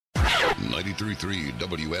93.3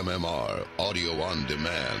 WMMR Audio on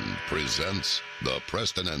Demand presents the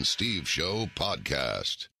Preston and Steve Show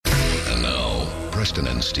podcast. And now, Preston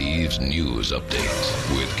and Steve's News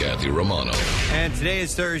Update with Kathy Romano. And today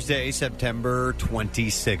is Thursday, September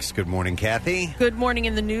 26th. Good morning, Kathy. Good morning.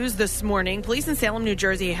 In the news this morning, police in Salem, New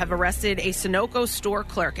Jersey have arrested a Sunoco store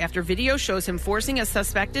clerk after video shows him forcing a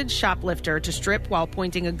suspected shoplifter to strip while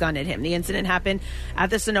pointing a gun at him. The incident happened at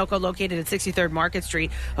the Sunoco located at 63rd Market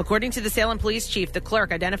Street. According to the Salem police chief, the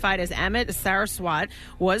clerk, identified as Amit Saraswat,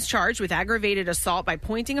 was charged with aggravated assault by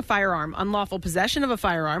pointing a firearm, unlawful possession of a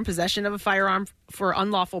firearm for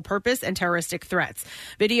unlawful purpose, and terroristic threats.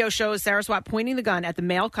 Video shows Saraswat pointing the gun at the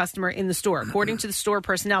male customer in the store. According to the store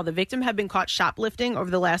personnel, the victim had been caught shoplifting over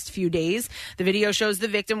the last few days. The video shows the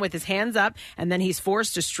victim with his hands up, and then he's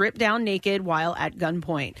forced to strip down naked while at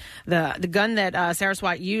gunpoint. The gun that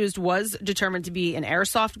Saraswat used was determined to be an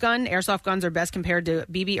airsoft gun. Airsoft guns are best compared to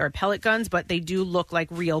BB or pellet guns, but they do look like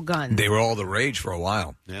real guns. They were all the rage for a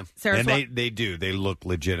while. Yeah, and they do. They look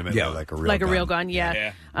legitimately like a real gun. Like a real gun,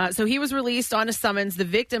 yeah. So he was released on a summons. The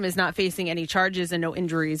victim is not facing any charges, and no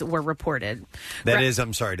injuries were reported. That is,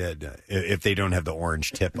 I'm sorry, if they don't have the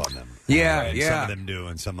orange tip on them. Yeah. Some of them do,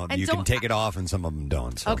 and some of them you can take it off, and some of them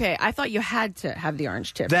don't. So. Okay, I thought you had to have the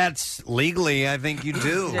orange tip. That's legally, I think you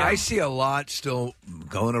do. I see a lot still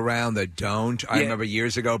going around that don't. I remember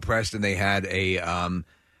years ago, Preston, they had a...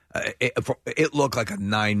 It looked like a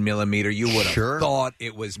 9mm. You would have thought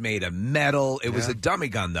it was made of metal. It was a dummy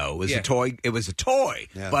gun, though. It was a toy. It was a toy,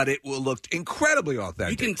 but it looked incredibly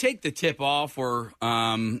authentic. You can take the tip off or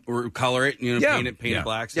color it. Paint it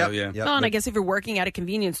black. So and I guess if you're working at a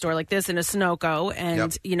convenience store like this in a Sunoco,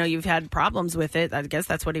 and you've had problems with it, I guess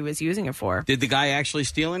that's what he was using it for. Did the guy actually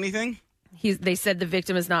steal anything? They said the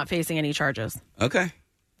victim is not facing any charges. Okay,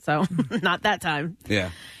 so not that time. Yeah.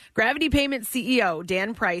 Gravity Payment CEO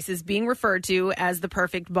Dan Price is being referred to as the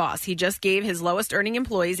perfect boss. He just gave his lowest earning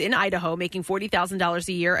employees in Idaho, making $40,000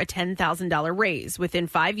 a year, a $10,000 raise. Within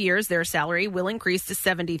 5 years, their salary will increase to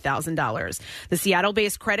 $70,000. The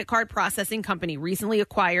Seattle-based credit card processing company recently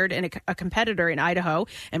acquired a competitor in Idaho,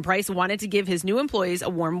 and Price wanted to give his new employees a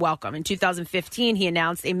warm welcome. In 2015, he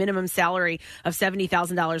announced a minimum salary of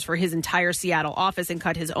 $70,000 for his entire Seattle office and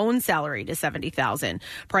cut his own salary to $70,000.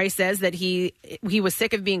 Price says that he was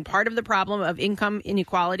sick of being part of the problem of income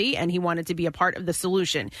inequality, and he wanted to be a part of the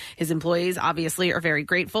solution. His employees obviously are very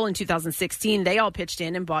grateful. In 2016, they all pitched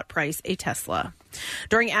in and bought Price a Tesla.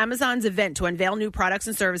 During Amazon's event to unveil new products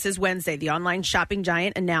and services Wednesday, the online shopping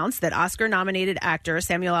giant announced that Oscar-nominated actor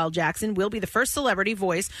Samuel L. Jackson will be the first celebrity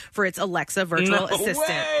voice for its Alexa virtual assistant.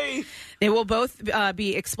 Way. They will both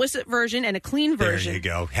be explicit version and a clean version. There you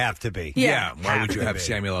go. Have to be. Yeah. Why would you have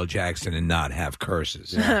Samuel L. Jackson and not have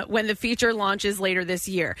curses? Yeah. When the feature launches later this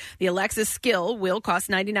year, the Alexa skill will cost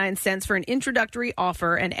 99 cents for an introductory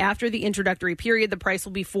offer, and after the introductory period, the price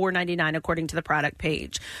will be $4.99 according to the product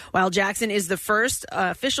page. While Jackson is the first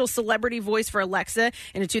official celebrity voice for Alexa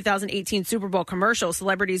in a 2018 Super Bowl commercial,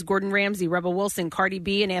 celebrities Gordon Ramsay, Rebel Wilson, Cardi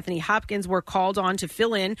B, and Anthony Hopkins were called on to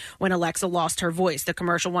fill in when Alexa lost her voice. The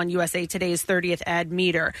commercial won USA Today's 30th ad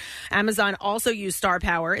meter. Amazon also used star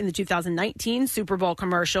power in the 2019 Super Bowl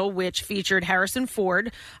commercial, which featured Harrison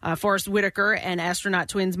Ford, Forrest Whitaker, and astronaut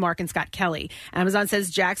twins Mark and Scott Kelly. Amazon says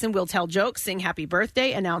Jackson will tell jokes, sing happy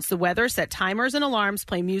birthday, announce the weather, set timers and alarms,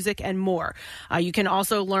 play music, and more. You can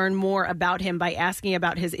also learn more about him by asking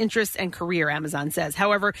about his interests and career, Amazon says.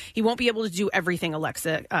 However, he won't be able to do everything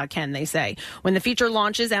Alexa can, they say. When the feature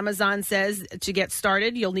launches, Amazon says to get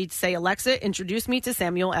started, you'll need to say, Alexa, introduce me to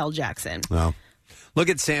Samuel L. Jackson. Well, look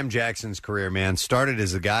at Sam Jackson's career, man. Started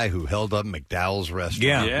as a guy who held up McDowell's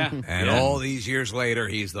restaurant. Yeah. And all these years later,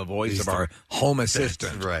 he's the voice of our home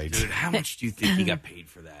assistant. That's right. Dude, how much do you think he got paid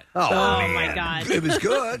for that? Oh my God. It was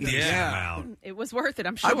good. Yeah. It was worth it,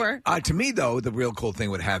 I'm sure. To me, though, the real cool thing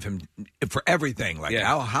would have him for everything. Like,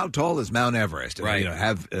 how tall is Mount Everest? And, right.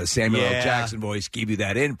 Have Samuel L. Jackson voice give you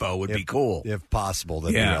that info would be cool. If possible,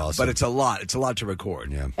 that'd be awesome. But it's a lot. It's a lot to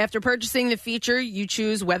record. Yeah. After purchasing the feature, you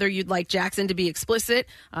choose whether you'd like Jackson to be explicit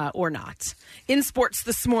or not. In sports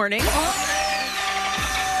this morning...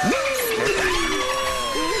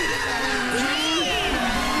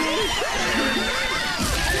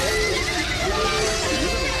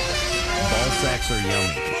 Sacks are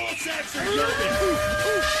yummy.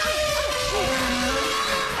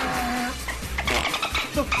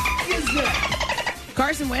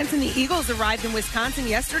 Carson Wentz and the Eagles arrived in Wisconsin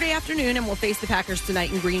yesterday afternoon and will face the Packers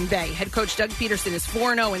tonight in Green Bay. Head coach Doug Peterson is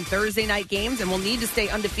 4-0 in Thursday night games and will need to stay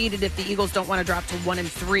undefeated if the Eagles don't want to drop to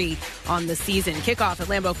 1-3 on the season. Kickoff at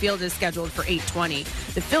Lambeau Field is scheduled for 8:20.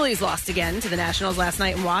 The Phillies lost again to the Nationals last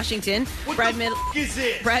night in Washington. Brad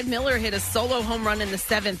Miller hit a solo home run in the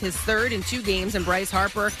 7th, his third in 2 games, and Bryce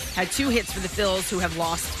Harper had 2 hits for the Phils, who have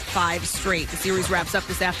lost 5 straight. The series wraps up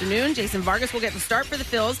this afternoon. Jason Vargas will get the start for the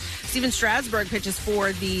Phils. Steven Strasburg pitches for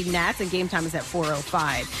the Nats, and game time is at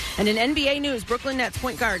 4:05. And in NBA news, Brooklyn Nets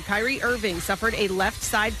point guard Kyrie Irving suffered a left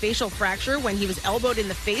side facial fracture when he was elbowed in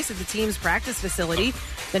the face at the team's practice facility.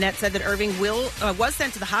 The Nets said that Irving was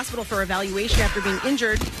sent to the hospital for evaluation after being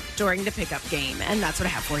injured during the pickup game. And that's what I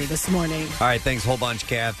have for you this morning. All right, thanks a whole bunch,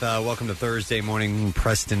 Kath. Welcome to Thursday morning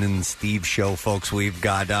Preston and Steve show, folks. We've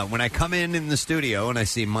got, when I come in the studio and I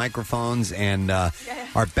see microphones and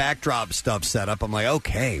our backdrop stuff set up, I'm like,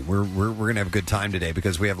 okay, we're going to have a good time today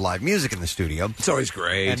because we have live music in the studio. It's always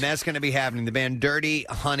great. And that's going to be happening. The band Dirty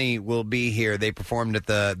Honey will be here. They performed at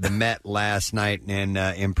the Met last night, and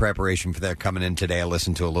in preparation for their coming in today, I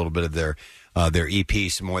listened to a little bit of their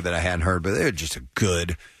EP, some more that I hadn't heard, but they're just a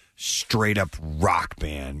good, straight-up rock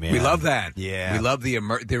band, man. We love that. Yeah. We love the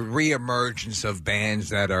reemergence of bands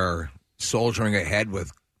that are soldiering ahead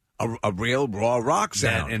with a real raw rock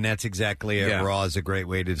sound. And that's exactly it. Yeah. Raw is a great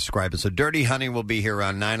way to describe it. So Dirty Honey will be here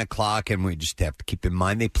around 9 o'clock, and we just have to keep in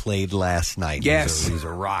mind they played last night. Yes. These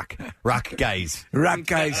are rock guys. Rock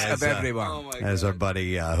guys of everyone. As our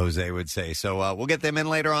buddy Jose would say. So we'll get them in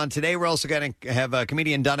later on today. We're also going to have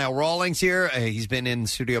comedian Donnell Rawlings here. He's been in the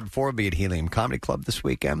studio before. He'll be at Helium Comedy Club this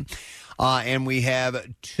weekend. And we have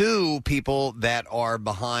 2 people that are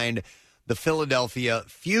behind the Philadelphia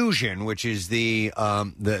Fusion, which is the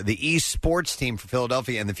East sports team for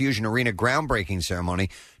Philadelphia, and the Fusion Arena groundbreaking ceremony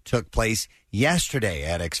took place yesterday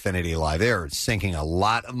at Xfinity Live. They're sinking a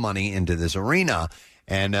lot of money into this arena,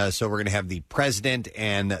 and so we're going to have the president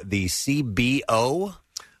and the CBO.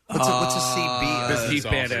 What's a CBO? Chief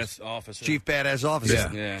Badass Officer. Chief Badass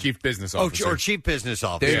Officer. Yeah. Chief Business Officer. Or Chief Business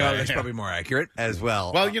Officer. That's probably more accurate. As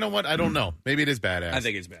well. Well, you know what? I don't know. Maybe it is badass. I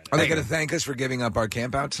think it's badass. Are they going to thank us for giving up our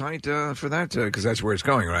camp out site for that? Because that's where it's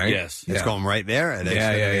going, right? Yes. It's going right there at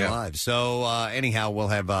Xfinity yeah. Live. So, anyhow, we'll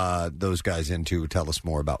have those guys in to tell us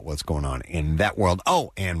more about what's going on in that world.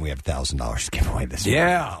 Oh, and we have $1,000 to give away this morning.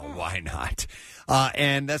 Yeah. Why not?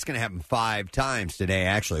 And that's going to happen 5 times today,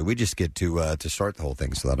 actually. We just get to start the whole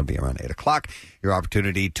thing, so that'll be around 8 o'clock. Your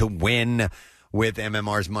opportunity to win with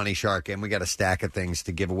MMR's Money Shark, and we got a stack of things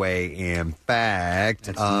to give away. In fact,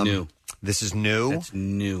 that's new. This is new? That's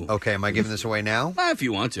new. Okay, am I giving this away now? If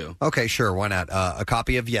you want to. Okay, sure, why not? A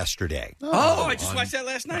copy of Yesterday. Oh, I just watched that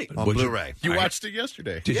last night. On Blu-ray. You watched it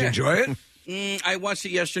yesterday. Did you enjoy it? I watched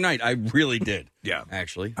it yesterday. I really did. Yeah.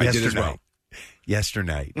 Actually. I did as well.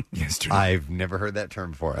 Yesternight. I've never heard that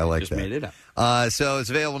term before. I like just that. Made it up. So it's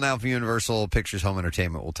available now from Universal Pictures Home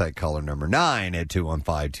Entertainment. We'll take caller number 9 at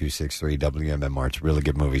 215-263-WMMR. It's a really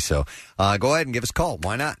good movie. So go ahead and give us a call.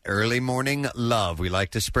 Why not? Early morning love. We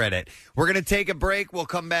like to spread it. We're going to take a break. We'll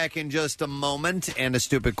come back in just a moment. And a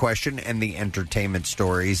stupid question and the entertainment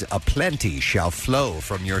stories aplenty shall flow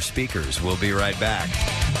from your speakers. We'll be right back.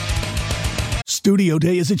 Studio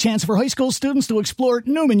Day is a chance for high school students to explore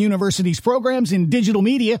Newman University's programs in digital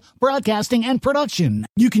media, broadcasting, and production.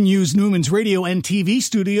 You can use Newman's radio and TV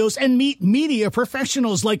studios and meet media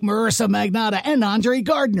professionals like Marissa Magnata and Andre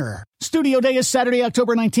Gardner. Studio Day is Saturday,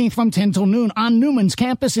 October 19th from 10 till noon on Newman's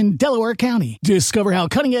campus in Delaware County. Discover how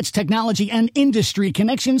cutting-edge technology and industry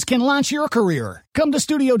connections can launch your career. Come to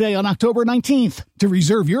Studio Day on October 19th. To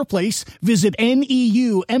reserve your place, visit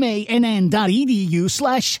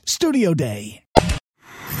neumann.edu/Studio Day.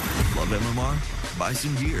 Love MMR? Buy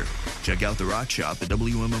some gear. Check out the rock shop at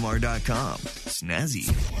WMMR.com.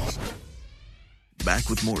 Snazzy. Back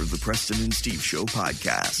with more of the Preston and Steve Show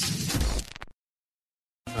podcast.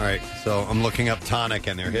 All right, so I'm looking up Tonic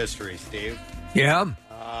and their history, Steve. Yeah.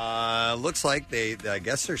 Looks like I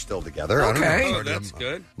guess they're still together. Okay. I don't know. That's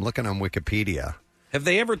good. I'm looking on Wikipedia. Have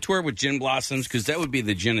they ever toured with Gin Blossoms? Because that would be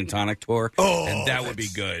the Gin and Tonic tour. Oh, and that would be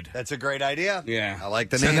good. That's a great idea. Yeah. I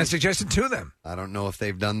like the Send name. that suggestion to them. I don't know if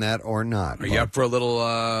they've done that or not. Are you up for a little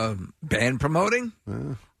band promoting?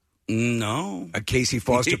 No. A Casey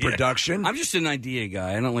Foster production? I'm just an idea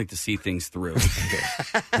guy. I don't like to see things through.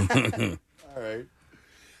 All right.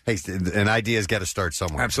 Hey, an idea's got to start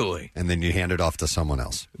somewhere. Absolutely. And then you hand it off to someone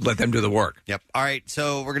else. Let them do the work. Yep. All right,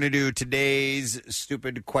 so we're going to do today's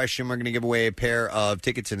stupid question. We're going to give away a pair of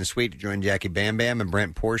tickets and a suite to join Jackie Bam Bam and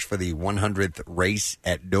Brent Porsche for the 100th race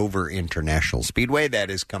at Dover International Speedway. That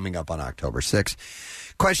is coming up on October 6th.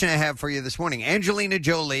 Question I have for you this morning. Angelina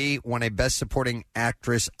Jolie won a Best Supporting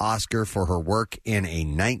Actress Oscar for her work in a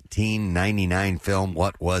 1999 film.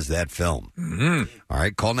 What was that film? Mm-hmm. All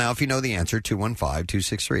right, call now if you know the answer,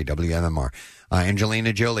 215-263-WMMR.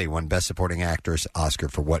 Angelina Jolie won Best Supporting Actress Oscar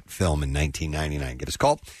for what film in 1999? Give us a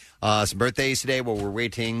call. Some birthdays today while we're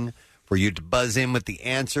waiting for you to buzz in with the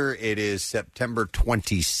answer. It is September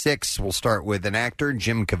 26th. We'll start with an actor,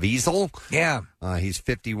 Jim Caviezel. Yeah. He's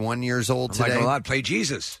 51 years old today. I like a lot. Played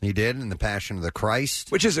Jesus. He did in The Passion of the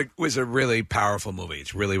Christ. Which was a really powerful movie.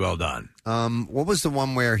 It's really well done. What was the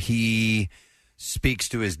one where he speaks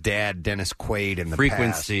to his dad, Dennis Quaid, in the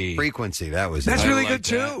Frequency. past? Frequency. That's really good,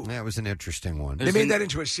 too. That was an interesting one. They made that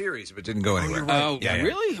into a series, but didn't go anywhere. Oh,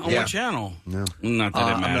 really? On what channel? No. Not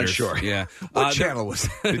that it matters. I'm not sure. Yeah. What channel was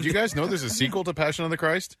that? Did you guys know there's a sequel to Passion of the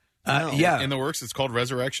Christ? Yeah. In the works. It's called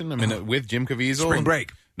Resurrection. I mean, with Jim Caviezel. Spring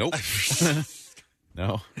Break. Nope.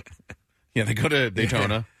 No. Yeah, they go to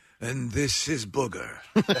Daytona. And this is Booger.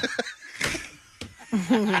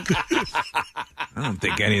 I don't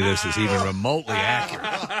think any of this is even remotely accurate.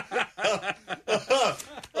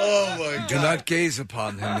 Oh, my God. Do not gaze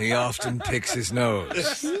upon him. He often picks his nose.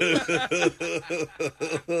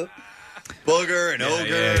 Booger and Ogre.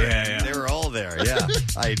 Yeah. They were all there, yeah.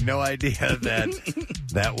 I had no idea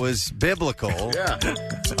that was biblical. Yeah.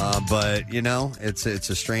 But, it's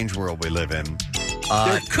a strange world we live in.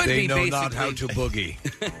 There could they be know basically... not how to boogie.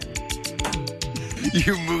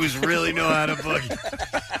 You moos really know how to boogie.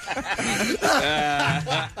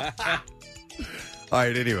 All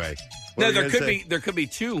right, anyway. No, there could be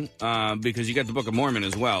two, because you got the Book of Mormon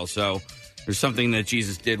as well. So there's something that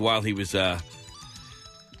Jesus did while he was...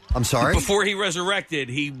 I'm sorry? Before he resurrected,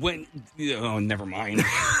 he went... Oh, never mind.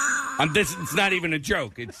 It's not even a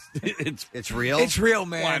joke. It's real? It's real,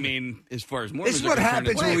 man. Well, I mean, as far as Mormons This is are what concerned, happens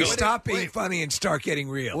it's when we real. stop being funny and start getting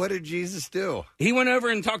real. What did Jesus do? He went over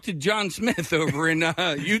and talked to John Smith over in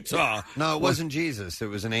Utah. No, it wasn't Jesus. It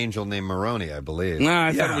was an angel named Moroni, I believe. No,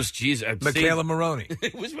 I thought it was Jesus. Michaela Maroney.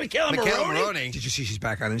 It was Michaela Michaela Maroney. Maroney? Did you see she's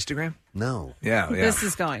back on Instagram? No. Yeah. This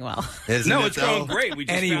is going well. Isn't No, it, it's though? going great. We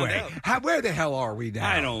just Anyway, found where the hell are we now?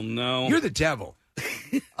 out. I don't know. You're the devil.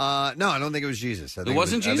 No, I don't think it was Jesus. I think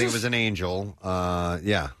wasn't I think it Jesus? was an angel.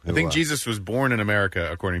 Yeah. I think Jesus was born in America,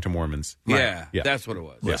 according to Mormons. Yeah, Yeah. that's what it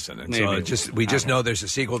was. Listen, and Maybe. so we just know there's a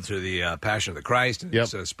sequel to the Passion of the Christ, and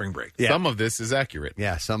it's Spring Break. Yeah. Some of this is accurate.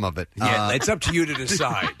 Yeah, some of it. Yeah, it's up to you to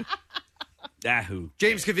decide. Yahoo.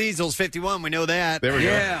 James Caviezel's 51. We know that. There we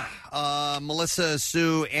Yeah. Melissa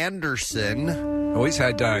Sue Anderson. Always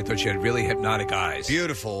had, I thought she had really hypnotic eyes.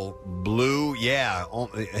 Beautiful blue. Yeah.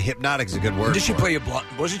 Hypnotic is a good word. Did she for play it.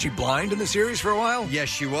 wasn't she blind in the series for a while? Yes,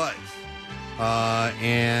 she was.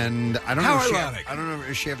 And I don't How know. ironic. I don't know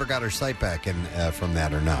if she ever got her sight back from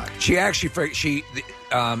that or not. She actually, she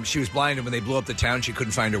was blinded when they blew up the town. She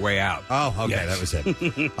couldn't find her way out. Oh, okay, Yes. that was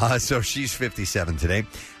it. So she's 57 today.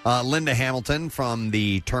 Linda Hamilton from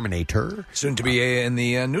the Terminator. Soon to be in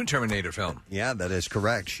the new Terminator film. Yeah, that is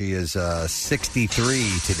correct. She is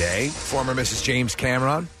 63 today. Former Mrs. James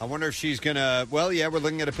Cameron. I wonder if she's gonna. Well, yeah, we're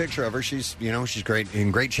looking at a picture of her. She's great,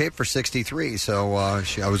 in great shape for 63. So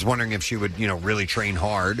I was wondering if she would, really train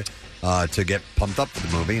hard to get pumped up for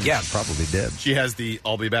the movie. And Yeah. she probably did. She has the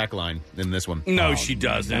 "I'll be back" line in this one. No, she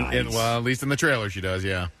doesn't. Well, at least in the trailer, she does.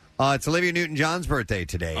 Yeah. It's Olivia Newton-John's birthday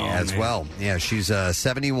today as well. Yeah, she's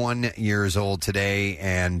 71 years old today.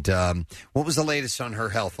 And what was the latest on her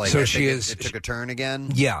health? Like, So I she think is- It took a turn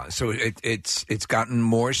again. Yeah, so it's gotten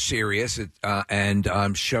more serious,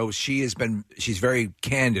 she's very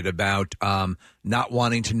candid about not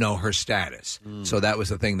wanting to know her status. So that was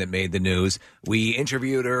the thing that made the news. We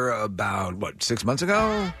interviewed her about 6 months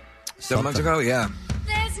ago, 7 months ago, yeah.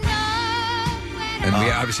 And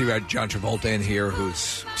we obviously had John Travolta in here,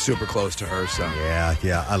 who's super close to her. So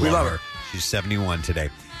Yeah, I We love her. her. She's 71 today.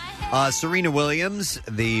 Serena Williams,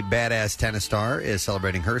 the badass tennis star, is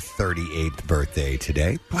celebrating her 38th birthday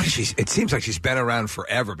today. Boy, it seems like she's been around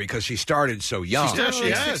forever because she started so young.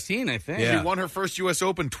 She has. 16, I think. She won her first U.S.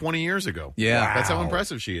 Open 20 years ago. Yeah. That's how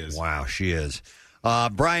impressive she is. Wow, she is.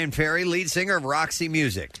 Brian Ferry, lead singer of Roxy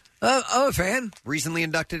Music. I'm a fan. Recently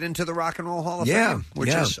inducted into the Rock and Roll Hall of Yeah, Fame, which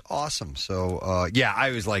yeah. is awesome. So, I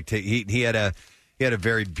always liked it. He had a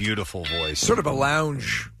very beautiful voice. Sort of a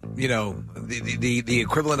lounge, the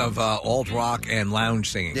equivalent of alt rock and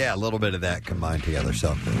lounge singing. Yeah, a little bit of that combined together.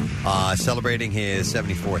 So, celebrating his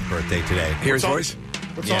 74th birthday today. Hear his voice?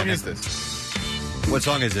 What song is this? What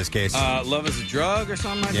song is this, Case? Love is a Drug or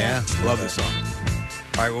something like Yeah, that? love this song.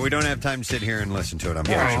 All right, well, we don't have time to sit here and listen to it,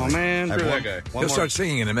 unfortunately. Oh, man. I have Screw one that guy. more- He'll start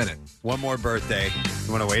singing in a minute. One more birthday.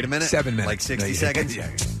 You want to wait a minute? 7 minutes. Like 60 No, seconds? yeah.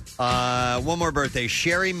 One more birthday.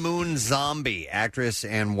 Sherry Moon Zombie, actress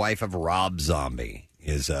and wife of Rob Zombie,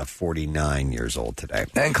 is 49 years old today.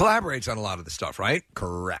 And collaborates on a lot of the stuff, right?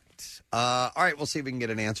 Correct. All right, we'll see if we can get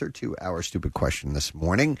an answer to our stupid question this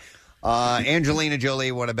morning. Angelina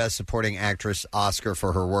Jolie won a Best Supporting Actress Oscar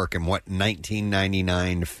for her work in what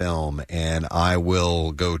 1999 film? And I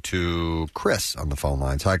will go to Chris on the phone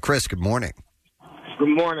lines. Hi, Chris. Good morning. Good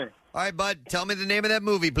morning. All right, bud. Tell me the name of that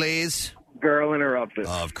movie, please. Girl Interrupted.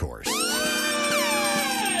 Of course.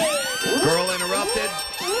 Girl Interrupted.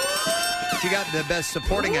 She got the Best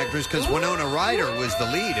Supporting Actress because Winona Ryder was the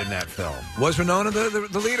lead in that film. Was Winona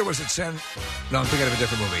the lead, or was it Sam? No, I'm thinking of a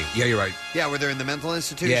different movie. Yeah, you're right. Yeah, were they in the mental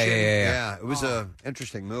institution? Yeah. It was an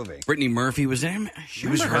interesting movie. Brittany Murphy was there. She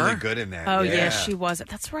was really good in that. Oh, yeah, she was.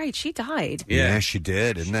 That's right. She died. Yeah, she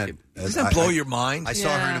did. Isn't that... Doesn't that blow your mind? I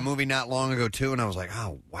saw her in a movie not long ago, too, and I was like,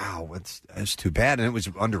 oh, wow, that's too bad. And it was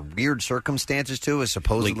under weird circumstances, too. It was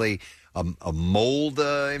supposedly a mold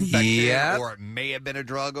infection, or it may have been a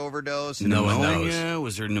drug overdose. Pneumonia?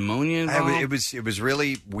 Was there pneumonia involved? It was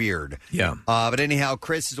really weird. Yeah. But anyhow,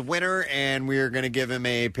 Chris is a winner, and we're going to give him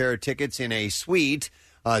a pair of tickets in a suite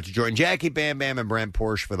to join Jackie, Bam Bam, and Brent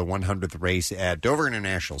Porsche for the 100th race at Dover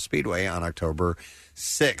International Speedway on October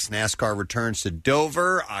 6th. NASCAR returns to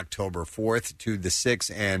Dover October 4th to the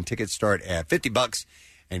 6th, and tickets start at $50,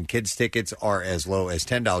 and kids' tickets are as low as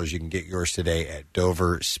 $10. You can get yours today at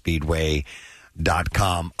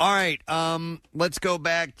DoverSpeedway.com. All right, let's go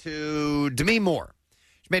back to Demi Moore.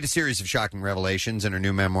 She made a series of shocking revelations in her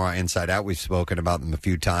new memoir, Inside Out. We've spoken about them a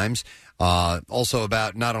few times. Also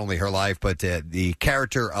about not only her life, but the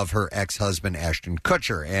character of her ex-husband, Ashton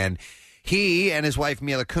Kutcher. And he and his wife,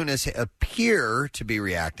 Mila Kunis, appear to be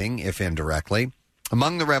reacting, if indirectly.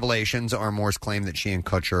 Among the revelations are Moore's claim that she and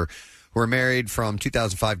Kutcher, who were married from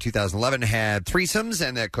 2005 to 2011, had threesomes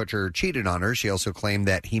and that Kutcher cheated on her. She also claimed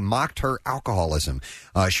that he mocked her alcoholism.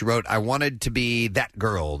 She wrote, I wanted to be that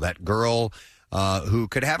girl who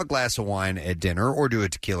could have a glass of wine at dinner or do a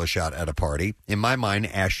tequila shot at a party. In my mind,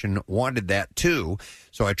 Ashton wanted that too,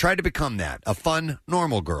 so I tried to become that, a fun,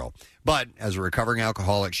 normal girl. But as a recovering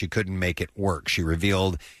alcoholic, she couldn't make it work. She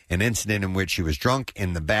revealed an incident in which she was drunk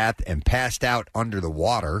in the bath and passed out under the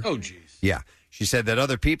water. Oh, jeez. Yeah. She said that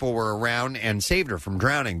other people were around and saved her from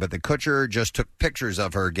drowning, but the Kutcher just took pictures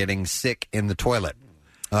of her getting sick in the toilet.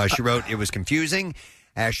 She wrote, it was confusing.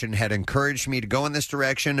 Ashton had encouraged me to go in this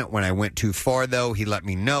direction. When I went too far, though, he let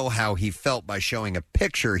me know how he felt by showing a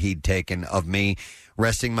picture he'd taken of me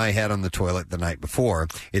resting my head on the toilet the night before.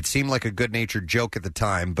 It seemed like a good-natured joke at the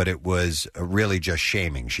time, but it was really just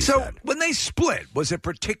shaming, she said. So when they split, was it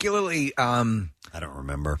particularly... I don't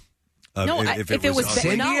remember. No, if it was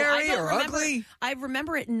incendiary or ugly? I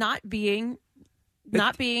remember it not being it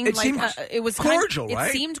like seemed it was cordial, right?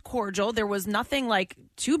 It seemed cordial. There was nothing like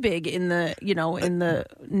too big in the in the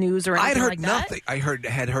news or anything like nothing. that. I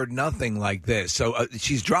had heard nothing like this. So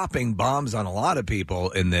she's dropping bombs on a lot of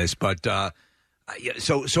people in this, but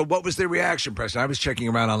so what was the reaction, Preston? I was checking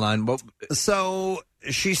around online. So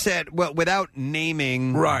she said, well, without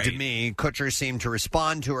naming Demi, Kutcher seemed to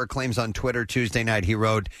respond to her claims on Twitter Tuesday night. He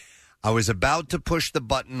wrote, I was about to push the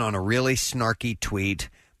button on a really snarky tweet.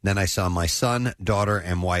 Then I saw my son, daughter,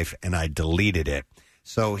 and wife, and I deleted it.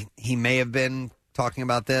 So he may have been talking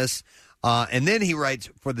about this. And then he writes,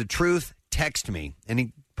 for the truth, text me. And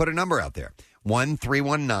he put a number out there,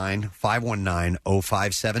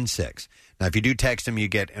 1-319-519-0576. Now, if you do text him, you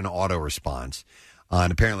get an auto response.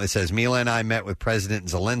 And apparently it says, Mila and I met with President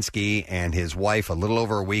Zelensky and his wife a little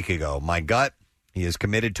over a week ago. My gut, he is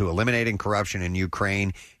committed to eliminating corruption in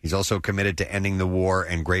Ukraine. He's also committed to ending the war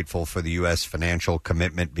and grateful for the U.S. financial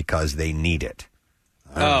commitment because they need it.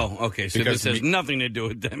 Oh, okay. So this has nothing to do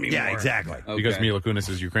with Demi Moore. Yeah, exactly. Okay. Because Mila Kunis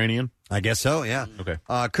is Ukrainian? I guess so, yeah. Okay.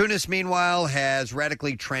 Kunis, meanwhile, has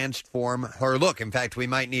radically transformed her look. In fact, we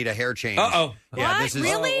might need a hair change. Uh-oh. Yeah, What? this is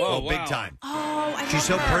Really? big time. Oh, I She's love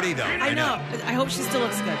so her. pretty, though. I know. I hope she still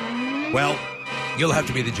looks good. Well, you'll have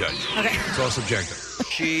to be the judge. Okay. It's all subjective.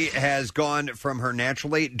 She has gone from her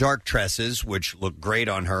naturally dark tresses, which look great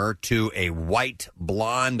on her, to a white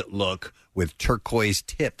blonde look with turquoise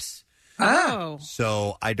tips. Oh.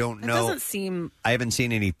 So I don't know. Doesn't seem. I haven't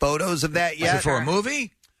seen any photos of that yet. Is it for a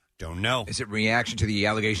movie? Don't know. Is it reaction to the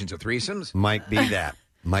allegations of threesomes? Might be that.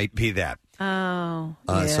 Might be that. Oh.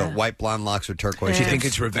 Yeah. So white blonde locks with turquoise. Do you tips. think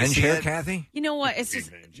it's revenge You see hair, it? Kathy? You know what? It's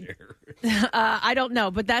just. I don't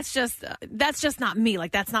know, but that's just not me.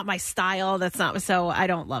 Like that's not my style. That's not. So I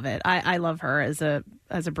don't love it. I love her as a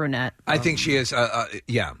as a brunette. I think she is.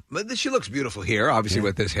 Yeah, but she looks beautiful here, obviously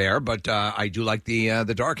with this hair. But I do like the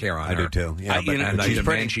dark hair on her. I do too. Yeah, and I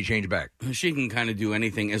demand she change back. She can kind of do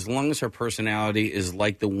anything as long as her personality is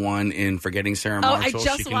like the one in Forgetting Sarah Marshall. I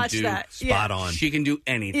just she can watched do that. Spot on. She can do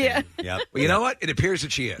anything. Yeah. Yep. Well, you know what? It appears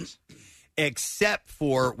that she is. Except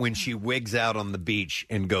for when she wigs out on the beach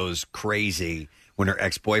and goes crazy when her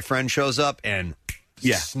ex-boyfriend shows up and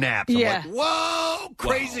snaps. I'm like, whoa,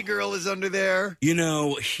 crazy girl is under there. You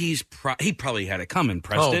know, he probably had it coming,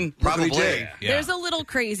 Preston. Probably did. Yeah. There's a little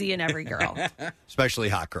crazy in every girl. Especially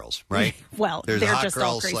hot girls, right? Well, There's they're hot just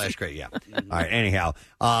all girls crazy. / great, yeah. All right, anyhow.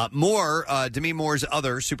 Demi Moore's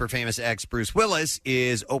other super famous ex, Bruce Willis,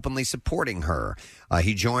 is openly supporting her.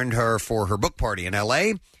 He joined her for her book party in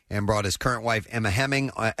L.A. and brought his current wife, Emma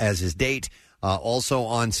Hemming, as his date. Also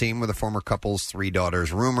on scene were the former couple's 3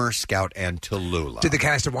 daughters, Rumor, Scout, and Tallulah. Did the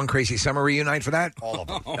cast of One Crazy Summer reunite for that? All of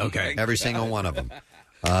them. Okay. Every single one of them.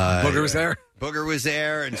 Booger was there? Booger was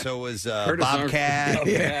there, and so was Curtis Bobcat.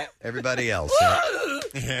 Yeah. Everybody else.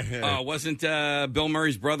 Wasn't Bill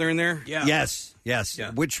Murray's brother in there? Yeah. Yes.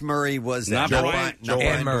 Yeah. Which Murray was that? Not Brian.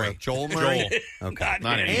 Brian Murray. Joel Murray? Okay.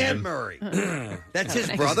 Not Ann Murray. That's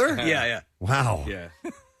his brother? Yeah. Wow. Yeah.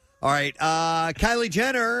 All right. Kylie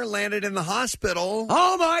Jenner landed in the hospital.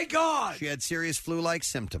 Oh, my God. She had serious flu-like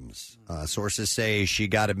symptoms. Sources say she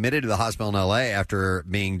got admitted to the hospital in L.A. after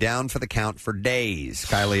being down for the count for days.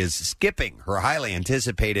 Kylie is skipping her highly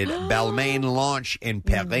anticipated Balmain launch in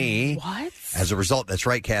Paris. What? As a result, that's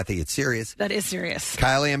right, Kathy, it's serious. That is serious.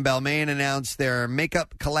 Kylie and Balmain announced their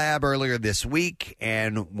makeup collab earlier this week,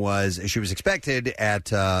 and she was expected at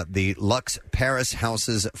the Luxe Paris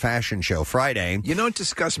Houses fashion show Friday. You know what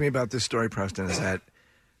disgusts me about this story, Preston, is that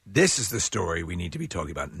this is the story we need to be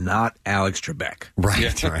talking about, not Alex Trebek.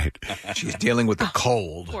 Right, right. She's dealing with the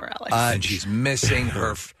cold. Poor Alex. And she's missing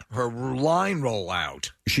her line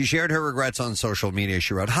rollout. She shared her regrets on social media.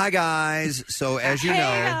 She wrote, "Hi guys. So as you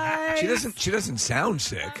know, she doesn't sound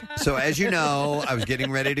sick. So as you know, I was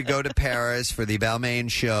getting ready to go to Paris for the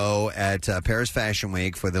Balmain show at Paris Fashion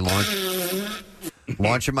Week for the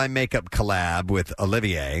launch of my makeup collab with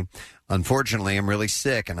Olivier. Unfortunately, I'm really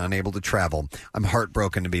sick and unable to travel. I'm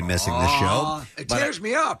heartbroken to be missing the show. It tears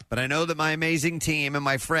me up. But I know that my amazing team and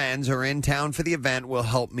my friends who are in town for the event will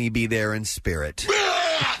help me be there in spirit."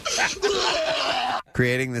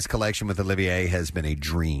 Creating this collection with Olivier has been a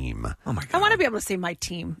dream. Oh, my God. I want to be able to say my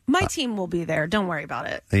team. My team will be there. Don't worry about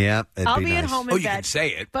it. Yeah, I'll be at home in you bed. can say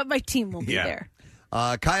it. But my team will be there.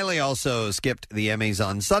 Kylie also skipped the Emmys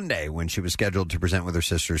on Sunday when she was scheduled to present with her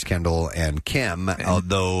sisters Kendall and Kim.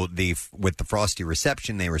 Although with the frosty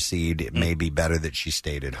reception they received, it may be better that she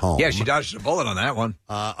stayed at home. Yeah, she dodged a bullet on that one.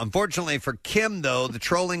 Unfortunately for Kim, though, the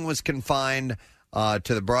trolling was confined to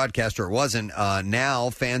the broadcaster. It wasn't. Now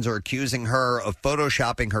fans are accusing her of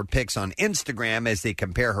photoshopping her pics on Instagram as they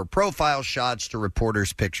compare her profile shots to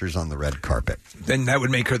reporters' pictures on the red carpet. Then that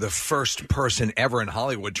would make her the first person ever in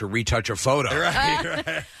Hollywood to retouch a photo.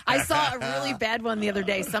 Right. I saw a really bad one the other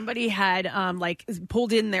day. Somebody had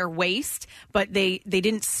pulled in their waist, but they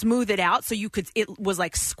didn't smooth it out, so it was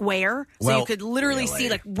like square, so you could literally see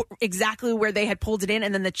like exactly where they had pulled it in,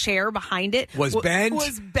 and then the chair behind it was bent.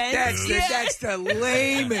 That's the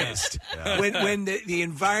lamest. When the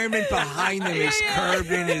environment behind them is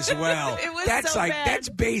curved in as well. It was that's so bad. That's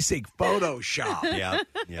basic Photoshop. Yeah,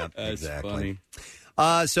 That's exactly.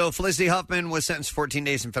 funny. So Felicity Huffman was sentenced to 14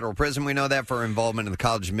 days in federal prison. We know that for her involvement in the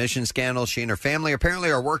college admission scandal. She and her family apparently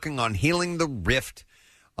are working on healing the rift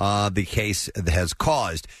the case has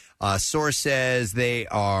caused. Source says they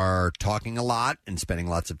are talking a lot and spending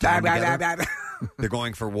lots of time together. They're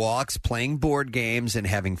going for walks, playing board games, and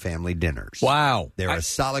having family dinners. Wow. They're a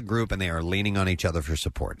solid group, and they are leaning on each other for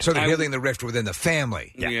support. So they're healing the rift within the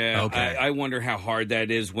family. Yeah. Okay. I wonder how hard that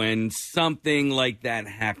is when something like that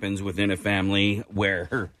happens within a family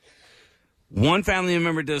where one family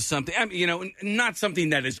member does something, not something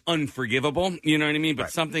that is unforgivable, you know what I mean?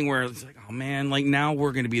 But something where it's like, oh, man, like now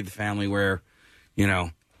we're going to be the family where,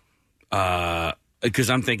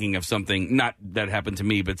 because I'm thinking of something, not that happened to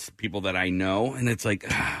me, but people that I know. And it's like,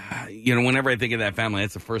 whenever I think of that family,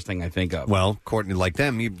 that's the first thing I think of. Well, Courtney, like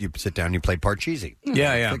them, you sit down, you play Parcheesi.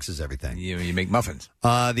 Yeah. Fixes everything. You make muffins.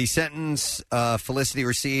 The sentence Felicity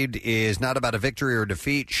received is not about a victory or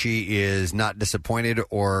defeat. She is not disappointed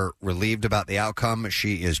or relieved about the outcome.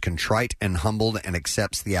 She is contrite and humbled and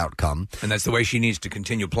accepts the outcome. And that's the way she needs to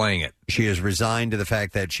continue playing it. She is resigned to the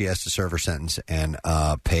fact that she has to serve her sentence and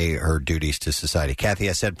pay her duties to society. Kathy,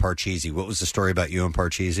 I said Parcheesi. What was the story about you and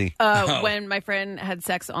Parcheesi? When my friend had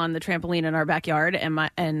sex on the trampoline in our backyard, and my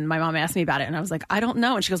mom asked me about it, and I was like, I don't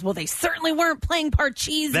know. And she goes, well, they certainly weren't playing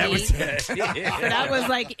Parcheesi. That was it. So that was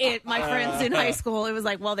like it. My friends in high school, it was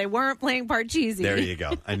like, well, they weren't playing Parcheesi. There you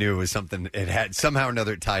go. I knew it was something. It had somehow or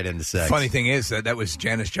another tied into sex. Funny thing is that was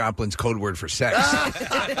Janis Joplin's code word for sex.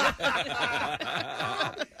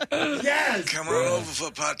 Yes. Come on over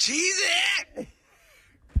for Parcheesi.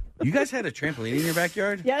 You guys had a trampoline in your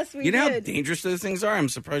backyard? Yes, we You know how did. dangerous those things are? I'm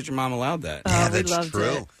surprised your mom allowed that. Yeah, we that's loved true.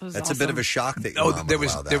 it. It was That's a bit of a shock that your mom there would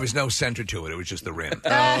was allow that. there was no center to it. It was just the rim.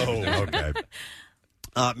 Oh, okay.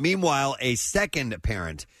 Meanwhile, a second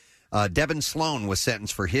parent, Devin Sloan, was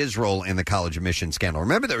sentenced for his role in the college admission scandal.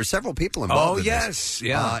 Remember, there were several people involved in yes. this.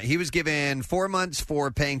 Yeah. He was given 4 months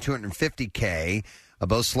for paying $250K.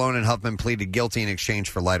 Both Sloan and Huffman pleaded guilty in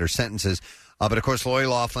exchange for lighter sentences. But, of course, Lori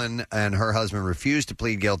Loughlin and her husband refused to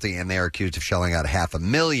plead guilty, and they are accused of shelling out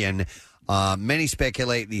 $500,000. Many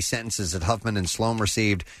speculate these sentences that Huffman and Sloan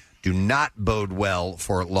received do not bode well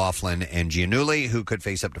for Loughlin and Giannulli, who could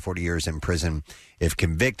face up to 40 years in prison if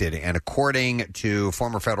convicted. And according to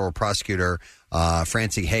former federal prosecutor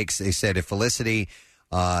Francie Hakes, they said if Felicity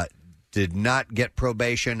did not get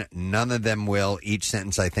probation, none of them will. Each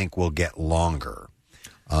sentence, I think, will get longer.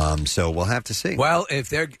 So we'll have to see. Well, if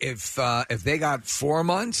they got 4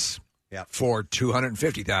 months for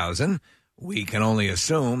 $250,000, we can only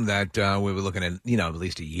assume that we were looking at at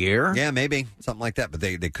least a year. Yeah, maybe something like that. But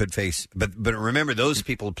they could face. But remember, those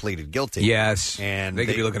people pleaded guilty. Yes, and they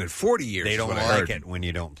could be looking at 40 years. They don't is what I like heard. it when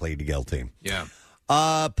you don't plead guilty. Yeah.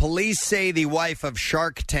 Police say the wife of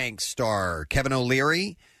Shark Tank star Kevin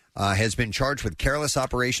O'Leary has been charged with careless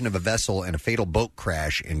operation of a vessel in a fatal boat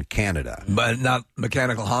crash in Canada. But not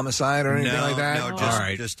mechanical homicide or anything like that? No, All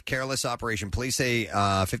right. just careless operation. Police say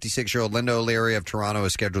 56-year-old Linda O'Leary of Toronto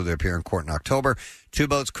is scheduled to appear in court in October. Two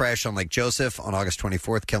boats crashed on Lake Joseph on August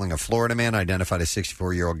 24th, killing a Florida man identified as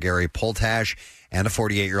 64-year-old Gary Poltash and a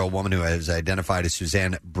 48-year-old woman who is identified as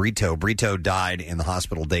Suzanne Brito. Brito died in the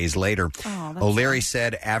hospital days later. O'Leary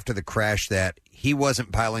said after the crash that he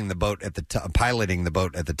wasn't piloting the boat at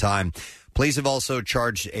the time. Police have also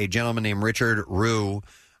charged a gentleman named Richard Rue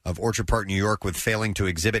of Orchard Park, New York, with failing to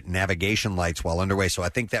exhibit navigation lights while underway. So I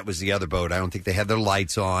think that was the other boat. I don't think they had their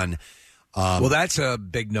lights on. Well, that's a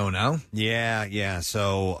big no-no. Yeah.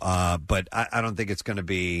 So, but I don't think it's going to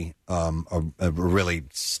be a really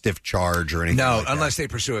stiff charge or anything. No, like unless they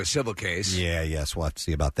pursue a civil case. Yes, we'll have to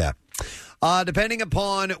see about that. Depending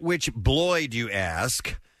upon which Bloyd you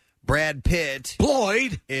ask, Brad Pitt.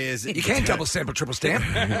 Bloyd is. You can't double stamp or triple stamp.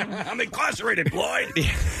 I'm incarcerated, Bloyd.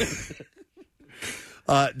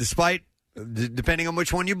 Depending on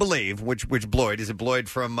which one you believe, which Bloyd is it? Bloyd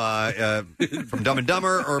from Dumb and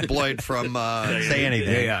Dumber or Bloyd from Say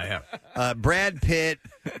Anything? Yeah. Brad Pitt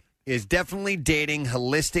is definitely dating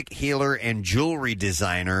holistic healer and jewelry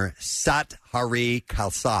designer Sat Hari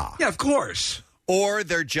Khalsa. Yeah, of course. Or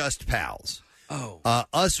they're just pals.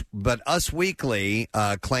 Us Weekly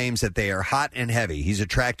claims that they are hot and heavy. He's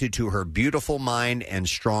attracted to her beautiful mind and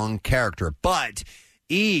strong character, but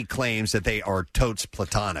E claims that they are totes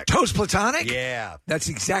platonic. Totes platonic? Yeah. That's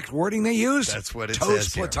the exact wording they use? That's what it totes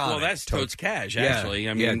says here. platonic. Well, that's totes cash, actually.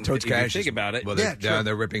 I mean, totes if you cash. think about it. Well,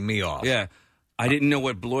 they're ripping me off. Yeah. I didn't know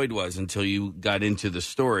what Bloyd was until you got into the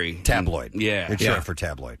story. Tabloid. Yeah. It's short for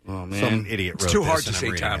tabloid. Oh, man. Some idiot wrote It's too this hard to and I'm say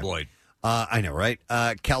reading it. tabloid. I know, right?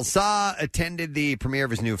 Khalsa attended the premiere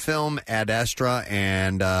of his new film, Ad Astra,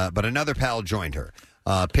 but another pal joined her.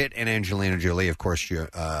 Pitt and Angelina Jolie, of course,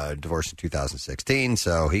 divorced in 2016,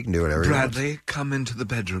 so he can do whatever he wants. Bradley, come into the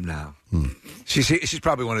bedroom now. She's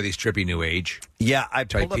probably one of these trippy new age. Yeah, I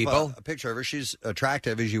type pulled people. up a picture of her. She's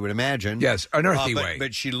attractive, as you would imagine. Yes, an earthy way.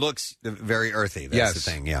 But she looks very earthy. That's Yes.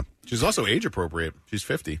 the thing, yeah. She's also age appropriate. She's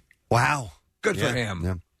 50. Wow. Good for Yeah, him.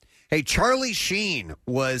 yeah. Hey, Charlie Sheen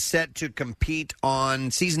was set to compete on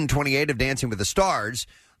season 28 of Dancing with the Stars,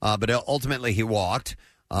 but ultimately he walked.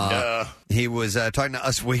 He was talking to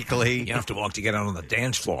Us Weekly. You have to walk to get out on the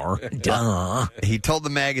dance floor. Duh. He told the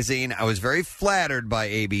magazine, I was very flattered by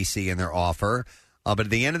ABC and their offer, but at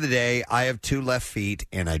the end of the day, I have two left feet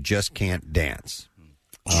and I just can't dance.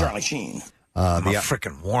 Charlie Sheen. I'm a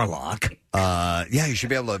freaking warlock. Yeah, you should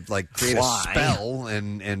be able to create Fly. a spell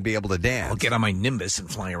and be able to dance. I'll get on my Nimbus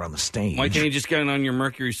and fly around the stage. Why can't you just get on your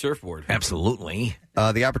Mercury surfboard? Absolutely.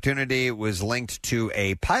 The opportunity was linked to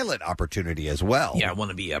a pilot opportunity as well. Yeah, I want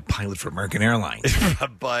to be a pilot for American Airlines.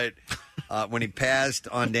 But when he passed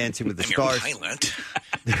on Dancing with the I'm your Stars, pilot.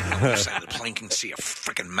 I'm side of the plane can see a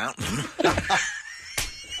freaking mountain.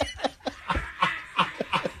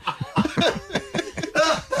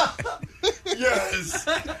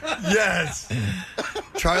 Yes.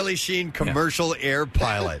 Charlie Sheen, commercial air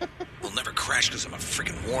pilot. We'll never crash crash because I'm a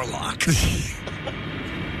freaking warlock.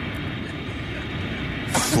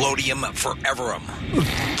 Floatium foreverum.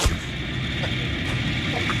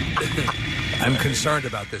 I'm concerned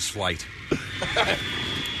about this flight.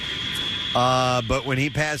 But when he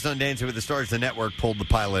passed on Dancing with the Stars, the network pulled the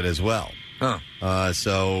pilot as well. Huh.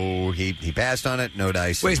 So he passed on it, no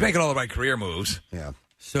dice. Well, he's making all the right career moves. Yeah.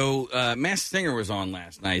 So Masked Singer was on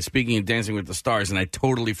last night, speaking of Dancing with the Stars, and I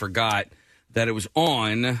totally forgot that it was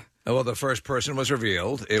on. Oh, well, the first person was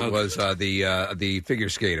revealed. It was the figure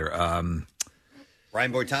skater.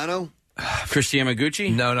 Ryan Boitano? Chris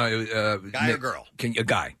Yamaguchi? No, it was, Guy or girl? A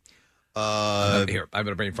guy. Here, I'm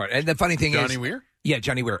going to bring it in front. And the funny thing Johnny is... Weir? Yeah,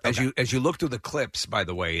 Johnny Weir. Okay. As you look through the clips, by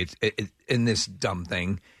the way, it in this dumb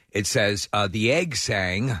thing, it says the egg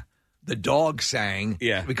sang, the dog sang,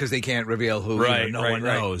 because they can't reveal who. Right, no one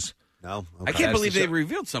knows. No, I can't believe they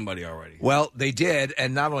revealed somebody already. Well, they did,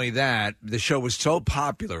 and not only that, the show was so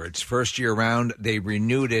popular. Its first year around, they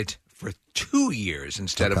renewed it for 2 years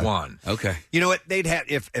instead of one. Okay. You know what? They'd have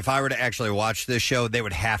if I were to actually watch this show, they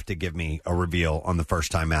would have to give me a reveal on the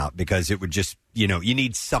first time out because it would just, you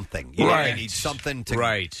need something. You need something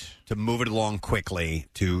to move it along quickly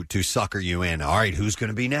to sucker you in. All right, who's going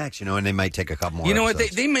to be next? And they might take a couple more. You know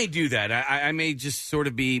episodes. what? They may do that. I may just sort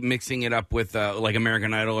of be mixing it up with like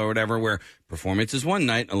American Idol or whatever, where performance is one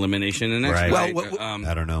night, elimination the next night. Well,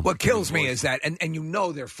 I don't know. What kills me is that, and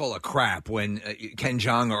they're full of crap when Ken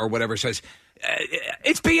Jeong or whatever says,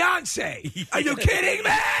 it's Beyonce. Are you kidding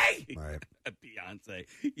me? Right. Beyonce.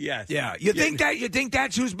 Yes. Yeah. You think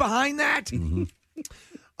that's who's behind that? Mm-hmm.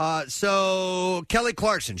 So Kelly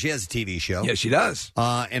Clarkson, she has a TV show. Yes, she does.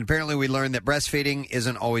 And apparently we learned that breastfeeding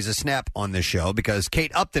isn't always a snap on this show because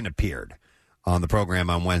Kate Upton appeared on the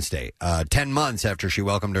program on Wednesday, 10 months after she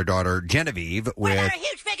welcomed her daughter Genevieve with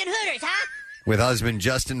huge freaking hooters, huh? with husband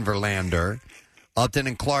Justin Verlander. Upton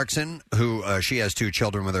and Clarkson, who she has 2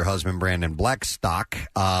 children with her husband Brandon Blackstock,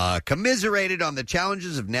 commiserated on the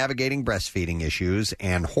challenges of navigating breastfeeding issues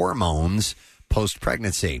and hormones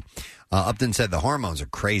post-pregnancy. Upton said the hormones are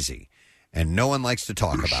crazy, and no one likes to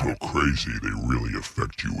talk about it. They're so crazy, they really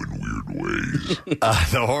affect you in weird ways.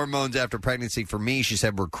 The hormones after pregnancy for me, she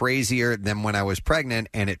said, were crazier than when I was pregnant,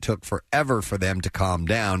 and it took forever for them to calm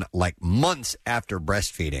down, like months after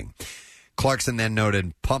breastfeeding. Clarkson then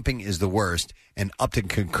noted, pumping is the worst, and Upton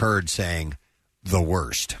concurred, saying, the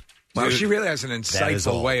worst. Well, she really has an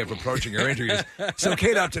insightful way of approaching her interviews. So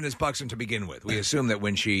Kate Upton is buxom to begin with. We assume that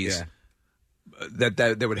when she's... Yeah. That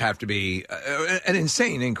there would have to be an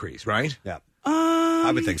insane increase, right? Yeah.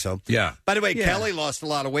 I would think so. Yeah. By the way, Kelly lost a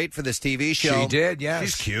lot of weight for this TV show. She did, yes.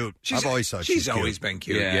 She's cute. I've always thought she's cute. always been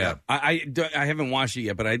cute, yeah. I haven't watched it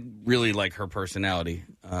yet, but I really like her personality,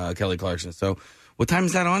 Kelly Clarkson. So what time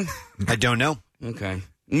is that on? I don't know. Okay.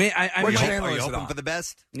 Are you hoping for the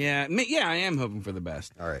best? Yeah, I am hoping for the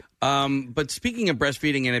best. All right. But speaking of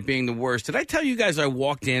breastfeeding and it being the worst, did I tell you guys I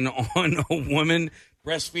walked in on a woman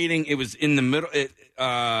breastfeeding? It was in the middle. Do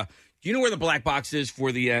you know where the black box is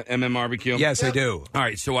for the MMRBQ? Yes, I do. All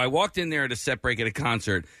right, so I walked in there at a set break at a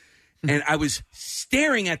concert, and I was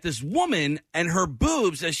staring at this woman and her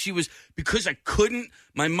boobs as she was, because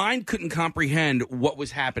my mind couldn't comprehend what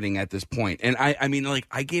was happening at this point. And I mean, like,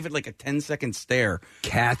 I gave it like a 10-second stare.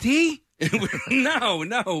 Kathy?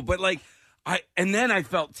 No, but like, and then I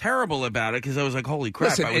felt terrible about it because I was like, holy crap,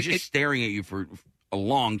 Listen, I was just staring at you for a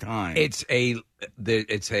long time. It's a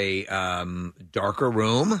darker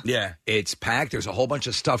room. Yeah. It's packed. There's a whole bunch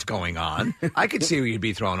of stuff going on. I could see where you'd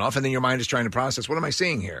be thrown off, and then your mind is trying to process, what am I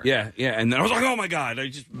seeing here? Yeah. And then I was like, oh, my God.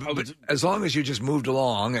 As long as you just moved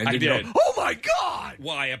along and didn't go, oh, my God.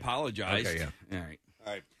 Well, I apologize. Okay, yeah.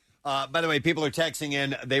 All right. By the way, people are texting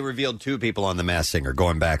in. They revealed 2 people on The Masked Singer,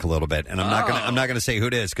 going back a little bit, and I'm not gonna say who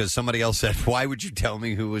it is because somebody else said, "Why would you tell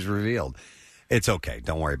me who was revealed?" It's okay.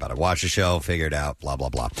 Don't worry about it. Watch the show, figure it out. Blah blah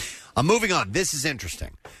blah. Moving on. This is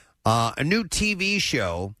interesting. A new TV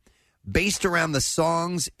show based around the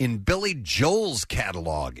songs in Billy Joel's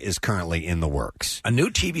catalog is currently in the works. A new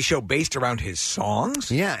TV show based around his songs?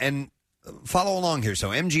 Yeah, and follow along here.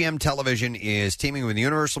 So MGM Television is teaming with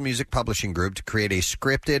Universal Music Publishing Group to create a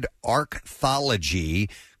scripted arcthology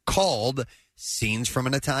called Scenes from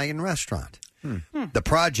an Italian Restaurant. The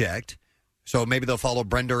project, so maybe they'll follow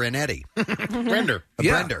Brenda and Eddie. Brenda.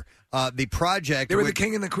 Brenda. The project... They were the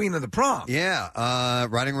king and the queen of the prom. Yeah,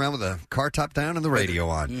 riding around with a car top down and the radio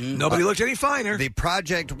on. Nobody looked any finer. The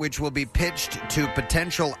project, which will be pitched to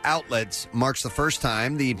potential outlets, marks the first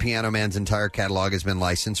time the Piano Man's entire catalog has been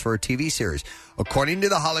licensed for a TV series. According to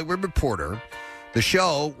The Hollywood Reporter, the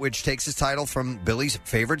show, which takes its title from Billy's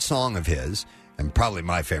favorite song of his, and probably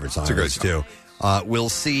my favorite song of his, too, We'll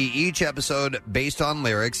see each episode based on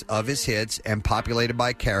lyrics of his hits and populated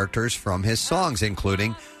by characters from his songs,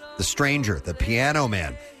 including The Stranger, The Piano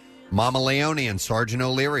Man, Mama Leone, and Sergeant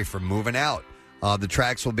O'Leary from Moving Out. The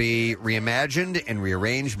tracks will be reimagined and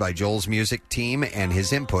rearranged by Joel's music team and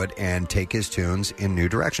his input and take his tunes in new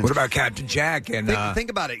directions. What about Captain Jack? And think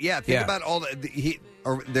about it. Yeah, think about all the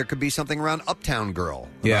or there could be something around Uptown Girl.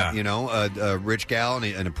 Yeah, a rich gal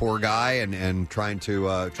and a poor guy, and trying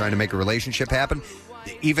to make a relationship happen.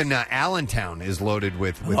 Even Allentown is loaded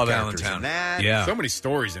with characters in that. Yeah, so many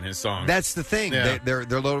stories in his songs. That's the thing. Yeah. They're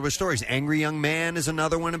loaded with stories. Angry Young Man is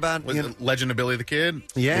another one about Legend of Billy the Kid.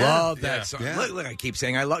 Yeah, love that song. Yeah. Look, I keep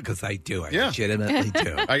saying I love because I do. I legitimately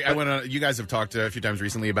do. I went on. You guys have talked a few times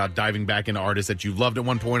recently about diving back into artists that you loved at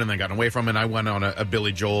one point and then gotten away from. And I went on a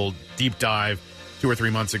Billy Joel deep dive 2 or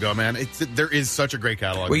 3 months ago, man. There is such a great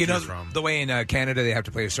catalog. Well, to choose from. The way in Canada they have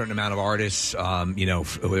to play a certain amount of artists, who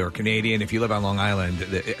are Canadian. If you live on Long Island,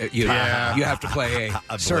 you have to play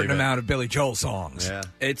a certain amount of Billy Joel songs. Yeah.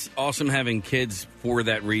 It's awesome having kids for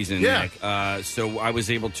that reason, Nick. So I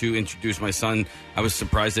was able to introduce my son. I was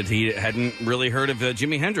surprised that he hadn't really heard of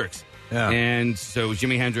Jimi Hendrix. Yeah. And so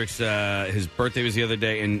Jimi Hendrix, his birthday was the other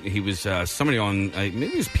day, and he was somebody on, maybe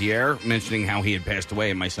it was Pierre, mentioning how he had passed away,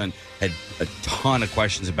 and my son had a ton of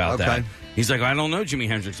questions about that. He's like, I don't know Jimi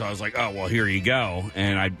Hendrix. So I was like, oh, well, here you go.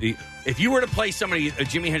 And if you were to play somebody a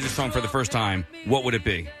Jimi Hendrix song for the first time, what would it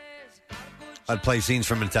be? I'd play scenes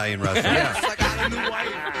from an Italian restaurant. All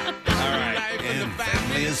right. And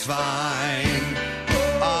family is fine.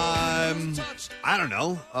 I don't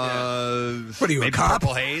know. What are you, a cop?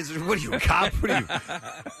 Purple Haze? What are you, a cop? What are you?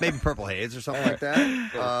 Maybe Purple Haze or something like that.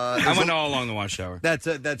 I went all along the Watchtower. That's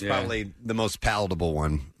probably the most palatable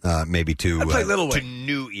one, maybe to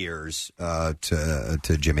new ears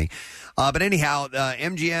to Jimmy. But anyhow,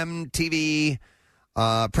 MGM TV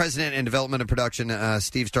President and Development and Production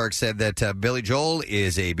Steve Stark said that Billy Joel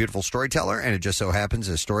is a beautiful storyteller, and it just so happens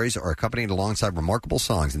his stories are accompanied alongside remarkable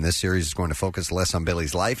songs. And this series is going to focus less on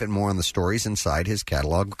Billy's life and more on the stories inside his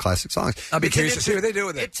catalog of classic songs. I'll be curious to see what they do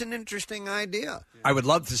with it. It's an interesting idea. I would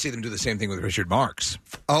love to see them do the same thing with Richard Marx.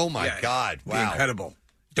 Oh, my God. Wow. Incredible.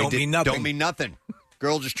 Don't mean nothing.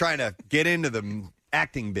 Girl just trying to get into the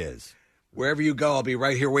acting biz. Wherever you go, I'll be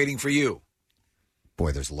right here waiting for you.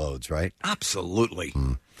 Boy, there's loads, right? Absolutely.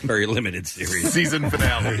 Very limited series. Season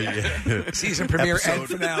finale. Season premiere Episode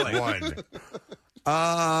and finale.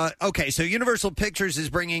 1. Okay, so Universal Pictures is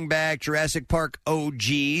bringing back Jurassic Park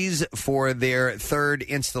OGs for their third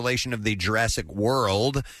installation of the Jurassic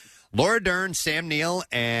World. Laura Dern, Sam Neill,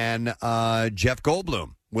 and Jeff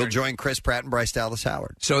Goldblum will join Chris Pratt and Bryce Dallas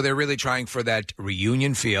Howard. So they're really trying for that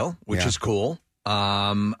reunion feel, which is cool.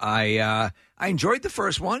 I enjoyed the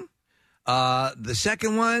first one. The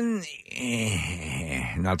second one,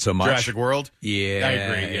 not so much. Jurassic World? Yeah. I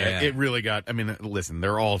agree. Yeah. It really got, listen,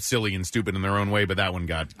 they're all silly and stupid in their own way, but that one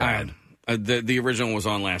got bad. The original was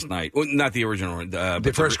on last night. Well, not the original.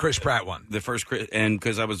 The first Chris Pratt one. The first Chris, and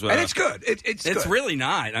because I was, and it's good. It's good. Really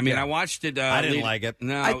not. I watched it. I didn't like it.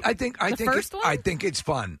 No, I think I think it's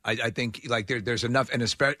fun. I think like there's enough, and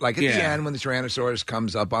especially like at the end when the Tyrannosaurus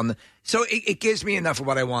comes up on the. So it gives me enough of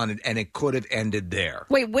what I wanted, and it could have ended there.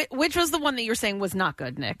 Wait, which was the one that you're saying was not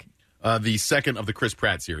good, Nick? The second of the Chris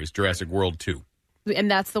Pratt series, Jurassic World 2. And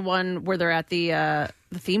that's the one where they're at the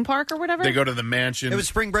theme park or whatever? They go to the mansion. It was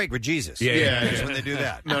Spring Break with Jesus. Yeah. That's when they do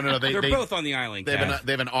that. No. They're both on the island. They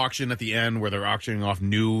have an auction at the end where they're auctioning off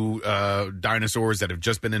new dinosaurs that have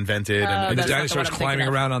just been invented. And the dinosaurs climbing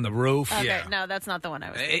around on the roof. Okay, no, that's not the one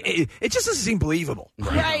I was It just doesn't seem believable.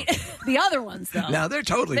 Right. The other ones, though. No, they're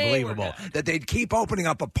totally believable. That they'd keep opening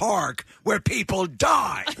up a park where people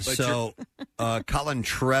die. So Colin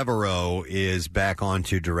Trevorrow is back on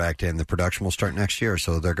to direct, and the production will start next year.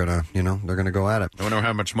 So they're gonna go at it. I wonder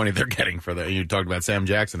how much money they're getting for that. You talked about Sam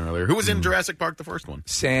Jackson earlier. Who was in Jurassic Park, the first one?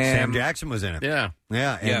 Sam Jackson was in it. Yeah.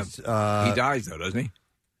 And, he dies though, doesn't he?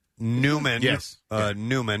 Newman. Yes.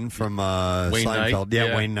 Newman from Wayne Seinfeld. Knight.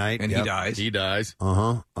 Yeah, Wayne Knight. And he dies. He dies. Who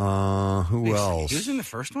else? He was in the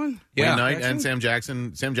first one? Wayne Knight and Sam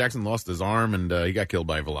Jackson. Sam Jackson lost his arm, and he got killed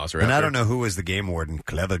by a velociraptor. And I don't know who was the game warden.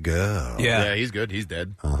 Clever girl. Yeah, he's good. He's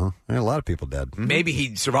dead. A lot of people dead. Maybe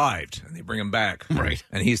he survived, and they bring him back. Right.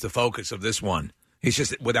 And he's the focus of this one. He's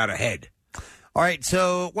just without a head. All right,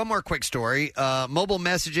 so one more quick story. Mobile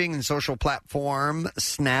messaging and social platform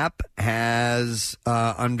Snap has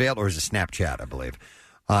unveiled, or is it Snapchat, I believe,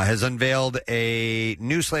 has unveiled a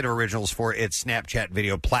new slate of originals for its Snapchat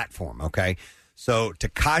video platform, okay? So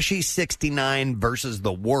Tekashi69 versus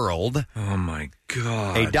the World. Oh, my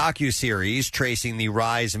God. A docuseries tracing the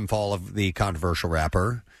rise and fall of the controversial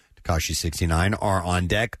rapper. Tekashi 69 are on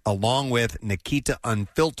deck, along with Nikita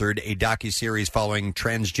Unfiltered, a docuseries following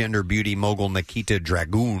transgender beauty mogul Nikita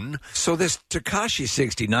Dragun. So this Tekashi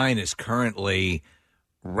 69 is currently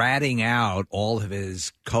ratting out all of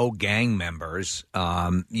his co-gang members.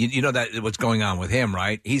 You know that what's going on with him,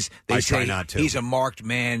 right? They say not to. He's a marked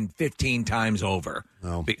man 15 times over.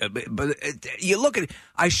 Oh. But you look at it.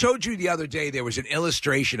 I showed you the other day, there was an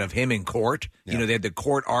illustration of him in court. Yeah. You know, they had the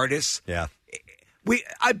court artists. Yeah.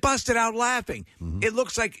 I busted out laughing. Mm-hmm. It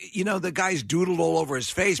looks like, the guy's doodled all over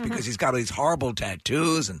his face because he's got all these horrible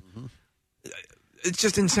tattoos and... It's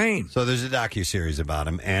just insane. So there's a docuseries about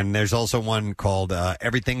him, and there's also one called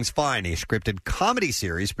Everything's Fine, a scripted comedy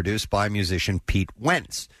series produced by musician Pete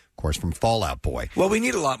Wentz, of course, from Fall Out Boy. Well, we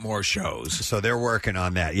need a lot more shows. So they're working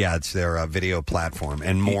on that. Yeah, it's their video platform,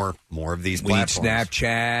 and more of these platforms. We need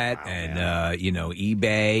Snapchat and,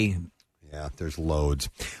 eBay. Yeah, there's loads.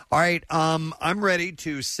 All right, I'm ready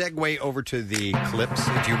to segue over to the clips,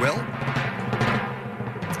 if you will.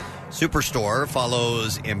 Superstore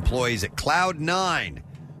follows employees at Cloud9.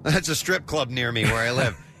 That's a strip club near me where I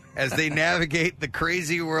live. As they navigate the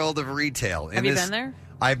crazy world of retail. Have you been there?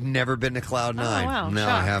 I've never been to Cloud9. Oh, wow. No,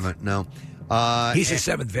 Shocked. I haven't. No. He's a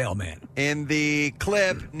Seventh Veil man. In the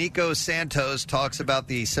clip, Nico Santos talks about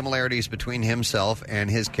the similarities between himself and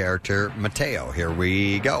his character, Mateo. Here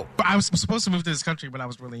we go. I was supposed to move to this country when I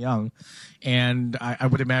was really young. And I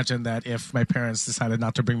would imagine that if my parents decided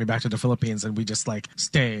not to bring me back to the Philippines and we just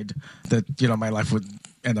stayed, that, my life would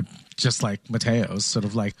end up just like Mateo's, sort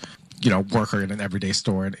of like, worker in an everyday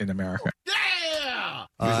store in America.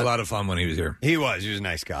 He was a lot of fun when he was here. He was a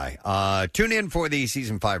nice guy. Tune in for the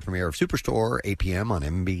season 5 premiere of Superstore, 8 p.m. on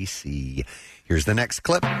NBC. Here's the next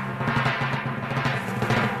clip.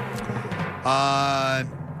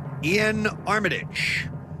 Ian Armitage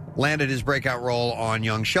landed his breakout role on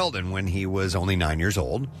Young Sheldon when he was only 9 years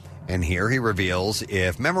old. And here he reveals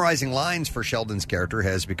if memorizing lines for Sheldon's character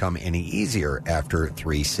has become any easier after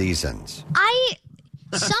 3 seasons. I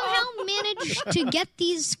somehow manage to get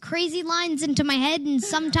these crazy lines into my head and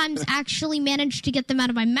sometimes actually manage to get them out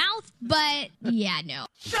of my mouth, but yeah, no.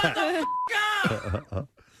 Shut the f*** up!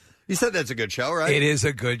 You said that's a good show, right? It is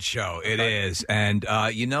a good show. It is. And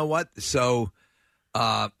you know what? So,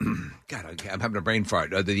 God, I'm having a brain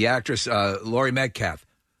fart. The actress, Laurie Metcalf.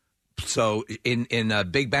 So in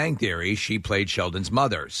Big Bang Theory, she played Sheldon's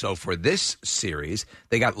mother. So for this series,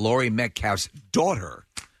 they got Laurie Metcalf's daughter,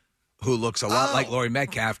 who looks a lot like Laurie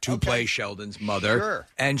Metcalf, to play Sheldon's mother. Sure.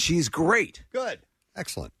 And she's great. Good.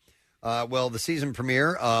 Excellent. Well, the season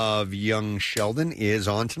premiere of Young Sheldon is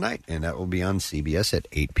on tonight, and that will be on CBS at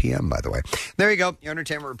 8 p.m., by the way. There you go. Your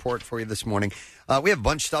entertainment report for you this morning. We have a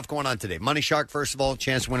bunch of stuff going on today. Money Shark, first of all,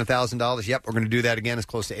 chance to win $1,000. Yep, we're going to do that again as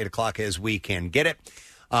close to 8 o'clock as we can get it.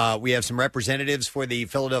 We have some representatives for the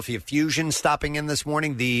Philadelphia Fusion stopping in this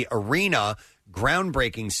morning. The arena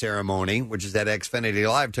groundbreaking ceremony, which is at Xfinity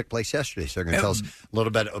Live, took place yesterday. So they're going to tell us a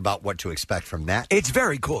little bit about what to expect from that. It's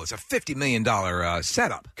very cool. It's a $50 million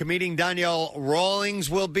setup. Comedian Danielle Rawlings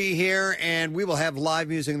will be here, and we will have live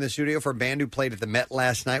music in the studio for a band who played at the Met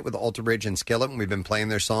last night with Alter Bridge and Skillet. And we've been playing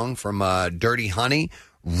their song from Dirty Honey.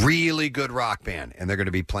 Really good rock band, and they're going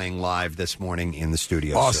to be playing live this morning in the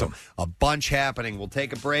studio. Awesome. So a bunch happening. We'll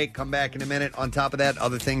take a break, come back in a minute. On top of that,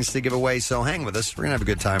 other things to give away, so hang with us. We're going to have a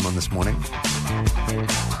good time on this morning.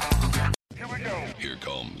 Here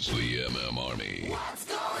comes the MM Army.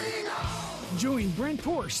 Join Brent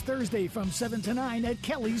Porsche Thursday from 7 to 9 at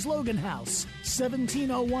Kelly's Logan House,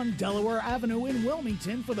 1701 Delaware Avenue in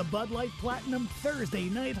Wilmington for the Bud Light Platinum Thursday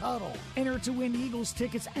Night Huddle. Enter to win Eagles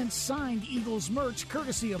tickets and signed Eagles merch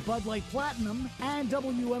courtesy of Bud Light Platinum and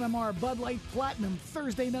WMMR Bud Light Platinum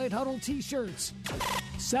Thursday Night Huddle t-shirts.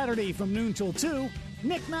 Saturday from noon till 2,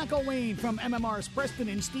 Nick McElwain from MMR's Preston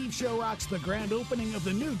and Steve Show rocks the grand opening of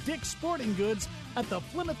the new Dick's Sporting Goods at the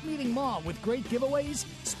Plymouth Meeting Mall with great giveaways,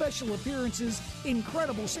 special appearances,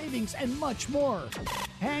 incredible savings, and much more.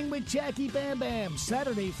 Hang with Jackie Bam Bam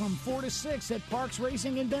Saturday from 4 to 6 at Parks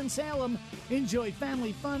Racing in Bensalem. Enjoy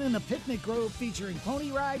family fun in the picnic grove featuring pony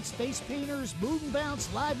rides, face painters, boot and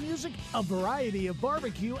bounce, live music, a variety of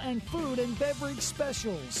barbecue, and food and beverage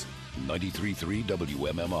specials. 93.3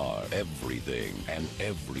 WMMR. Everything and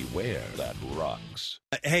everywhere that rocks.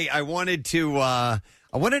 Hey, I wanted to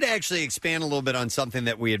actually expand a little bit on something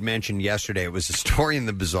that we had mentioned yesterday. It was a story in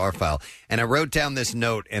the Bizarre File, and I wrote down this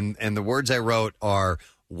note, and the words I wrote are,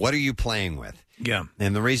 "What are you playing with?" Yeah.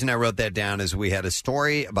 And the reason I wrote that down is we had a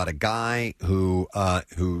story about a guy who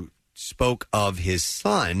spoke of his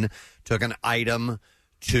son took an item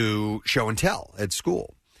to show and tell at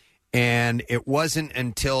school. And it wasn't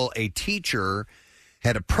until a teacher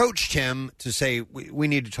had approached him to say, we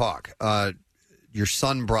need to talk. Your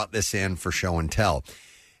son brought this in for show and tell.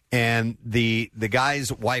 And the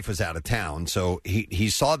guy's wife was out of town, so he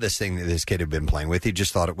saw this thing that this kid had been playing with. He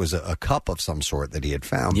just thought it was a cup of some sort that he had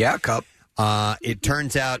found. Yeah, a cup. It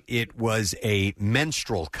turns out it was a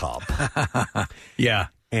menstrual cup. Yeah.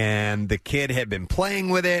 And the kid had been playing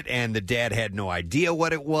with it, and the dad had no idea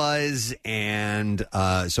what it was. And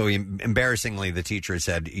so embarrassingly, the teacher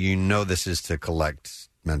said, this is to collect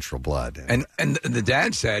menstrual blood. And the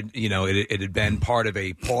dad said, it had been part of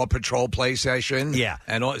a Paw Patrol play session. Yeah.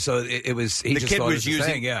 And so it was, he the just kid thought was it was a using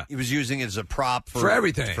thing, yeah. He was using it as a prop For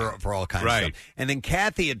everything. For all kinds Right. of stuff. And then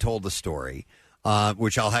Kathy had told the story,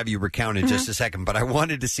 which I'll have you recount in just a second. But I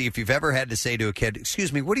wanted to see if you've ever had to say to a kid,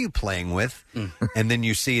 excuse me, what are you playing with? And then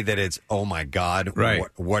you see that it's, oh, my God, right.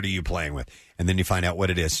 What are you playing with? And then you find out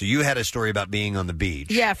what it is. So you had a story about being on the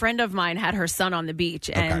beach. Yeah, a friend of mine had her son on the beach,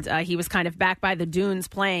 and he was kind of back by the dunes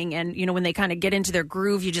playing. And, when they kind of get into their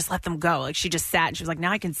groove, you just let them go. Like, she just sat, and she was like,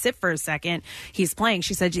 now I can sit for a second. He's playing.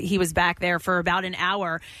 She said he was back there for about an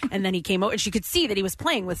hour, and then he came over, and she could see that he was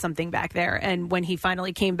playing with something back there. And when he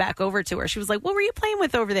finally came back over to her, she was like, what were you playing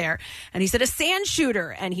with over there? And he said, a sand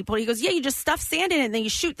shooter. And he goes, yeah, you just stuff sand in it, and then you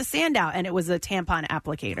shoot the sand out. And it was a tampon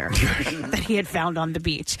applicator that he had found on the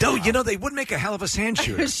beach. No, they would make a hell of a sand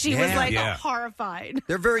shooter. She was like horrified.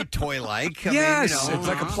 They're very toy-like. Yes, it's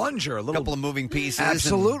like a plunger. A couple of moving pieces.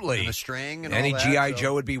 Absolutely. And a string. And any all that, G.I.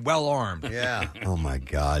 Joe would be well armed. Yeah. Oh, my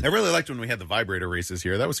God. I really liked when we had the vibrator races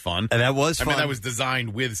here. That was fun. And that was fun. I mean, that was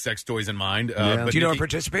designed with sex toys in mind. Yeah. But Do you know who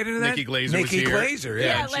participated in that? Nikki Glazer was Nikki here. Glazer, yeah.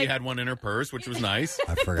 Yeah, and she had one in her purse, which was nice.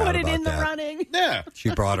 I forgot Put it about in the that. running. Yeah. She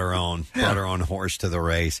brought her own horse to the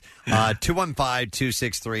race.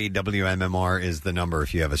 215-263-WMMR is the number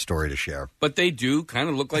if you have a story to share. But they do kind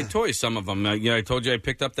of look like toys, some of them. I told you I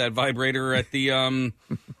picked up that vibrator at the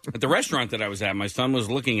restaurant that I was at. My son was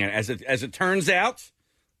looking at it. As it turns out,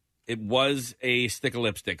 it was a stick of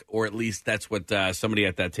lipstick, or at least that's what somebody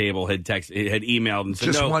at that table had emailed and said.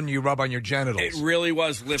 Just no, one you rub on your genitals. It really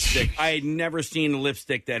was lipstick. I had never seen a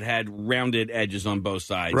lipstick that had rounded edges on both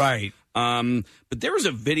sides. Right. But there was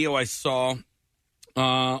a video I saw, maybe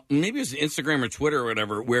it was Instagram or Twitter or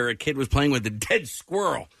whatever, where a kid was playing with a dead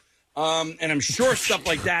squirrel. And I'm sure stuff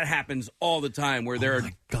like that happens all the time, where there are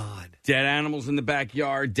dead animals in the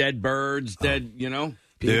backyard, dead birds, dead, people.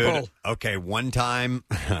 Dude, okay, one time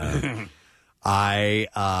I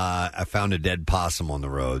found a dead possum on the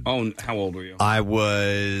road. Oh, how old were you? I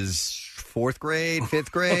was fourth grade,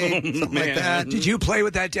 fifth grade, something like that. Did you play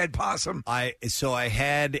with that dead possum? I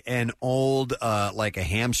had an old like a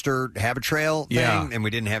hamster habit trail thing, and we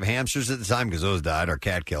didn't have hamsters at the time because those died. Our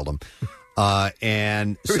cat killed them.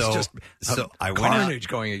 And so I went carnage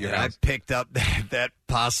going at your house. I picked up that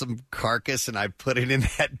possum carcass and I put it in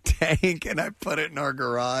that tank and I put it in our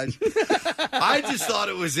garage. I just thought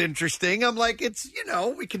it was interesting. I'm like, it's,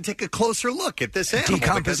 we can take a closer look at this animal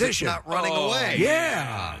decomposition. because it's not running away.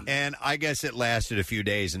 Yeah. And I guess it lasted a few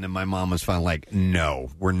days and then my mom was finally like, no,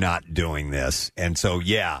 we're not doing this. And so,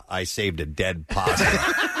 I saved a dead possum.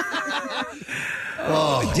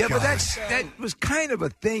 Oh, yeah, God. but that was kind of a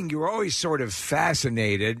thing. You were always sort of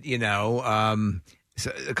fascinated, So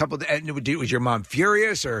a couple. Was your mom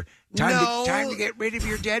furious or time to get rid of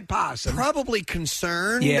your dead possum? Probably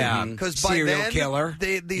concerned. Yeah, because by serial then, killer.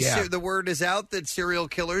 The word is out that serial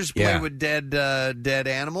killers play with dead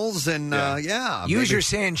animals, and use your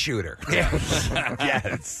sand shooter.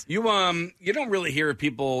 Yes. You don't really hear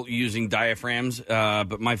people using diaphragms,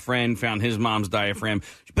 but my friend found his mom's diaphragm,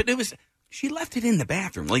 but she left it in the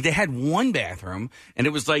bathroom. Like they had one bathroom, and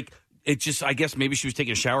it was like I guess maybe she was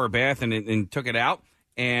taking a shower or bath and took it out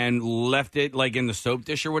and left it like in the soap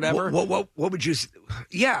dish or whatever. What would you?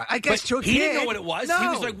 Yeah, I guess but he didn't know what it was. No. He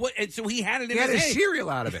was like, "What?" And so he had it in he had his his cereal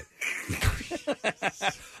out of it.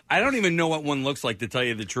 I don't even know what one looks like, to tell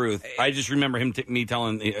you the truth. I just remember him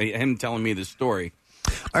telling me the story.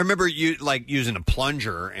 I remember you using a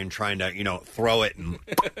plunger and trying to, throw it and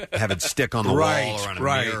have it stick on the wall or on a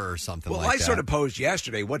mirror or something like that. Well, I sort of posed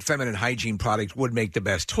yesterday what feminine hygiene product would make the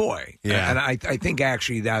best toy. Yeah. And I think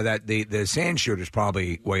actually now that the sand shooter's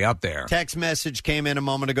probably way up there. Text message came in a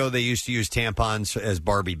moment ago. They used to use tampons as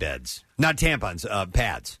Barbie beds. Not tampons,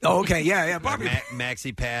 pads. Oh, okay. Yeah. Barbie.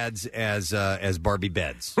 Maxi pads as Barbie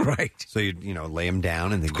beds. Right. So you lay them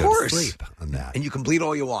down and then go to sleep on that. And you can bleed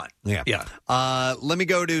all you want. Yeah. Let me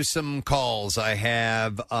go to some calls. I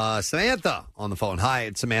have Samantha on the phone. Hi,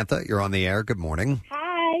 it's Samantha. You're on the air. Good morning.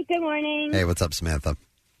 Hi, good morning. Hey, what's up, Samantha?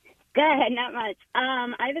 Good, not much.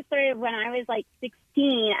 I have a story of when I was like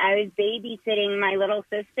 16, I was babysitting my little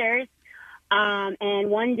sisters, and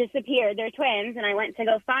one disappeared. They're twins, and I went to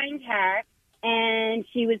go find her, and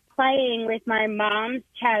she was playing with my mom's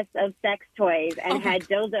chest of sex toys and had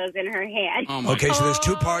dildos in her hand. Okay, so there's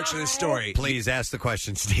two parts of this story. Please ask the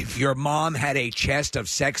question, Steve. Your mom had a chest of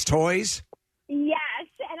sex toys? Yes,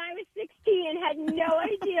 and I was 16 and had no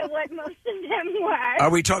idea what most of them were.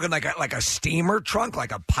 Are we talking like a steamer trunk,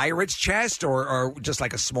 like a pirate's chest, or just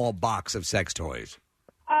like a small box of sex toys?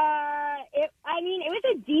 It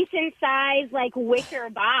was a decent size, like, wicker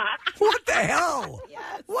box. What the hell?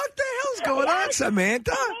 Yes. What the hell's going on,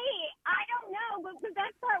 Samantha? Hey, I don't know, but the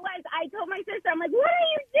best part was I told my sister, I'm like, what are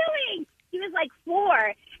you doing? She was like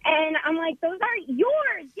 4, and I'm like, those aren't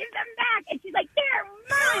yours. Give them back. And she's like, they're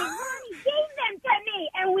mine. Mommy gave them to me.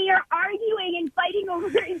 And we are arguing and fighting over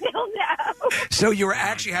a dildo. So you were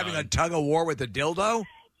actually having a tug of war with the dildo?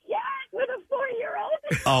 Yes, with a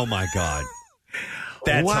 4-year-old. Oh, my God.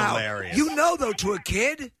 That's wow. hilarious. You know, though, to a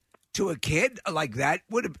kid like that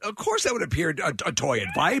of course that would appear a toy. It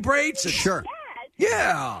vibrates. Sure.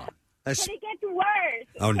 Yeah. But it gets worse.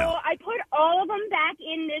 Oh, no. So I put all of them back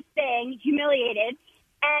in this thing, humiliated,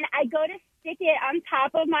 and I go to stick it on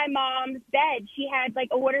top of my mom's bed. She had, like,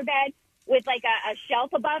 a water bed with, like, a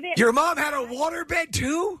shelf above it. Your mom had a water bed,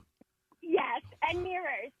 too? Yes, and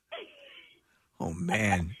mirrors. Oh,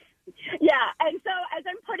 man. Yeah, and so as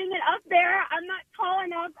I'm putting it up there, I'm not tall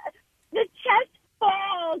enough. The chest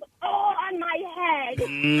falls all on my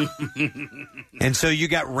head. And so you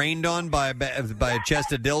got rained on by a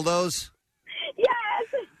chest of dildos? Yes.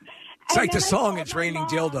 It's like the song, It's Raining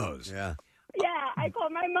Dildos. Yeah. Yeah, I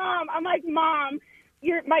called my mom. I'm like, Mom,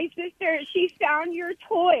 my sister, she found your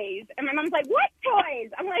toys. And my mom's like, what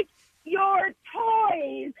toys? I'm like, your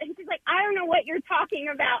toys. And she's like, I don't know what you're talking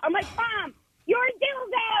about. I'm like, Mom, your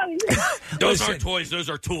dildos. Those aren't toys. Those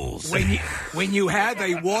are tools. When you have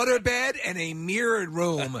a waterbed and a mirrored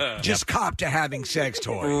room, just cop to having sex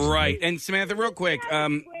toys. Right. And Samantha, real quick,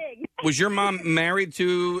 was your mom married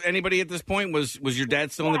to anybody at this point? Was your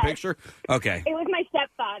dad still in the picture? Okay. It was my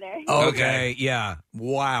stepfather. Okay, yeah.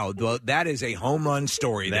 Wow. Well, that is a home run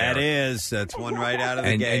story there. That is. That's one right out of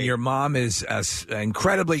the gate. And your mom is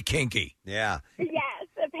incredibly kinky. Yeah. Yes,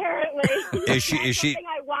 apparently. Is she? Something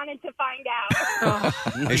I wanted to find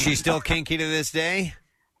out. Is she still kinky to this day?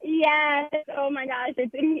 Yes. Oh my gosh,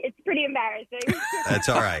 it's pretty embarrassing. That's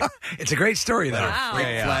all right. It's a great story, though. Wow.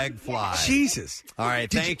 Flag fly. Jesus. All right.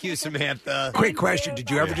 Thank you, Samantha. Quick question. Did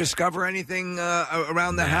you ever discover anything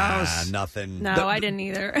around the house? Nothing. No, I didn't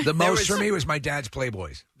either. The most for me was my dad's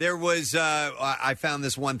Playboys. There was, I found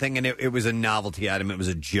this one thing, and it was a novelty item. It was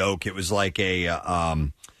a joke. It was like it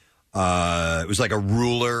was like a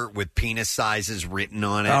ruler with penis sizes written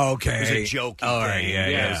on it. Oh, okay. It was a jokey thing. Right,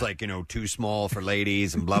 yeah. It was like, too small for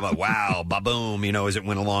ladies and blah, blah, wow, ba-boom, as it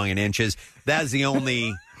went along in inches. That's the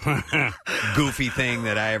only goofy thing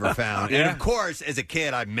that I ever found. Yeah. And, of course, as a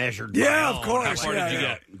kid, I measured my Yeah, of own. course. How far did you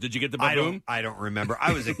get? Did you get the ba-boom? I don't remember.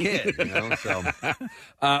 I was a kid, so.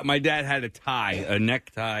 My dad had a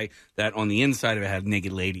necktie that on the inside of it had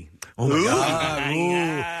naked lady. Oh, my God.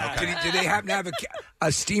 Yeah. Did they happen to have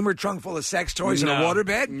a steamer trunk full of sex toys and a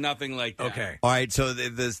waterbed? Nothing like that. Okay. All right, so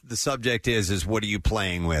the subject is what are you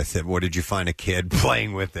playing with? What did you find a kid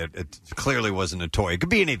playing with? It clearly wasn't a toy. It could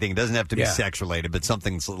be anything. It doesn't have to be sex related, but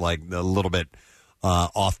something's like a little bit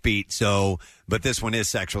offbeat. So, but this one is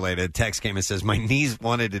sex related. Text came and says, my niece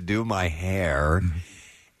wanted to do my hair.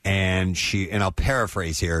 And I'll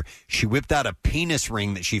paraphrase here, she whipped out a penis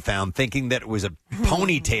ring that she found thinking that it was a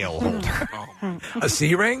ponytail holder. A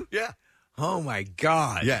C-ring? Yeah. Oh, my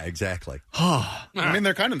God. Yeah, exactly. I mean,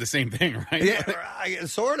 they're kind of the same thing, right? Yeah,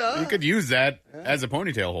 sort of. You could use that as a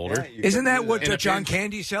ponytail holder. Isn't that what In a John pinch.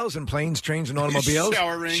 Candy sells in planes, trains, and automobiles?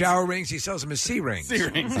 Shower rings. He sells them as C-rings.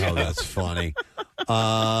 C-rings. Oh, that's funny.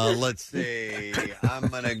 Let's see. I'm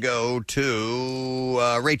going to go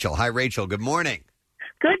to Rachel. Hi, Rachel. Good morning.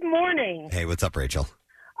 Good morning. Hey, what's up, Rachel?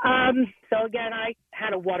 So again, I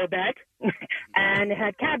had a waterbed and it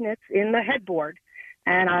had cabinets in the headboard,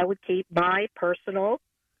 and I would keep my personal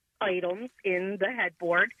items in the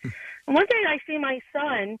headboard. And one day I see my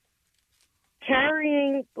son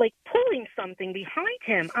pulling something behind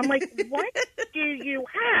him. I'm like, what do you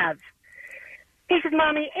have? He says,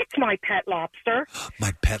 Mommy, it's my pet lobster.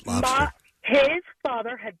 My pet lobster. His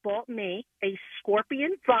father had bought me a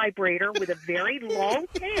scorpion vibrator with a very long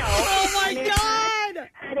tail. Oh, my God!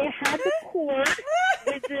 And it had the cord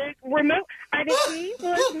with the remote. And he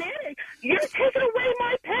was mad. You're taking away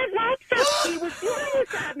my pet lobster. He was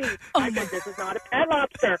furious at me. I said, this is not a pet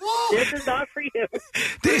lobster. This is not for you.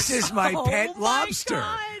 This is my pet lobster.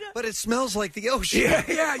 But it smells like the ocean.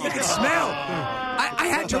 Yeah, you can smell. I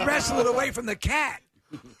had to wrestle it away from the cat.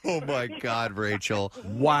 Oh my God, Rachel!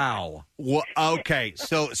 Wow. Well, okay,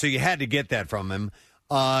 so you had to get that from him.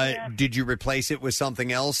 Did you replace it with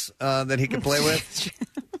something else that he could play with?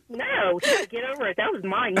 No, get over it. That was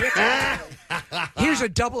mine. Here's a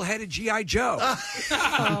double-headed G.I. Joe.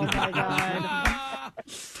 Oh, my God.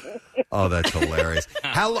 Oh, that's hilarious.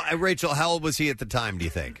 Rachel, how old was he at the time, do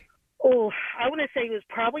you think? Oh, I want to say he was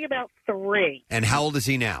probably about 3. And how old is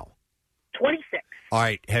he now? 26. All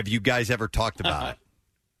right, have you guys ever talked about it?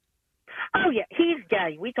 Oh, yeah, he's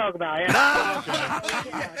gay. We talk about it. That's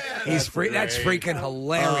freaking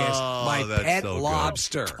hilarious. My that's pet so good.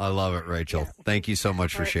 lobster. I love it, Rachel. Thank you so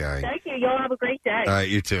much for sharing. Thank you. Y'all have a great day. All right,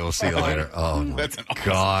 you too. We'll see you later. Oh, my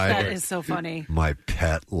God. That is so funny. My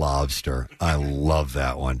pet lobster. I love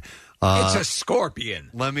that one. It's a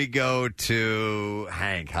scorpion. Let me go to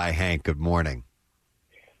Hank. Hi, Hank. Good morning.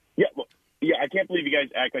 Yeah, I can't believe you guys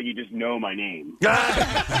act like you just know my name. What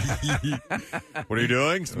are you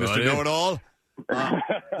doing, Mr. Know-It-All?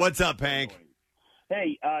 What's up, Hank?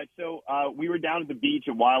 Hey, so we were down at the beach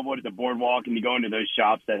at Wildwood at the boardwalk, and you go into those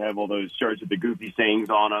shops that have all those shirts with the goofy sayings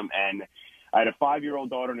on them. And I had a 5-year-old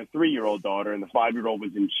daughter and a 3-year-old daughter, and the 5-year-old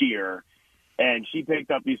was in cheer. And she picked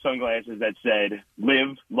up these sunglasses that said,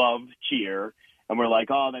 live, love, cheer. And we're like,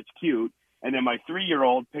 oh, that's cute. And then my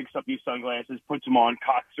 3-year-old picks up these sunglasses, puts them on,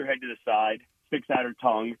 cocks her head to the side, sticks out her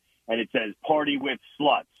tongue, and it says, party with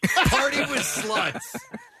sluts. Party with sluts.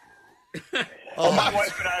 My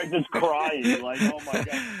wife and I are just crying. Like, oh, my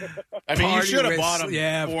God. I mean, you Party should have with- bought them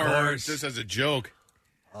yeah, of for her course. just as a joke.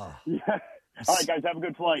 All right, guys, have a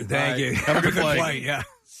good flight. Thank you. Have a good flight. Yeah.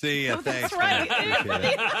 See ya. Thanks. Right.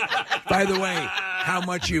 By the way, how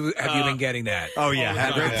much have you been getting that? Oh, yeah.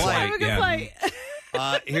 Have a great flight. Have a good flight.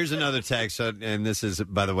 Here's another text, and this is,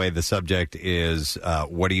 by the way, the subject is,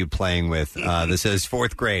 what are you playing with? This says,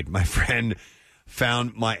 4th grade. My friend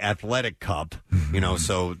found my athletic cup,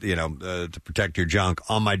 to protect your junk,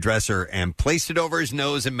 on my dresser and placed it over his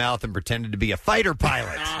nose and mouth and pretended to be a fighter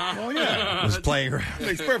pilot. Oh, yeah. Was playing around.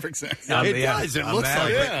 Makes perfect sense. It does. It looks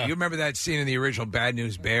like it. You remember that scene in the original Bad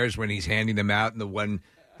News Bears when he's handing them out and the one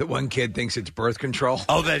kid thinks it's birth control?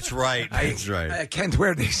 Oh, that's right. That's right. I can't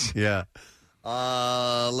wear these. Yeah.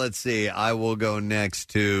 Let's see. I will go next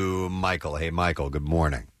to Michael. Hey, Michael, good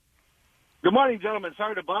morning. Good morning, gentlemen.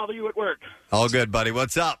 Sorry to bother you at work. All good, buddy.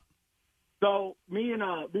 What's up? So me and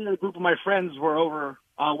a group of my friends were over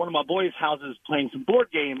one of my boys' houses playing some board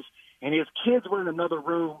games, and his kids were in another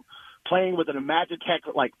room playing with an Imagitech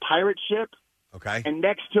pirate ship. Okay. And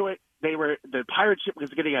next to it, the pirate ship was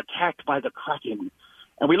getting attacked by the Kraken.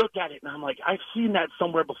 And we looked at it, and I'm like, I've seen that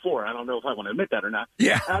somewhere before. I don't know if I want to admit that or not.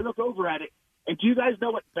 Yeah. And I look over at it, and do you guys know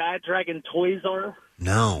what Bad Dragon toys are?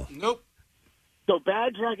 No. Nope. So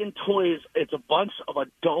Bad Dragon Toys, it's a bunch of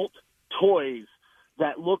adult toys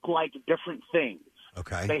that look like different things.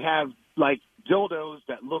 Okay. They have dildos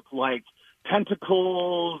that look like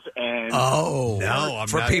tentacles and Oh, no, I'm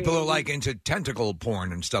for not- people who like into tentacle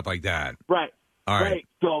porn and stuff like that. right. All right. Right.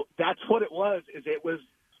 So that's what it was. It was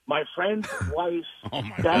my friend's wife's Oh, my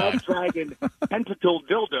Bad God. Dragon tentacle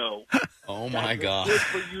dildo. Oh, my that God. the kids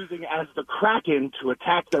were using as the Kraken to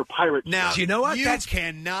attack their pirate. Now, Do you know what? You That's-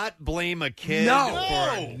 cannot blame a kid No.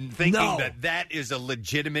 for thinking No. that is a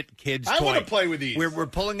legitimate kid's I toy. want to play with these. We're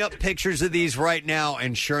pulling up pictures of these right now,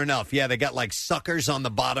 and sure enough, yeah, they got suckers on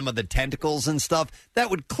the bottom of the tentacles and stuff. That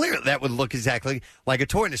would look exactly like a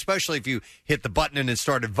toy, and especially if you hit the button and it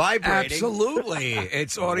started vibrating. Absolutely.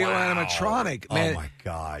 It's audio Wow. animatronic. Man, Oh my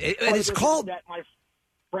God! and it's called. That my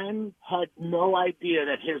friend had no idea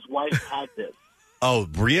that his wife had this. Oh,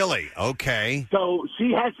 really? Okay. So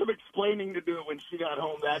she had some explaining to do when she got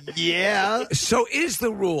home that day. Yeah. So is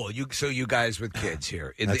the rule? You guys with kids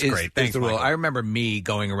here? That's is, great. Is Thanks, the rule? Michael. I remember me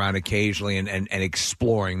going around occasionally and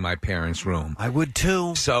exploring my parents' room. I would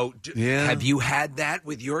too. So Yeah. have you had that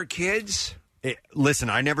with your kids? Listen,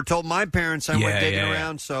 I never told my parents I went Yeah, digging yeah.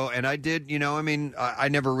 around. So, and I did, I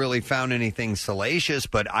never really found anything salacious,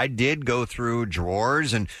 but I did go through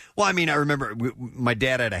drawers. And, I remember my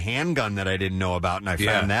dad had a handgun that I didn't know about, and I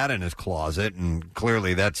Yeah. found that in his closet. And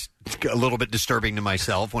clearly that's a little bit disturbing to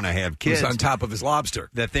myself when I have He kids. was on top of his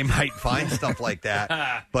lobster. That they might find stuff like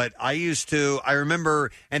that. But I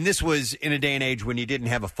remember, and this was in a day and age when you didn't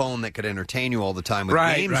have a phone that could entertain you all the time with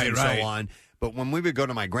games and so on. But when we would go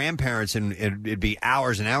to my grandparents and it'd be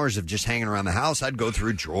hours and hours of just hanging around the house, I'd go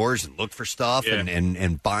through drawers and look for stuff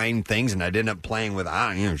and find things, and I'd end up playing with,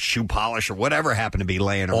 shoe polish or whatever happened to be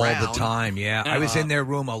laying All around. the time, yeah. I was in their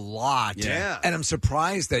room a lot. Yeah. And I'm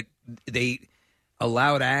surprised that they...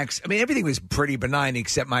 allowed acts. I mean, everything was pretty benign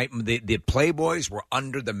except the Playboys were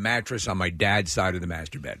under the mattress on my dad's side of the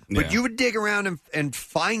master bed. But you would dig around and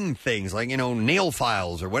find things like, nail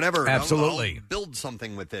files or whatever. Absolutely. I'll build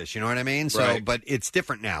something with this, you know what I mean? So, Right. but it's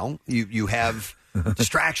different now. You have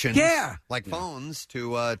distractions, like phones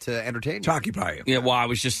to entertain you. Occupy you. Yeah, well, I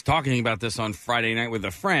was just talking about this on Friday night with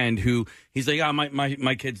a friend who he's like,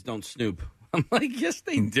 my kids don't snoop. I'm like, yes,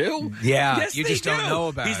 they do. Yeah, yes, you they just don't do. know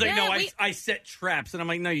about He's it. like, no, Yeah, I set traps. And I'm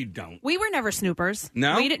like, no, you don't. We were never snoopers.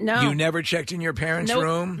 No? We didn't know. You never checked in your parents' Nope.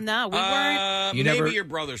 room? No, we weren't. You maybe never- your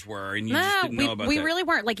brothers were, and you just didn't know about we that. really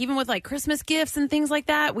weren't. Like, even with like Christmas gifts and things like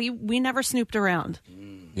that, we never snooped around.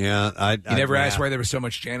 Yeah, I You never asked why there was so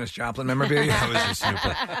much Janis Joplin memorabilia? I was a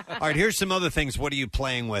snooper. All right, here's some other things. What are you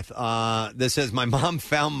playing with? This says, my mom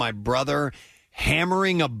found my brother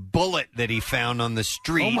hammering a bullet that he found on the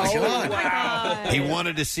street. Oh, my God. Wow. He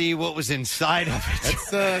wanted to see what was inside of it.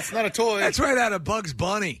 It's not a toy. That's right out of Bugs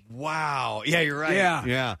Bunny. Wow. Yeah, you're right. Yeah.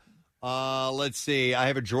 Yeah. Let's see. I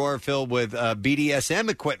have a drawer filled with BDSM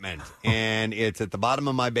equipment, and it's at the bottom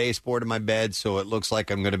of my baseboard of my bed, so it looks like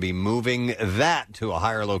I'm going to be moving that to a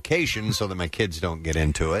higher location so that my kids don't get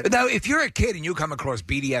into it. Now, if you're a kid and you come across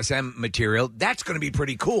BDSM material, that's going to be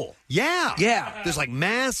pretty cool. Yeah. Yeah. There's like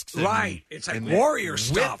masks. And, Right. It's like and warrior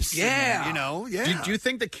stuff. whips Yeah. And, yeah. Do you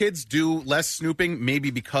think the kids do less snooping maybe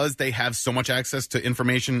because they have so much access to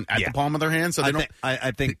information at the palm of their hand? So they don't.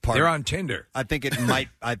 I think They're on Tinder. I think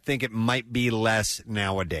it might be less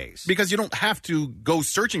nowadays. Because you don't have to go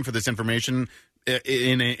searching for this information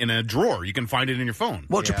in a drawer. You can find it in your phone.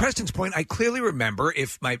 Well, to Preston's point, I clearly remember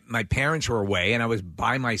if my parents were away and I was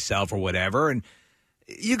by myself or whatever, and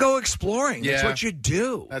you go exploring. That's Yeah. what you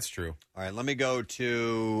do. That's true. All right, let me go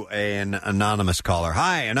to an anonymous caller.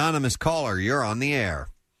 Hi, anonymous caller. You're on the air.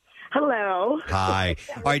 Hello. Hi.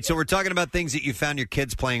 All right, so we're talking about things that you found your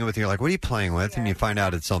kids playing with. You're like, what are you playing with? And you find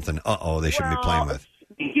out it's something, they shouldn't be playing with.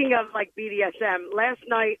 Speaking of like BDSM, last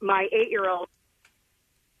night my 8-year-old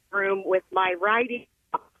room with my riding.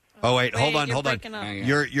 Oh, wait, hold on. breaking up.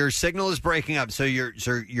 Your signal is breaking up. So your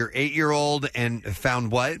 8-year-old and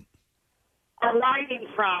found what? A riding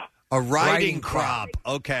crop. A riding crop.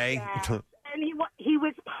 Okay. And he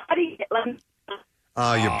was putting it.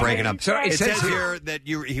 Oh, you're breaking up. So it says here that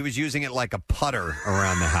he was using it like a putter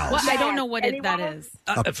around the house. Well, I don't know what that is.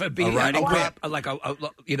 A riding crop? Like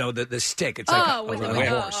the stick. It's Oh, like with a the-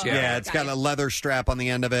 horse. Yeah, it's got a leather strap on the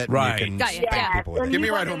end of it. and Right. You can Got you. spank Yeah. people with And it. Give me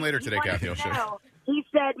a ride wanted- home later today, he wanted Kathy. I'll to show you. know. He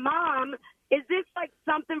said, "Mom, is this like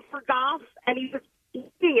something for golf?" And he was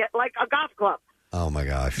using it like a golf club. Oh, my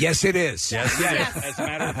gosh. Yes, it is. Yes. As a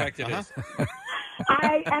matter of fact, it is.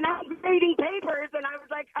 I was reading papers, and I was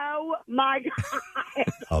like, "Oh my god!"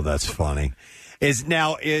 Oh, that's funny.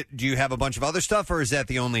 Do you have a bunch of other stuff, or is that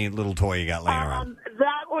the only little toy you got laying around?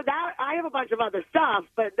 That I have a bunch of other stuff,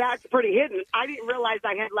 but that's pretty hidden. I didn't realize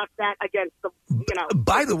I had left that against the,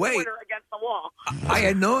 By the way, corner against the wall. I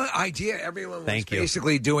had no idea everyone was Thank you.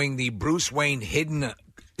 basically doing the Bruce Wayne hidden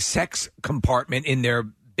sex compartment in their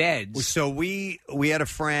beds. So we had a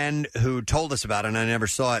friend who told us about it, and I never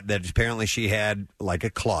saw it, that apparently she had like a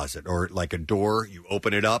closet or like a door. You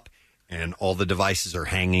open it up, and all the devices are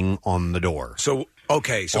hanging on the door. So,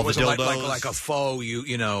 okay, so All it was the like dildos. a faux,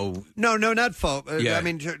 you know. No, not faux. Yeah. I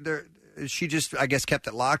mean, she just, I guess, kept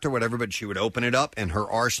it locked or whatever, but she would open it up, and her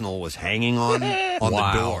arsenal was hanging on the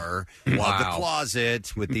door of the Wow.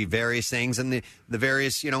 closet with the various things and the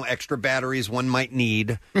various, extra batteries one might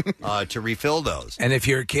need to refill those. And if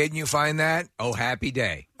you're a kid and you find that, happy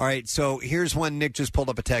day. All right, so here's one. Nick just pulled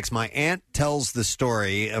up a text. My aunt tells the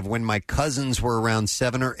story of when my cousins were around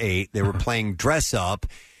 7 or 8. They were playing dress up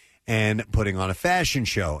and putting on a fashion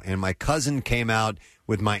show. And my cousin came out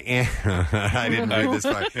with my aunt. I didn't know this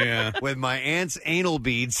part. Yeah. With my aunt's anal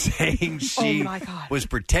beads, saying she my God. was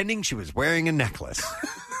pretending she was wearing a necklace.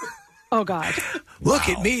 Oh, God. Look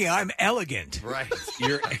at me, I'm elegant. Right.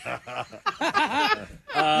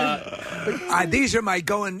 These are my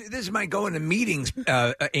going to meetings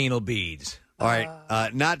anal beads. All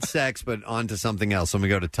right, not sex, but on to something else. Let me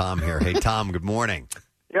go to Tom here. Hey, Tom, good morning.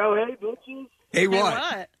 Yo, hey, bitches. Hey,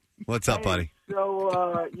 what? What's up, buddy?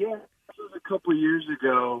 So, this was a couple years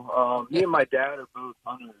ago. Me and my dad are both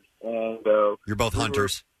hunters. And You're both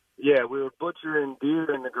hunters. we were butchering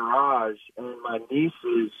deer in the garage. And my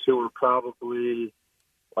nieces, who were probably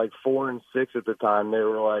like 4 and 6 at the time, they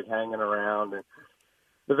were like hanging around. And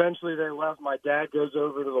eventually they left. My dad goes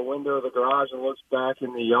over to the window of the garage and looks back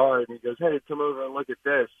in the yard. And he goes, "Hey, come over and look at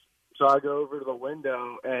this." So I go over to the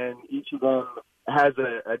window, and each of them has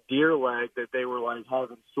a deer leg that they were like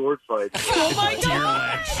having sword fights. Oh my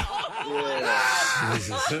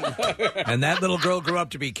Yeah. And that little girl grew up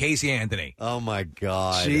to be Casey Anthony. Oh my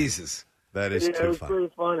God. Jesus. That is It too was fun. pretty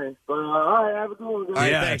funny. But all right, have a good one, guys. All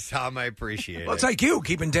right, Yeah. thanks, Tom. I appreciate Well, it. it's like you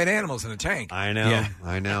keeping dead animals in a tank. I know. Yeah.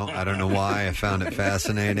 I know. I don't know why. I found it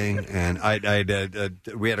fascinating. And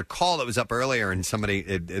we had a call that was up earlier, and somebody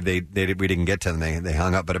we didn't get to them. They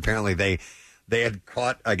hung up, but apparently they had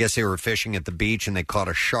caught. I guess they were fishing at the beach, and they caught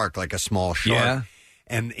a shark, like a small shark. Yeah.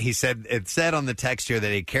 And he said it said on the text here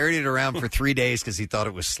that he carried it around for 3 days because he thought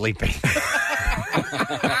it was sleeping.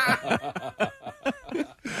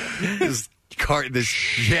 This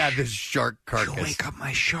shark carcass. You'll wake up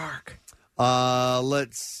my shark.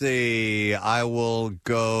 Let's see. I will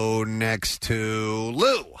go next to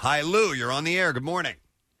Lou. Hi, Lou. You're on the air. Good morning.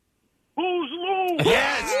 Who's Lou?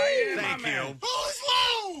 Yes. Thank you. Who's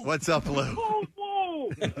Lou? What's up, Lou? Who's Lou?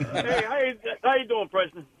 Hey, how you doing,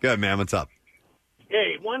 Preston? Good, man. What's up?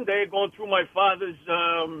 Hey, one day going through my father's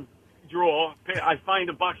drawer, I find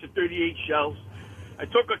a box of 38 shells. I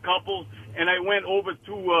took a couple, and I went over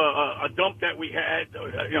to a dump that we had,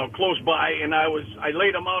 close by, and I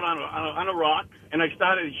laid them out on a rock, and I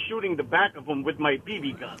started shooting the back of them with my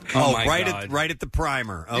BB gun. Oh, right at the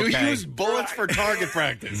primer. Okay. You use bullets for target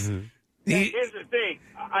practice. Here's the thing: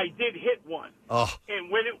 I did hit one, Oh. and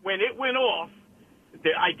when it went off,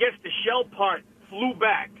 I guess the shell part flew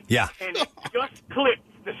back. Yeah. And it just clipped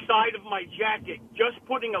the side of my jacket, just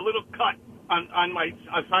putting a little cut on my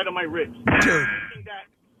side of my ribs. Dude. That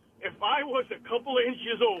if I was a couple of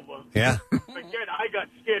inches over, yeah, forget, I got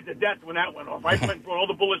scared to death when that went off. I went and brought all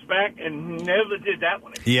the bullets back and never did that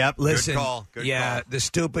one again. Yep. Listen, Good call. Good call. the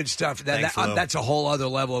stupid stuff. Thanks, Lou. That's a whole other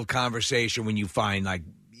level of conversation when you find like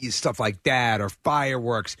stuff like that or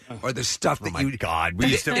fireworks or the stuff that Oh my God, we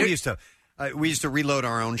used to reload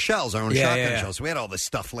our own shells, our own shotgun shells. So we had all this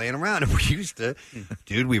stuff laying around, and we used to,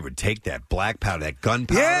 dude, we would take that black powder, that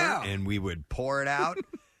gunpowder, and we would pour it out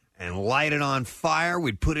and light it on fire.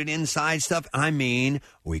 We'd put it inside stuff. I mean,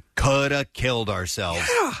 we could have killed ourselves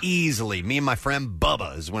easily. Me and my friend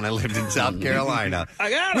Bubba is when I lived in South Carolina.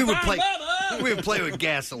 We would play with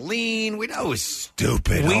gasoline. It was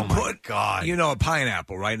stupid. We oh my put, God. a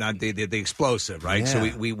pineapple, right? Not the explosive, right? So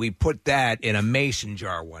Yeah. we put that in a mason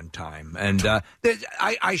jar one time, and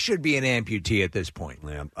I should be an amputee at this point.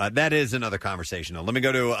 Yeah, that is another conversation. Now, let me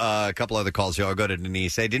go to a couple other calls here. I'll go to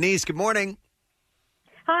Denise. Hey, Denise, good morning.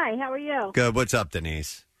 Hi, how are you? Good. What's up,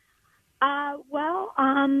 Denise? I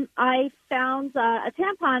found a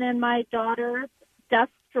tampon in my daughter's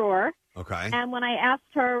desk drawer. Okay. And when I asked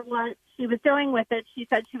her what she was doing with it, she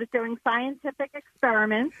said she was doing scientific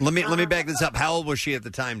experiments. Let me back this up. How old was she at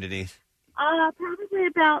the time, Denise? Probably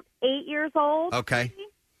about 8 years old. Okay.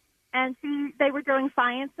 And they were doing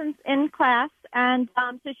science in class, and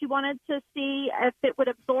so she wanted to see if it would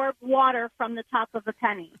absorb water from the top of a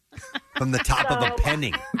penny. From the top of a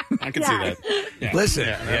penny. I can see that. Yeah. Listen,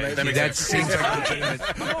 that makes that sense. seems like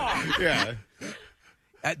legitimate. Yeah.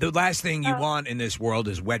 The last thing you want in this world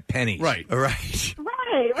is wet pennies. Right. Right.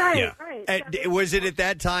 Yeah. Was it at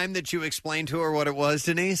that time that you explained to her what it was,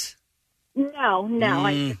 Denise? No,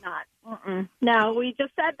 I did not. No, we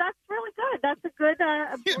just said that's really good. That's a good.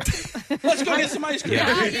 Let's go get some ice cream.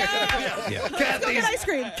 Yeah. Let's go get ice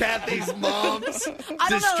cream. Kathy's mom's I don't know. Let's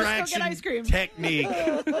go distraction get ice cream. technique.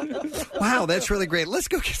 Wow, that's really great. Let's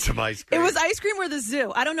go get some ice cream. It was ice cream or the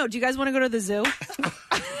zoo. I don't know. Do you guys want to go to the zoo?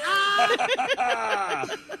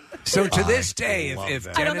 So to this day, if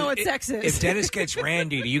that. I don't know what sex is. If Dennis gets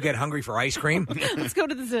Randy, do you get hungry for ice cream? Let's go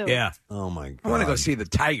to the zoo. Yeah. Oh my God. I want to go see the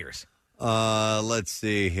tigers. Let's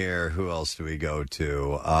see here. Who else do we go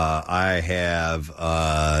to? I have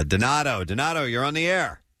Donato. Donato, you're on the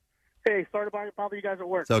air. Hey, sorry to bother you guys at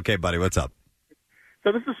work. It's okay, buddy. What's up?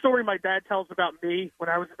 So this is a story my dad tells about me when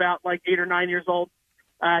I was about like 8 or 9 years old.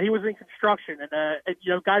 He was in construction, and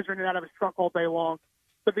guys were in and out of his truck all day long.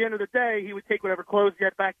 So at the end of the day, he would take whatever clothes he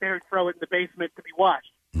had back there and throw it in the basement to be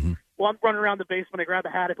washed. Mm-hmm. Well, I'm running around the basement. I grab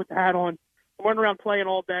the hat. I put the hat on. I'm running around playing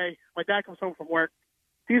all day. My dad comes home from work,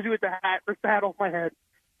 sees me with the hat, rips the hat off my head,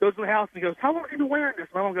 goes to the house, and he goes, "How long have you been wearing this?"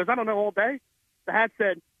 My mom goes, "I don't know, all day." The hat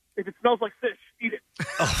said, "If it smells like fish, eat it."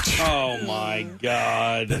 Oh, my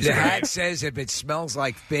God. The hat says if it smells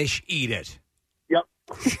like fish, eat it. Yep.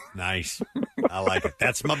 Nice. I like it.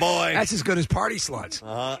 That's my boy. That's as good as party sluts.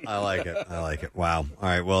 I like it. I like it. Wow. All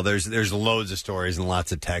right. Well, there's loads of stories and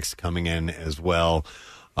lots of texts coming in as well.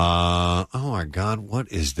 Oh my God,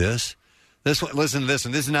 what is this? This one, listen to this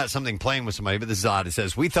one. This is not something playing with somebody, but this is odd. It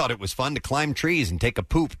says, "We thought it was fun to climb trees and take a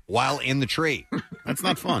poop while in the tree." That's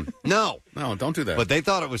not fun. No, don't do that. But they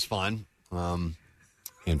thought it was fun.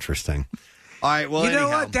 Interesting. All right, well, you know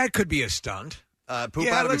anyhow. what? That could be a stunt. Poop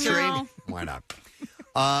out of a tree? Why not?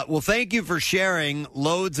 Well, thank you for sharing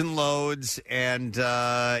loads and loads, and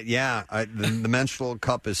the menstrual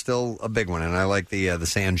cup is still a big one, and I like the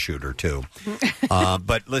sand shooter too.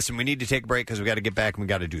 But listen, we need to take a break because we got to get back and we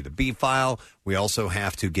got to do the B file. We also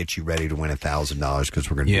have to get you ready to win $1,000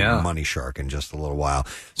 because we're going to do Money Shark in just a little while.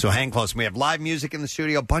 So hang close. We have live music in the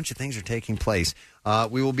studio. A bunch of things are taking place.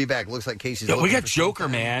 We will be back. Looks like Casey's. We got Joker,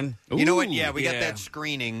 man. You know what? Yeah, we got that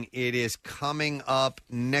screening. It is coming up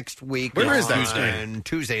next week. Where is that screening? On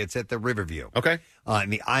Tuesday. It's at the Riverview. Okay.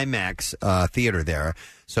 In the IMAX theater there.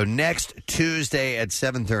 So next Tuesday at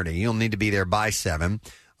 7:30. You'll need to be there by 7.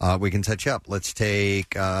 We can touch up. Let's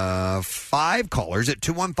take 5 callers at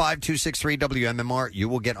 215-263-WMMR. You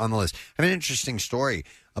will get on the list. I have an interesting story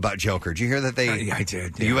about Joker. Did you hear that I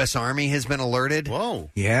did. The U.S. Army has been alerted? Whoa.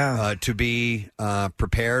 Yeah. To be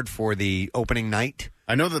prepared for the opening night.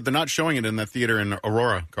 I know that they're not showing it in the theater in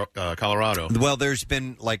Aurora, Colorado. Well, there's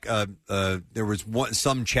been there was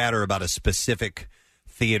some chatter about a specific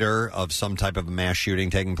theater of some type of mass shooting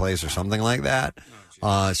taking place or something like that.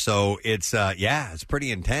 So it's it's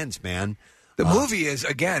pretty intense, man. The movie is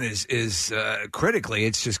critically,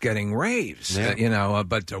 it's just getting raves,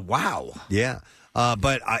 but wow. Yeah.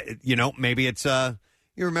 But maybe it's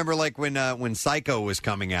you remember like when Psycho was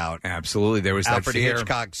coming out. Absolutely, there was Alfred that fear.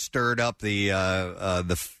 Hitchcock stirred up the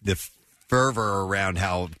fervor around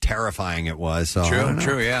how terrifying it was. So,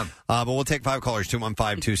 True, yeah. But we'll take 5 callers,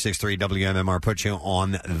 215-263-WMMR, put you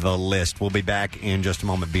on the list. We'll be back in just a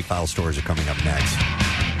moment. B-File stories are coming up next.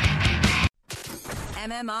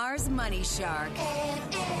 MMR's Money Shark. Money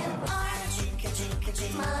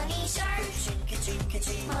Shark.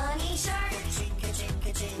 Money Shark.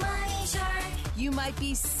 Money Shark. You might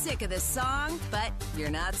be sick of this song, but you're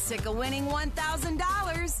not sick of winning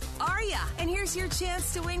 $1,000, are ya? And here's your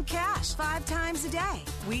chance to win cash 5 times a day.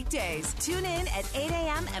 Weekdays, tune in at 8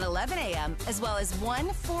 a.m. and 11 a.m., as well as 1,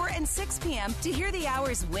 4, and 6 p.m. to hear the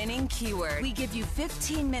hour's winning keyword. We give you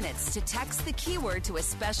 15 minutes to text the keyword to a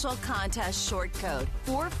special contest short code,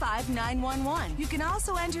 45911. You can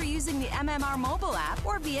also enter using the MMR mobile app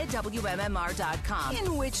or via WMMR.com,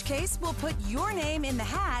 in which case we'll put your name in the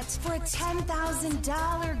hat for a $10,000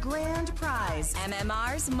 grand prize.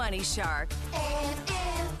 MMR's Money Shark.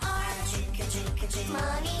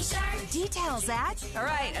 Money Shark. Details at... All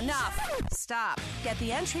right, enough. Stop. Get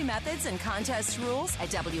the entry methods and contest rules at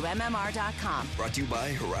WMMR.com. Brought to you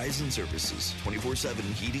by Horizon Services, 24/7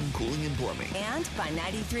 heating, cooling, and plumbing. And by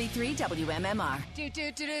 93.3 WMMR.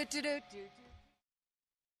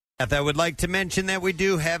 I would like to mention that we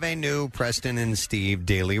do have a new Preston and Steve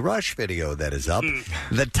Daily Rush video that is up.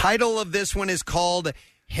 The title of this one is called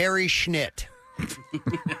Harry Schnitt.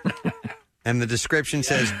 And the description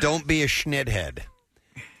says, don't be a schnithead.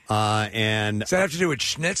 And does that have to do with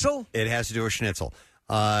schnitzel? It has to do with schnitzel.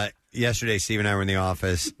 Yesterday, Steve and I were in the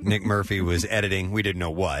office. Nick Murphy was editing. We didn't know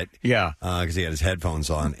what. Yeah. Because he had his headphones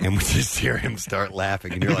on. And we just hear him start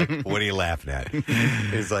laughing. And you're like, what are you laughing at?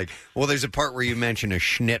 He's like, well, there's a part where you mention a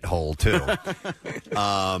schnit hole, too.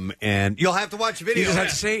 And you'll have to watch the video. You just have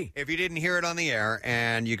to see. If you didn't hear it on the air.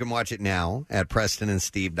 And you can watch it now at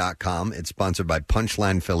PrestonandSteve.com. It's sponsored by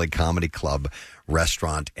Punchline Philly Comedy Club,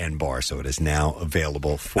 Restaurant, and Bar. So it is now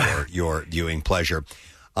available for your viewing pleasure.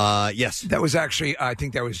 Yes. That was actually, I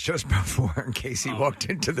think that was just before Casey walked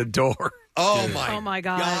into the door. Oh, Dude. my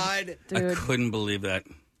God. I couldn't believe that.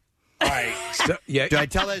 All right. Yeah. Do I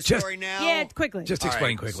tell that story now? Yeah, quickly. Just All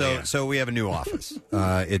explain right. quickly. So we have a new office.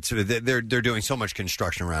 They're doing so much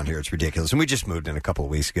construction around here; it's ridiculous. And we just moved in a couple of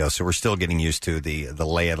weeks ago, so we're still getting used to the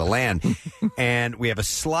lay of the land. And we have a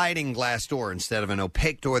sliding glass door instead of an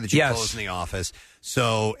opaque door that you close in the office.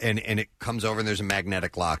 So and it comes over and there's a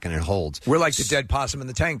magnetic lock and it holds. We're like the dead possum in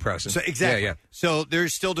the tank, Preston. So exactly. Yeah. So they're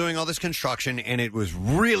still doing all this construction, and it was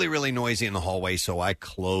really, really noisy in the hallway. So I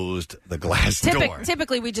closed the glass door.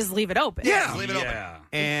 Typically, we just leave it open. Yeah, leave it open.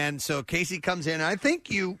 And so Casey comes in. I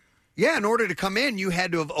think in order to come in, you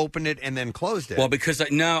had to have opened it and then closed it. Well, because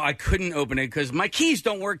I couldn't open it because my keys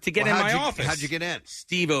don't work to get in my office. How'd you get in?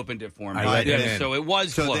 Steve opened it for me. I let him in. So it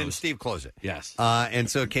was so closed. Then Steve closed it. Yes. And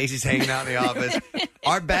so Casey's hanging out in the office.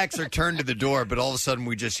 Our backs are turned to the door, but all of a sudden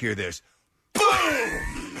we just hear this. Boom!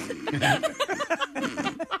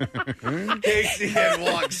 Casey had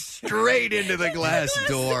walked straight into the glass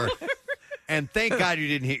door. And thank God you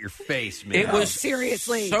didn't hit your face, man. It was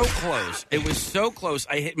seriously so close. It was so close.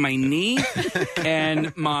 I hit my knee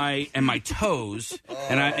and my toes,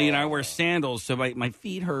 and I wear sandals, so my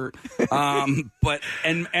feet hurt. But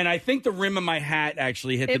I think the rim of my hat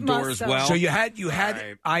actually hit the door as well. So you had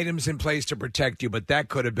items in place to protect you, but that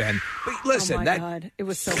could have been. But listen, oh my God, it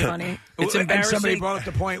was so funny. It's and embarrassing. somebody brought up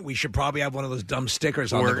the point. We should probably have one of those dumb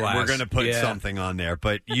stickers on the glass. We're going to put something on there,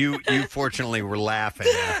 but you fortunately were laughing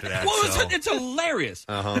after that. Well, it's hilarious.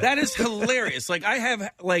 That is hilarious. Like I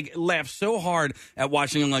have laughed so hard at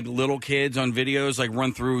watching little kids on videos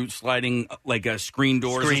run through sliding screen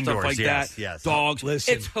doors and stuff like that. Yes. Dogs.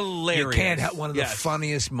 Listen, it's hilarious. You can't have one of the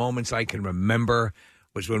funniest moments I can remember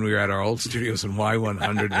was when we were at our old studios in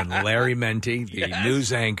Y100 and Larry Menti, the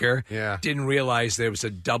news anchor, didn't realize there was a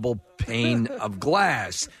double pane of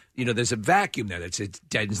glass. There's a vacuum there it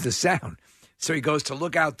deadens the sound. So he goes to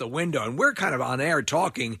look out the window, and we're kind of on air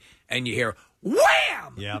talking, and you hear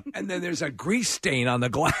wham! Yep. And then there's a grease stain on the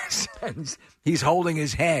glass, and he's holding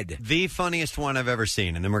his head. The funniest one I've ever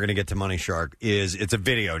seen, and then we're going to get to Money Shark, it's a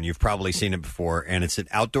video, and you've probably seen it before, and it's at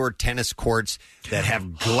outdoor tennis courts that have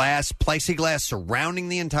plexiglass surrounding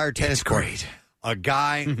the entire tennis court. Great. A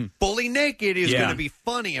guy fully naked is going to be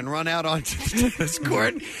funny and run out onto the tennis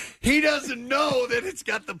court. He doesn't know that it's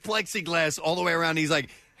got the plexiglass all the way around. He's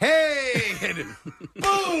like, hey! And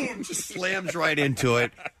boom! Just slams right into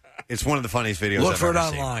it. It's one of the funniest videos Look I've for it ever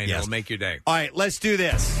seen. online. Yes. It'll make your day. All right, let's do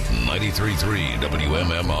this. 93.3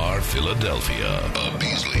 WMMR Philadelphia, a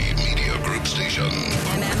Beasley Media Group station.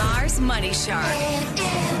 MMR's Money Shark. Money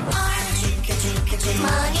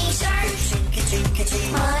Shark.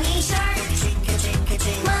 Money Shark.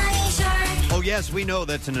 Money Shark. Oh, yes, we know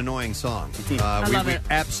that's an annoying song. I love we it.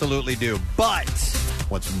 absolutely do. But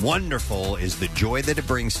what's wonderful is the joy that it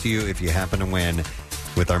brings to you if you happen to win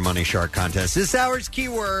with our Money Shark contest. This hour's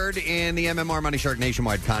keyword in the MMR Money Shark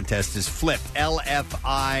Nationwide contest is flip,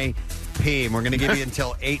 L-F-I-P. And we're going to give you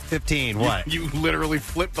until 8:15. What? You literally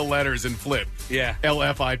flip the letters and flip. Yeah.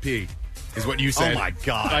 L-F-I-P is what you said. Oh, my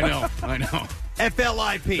God. I know.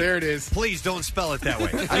 F-L-I-P. There it is. Please don't spell it that way.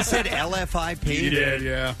 I said L-F-I-P. You did,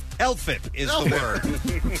 yeah. L-F-I-P is the word.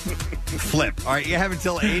 Flip. All right, you have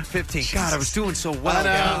until 8:15. God, I was doing so well.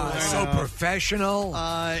 I know. So professional.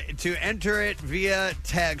 To enter it via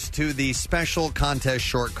text to the special contest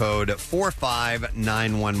short code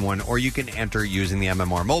 45911, or you can enter using the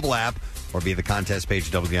MMR mobile app or via the contest page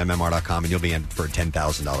at WMMR.com, and you'll be in for a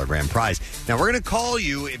 $10,000 grand prize. Now, we're going to call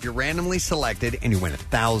you if you're randomly selected, and you win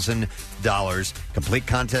 $1,000. Complete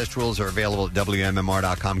contest rules are available at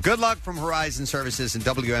WMMR.com. Good luck from Horizon Services and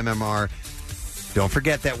WMMR. Don't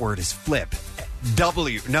forget that word is flip.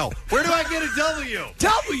 W. No. Where do I get a W?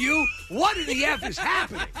 W? What in the F is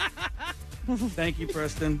happening? Thank you,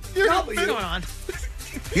 Preston. W. What's going on?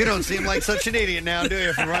 You don't seem like such an idiot now, do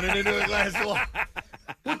you, for running into a glass wall?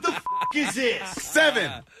 What the is this?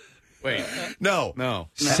 7. Wait. No.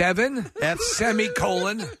 7? F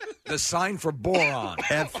semicolon, the sign for boron.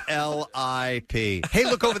 F-L-I-P. Hey,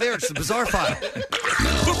 look over there. It's the bizarre file.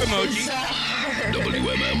 Poop emoji.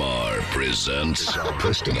 WMMR presents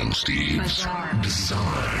Preston and Steve's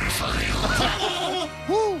Bizarre File.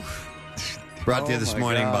 Woo. Brought to you this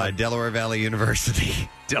morning by Delaware Valley University.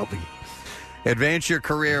 W. Advance your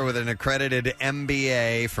career with an accredited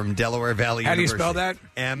MBA from Delaware Valley How do you University. spell that?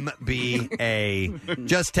 MBA.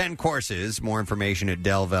 Just 10 courses. More information at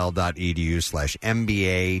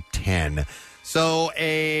delval.edu/MBA10. So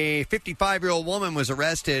a 55-year-old woman was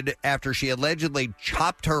arrested after she allegedly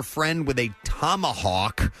chopped her friend with a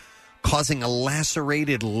tomahawk, causing a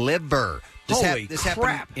lacerated liver. This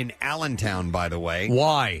happened in Allentown, by the way.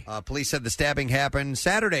 Why? Police said the stabbing happened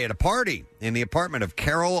Saturday at a party in the apartment of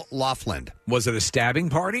Carol Laughlin. Was it a stabbing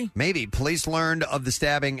party? Maybe. Police learned of the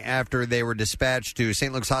stabbing after they were dispatched to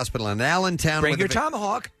St. Luke's Hospital in Allentown. Bring your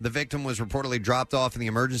tomahawk. The victim was reportedly dropped off in the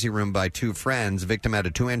emergency room by two friends. The victim had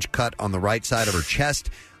a 2-inch cut on the right side of her chest.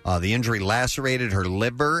 The injury lacerated her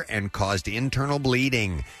liver and caused internal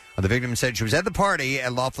bleeding. The victim said she was at the party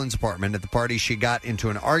at Laughlin's apartment. At the party, she got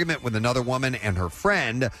into an argument with another woman and her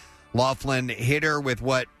friend. Laughlin hit her with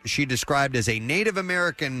what she described as a Native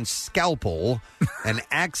American scalpel, an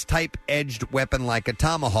axe-type edged weapon like a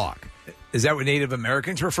tomahawk. Is that what Native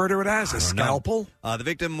Americans refer to it as? A scalpel? The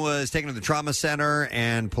victim was taken to the trauma center,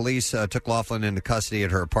 and police took Laughlin into custody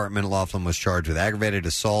at her apartment. Laughlin was charged with aggravated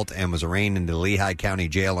assault and was arraigned into Lehigh County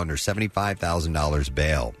Jail under $75,000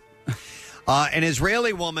 bail. An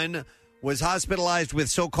Israeli woman was hospitalized with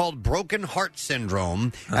so-called broken heart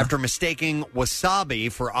syndrome after mistaking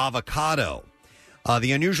wasabi for avocado.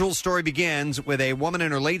 The unusual story begins with a woman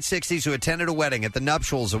in her late 60s who attended a wedding. At the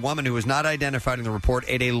nuptials, a woman who was not identified in the report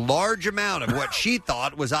ate a large amount of what she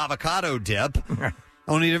thought was avocado dip,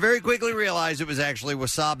 only to very quickly realize it was actually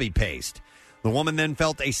wasabi paste. The woman then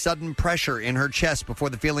felt a sudden pressure in her chest before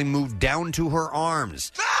the feeling moved down to her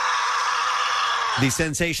arms. The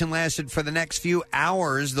sensation lasted for the next few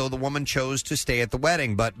hours, though the woman chose to stay at the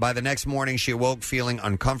wedding. But by the next morning, she awoke feeling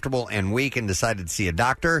uncomfortable and weak and decided to see a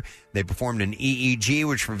doctor. They performed an EEG,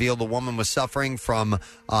 which revealed the woman was suffering from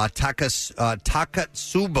Takotsubo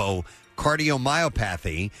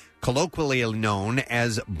cardiomyopathy, colloquially known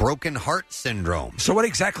as broken heart syndrome. So what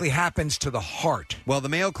exactly happens to the heart? Well, the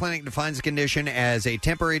Mayo Clinic defines the condition as a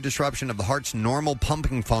temporary disruption of the heart's normal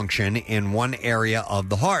pumping function in one area of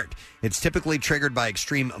the heart. It's typically triggered by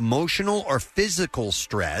extreme emotional or physical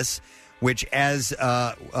stress, which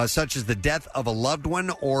such as the death of a loved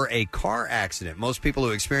one or a car accident. Most people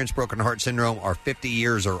who experience broken heart syndrome are 50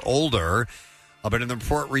 years or older. But in the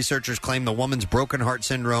report, researchers claim the woman's broken heart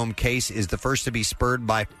syndrome case is the first to be spurred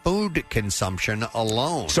by food consumption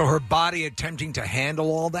alone. So her body attempting to handle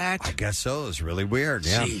all that? I guess so. It's really weird.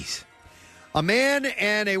 Yeah. Jeez. A man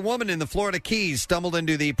and a woman in the Florida Keys stumbled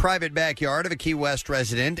into the private backyard of a Key West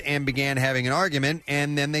resident and began having an argument,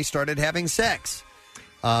 and then they started having sex.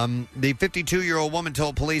 The 52-year-old woman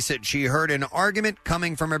told police that she heard an argument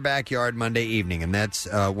coming from her backyard Monday evening, and that's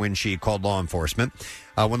when she called law enforcement.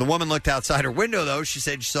 When the woman looked outside her window, though, she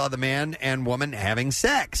said she saw the man and woman having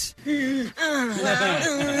sex.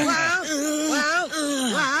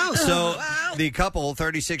 So the couple,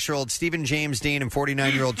 36-year-old Stephen James Dean and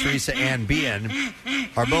 49-year-old Teresa Ann Bean,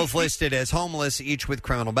 are both listed as homeless, each with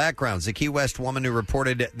criminal backgrounds. The Key West woman who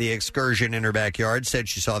reported the excursion in her backyard said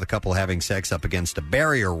she saw the couple having sex up against a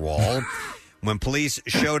barrier wall. When police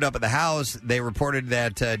showed up at the house, they reported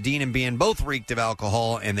that Dean and Bean both reeked of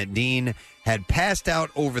alcohol and that Dean had passed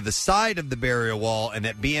out over the side of the barrier wall and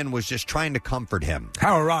that Bean was just trying to comfort him.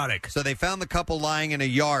 How erotic. So they found the couple lying in a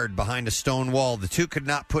yard behind a stone wall. The two could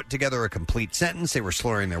not put together a complete sentence. They were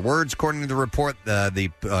slurring their words. According to the report,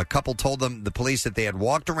 the couple told the police that they had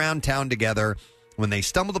walked around town together when they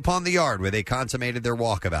stumbled upon the yard where they consummated their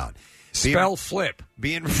walkabout. Spell flip.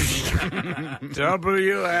 Being WFLIP.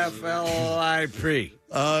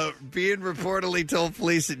 Bean reportedly told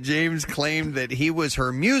police that James claimed that he was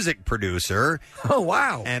her music producer. Oh,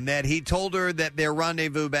 wow. And that he told her that their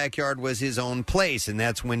rendezvous backyard was his own place. And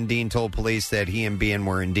that's when Dean told police that he and Bean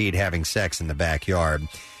were indeed having sex in the backyard.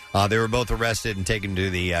 They were both arrested and taken to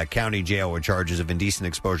the county jail with charges of indecent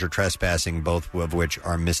exposure, trespassing, both of which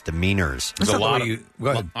are misdemeanors. There's a lot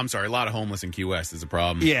of homeless in Key West is a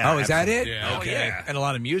problem. Yeah. Oh, is that it? Yeah. Okay. And a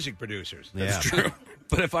lot of music producers. That's true.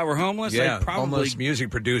 But if I were homeless, yeah, I'd probably... homeless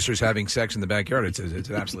music producers having sex in the backyard. It's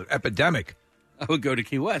an absolute epidemic. I would go to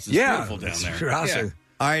Key West. It's beautiful down there. True. Yeah.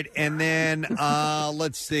 All right, and then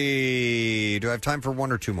let's see. Do I have time for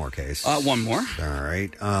one or two more cases? One more. All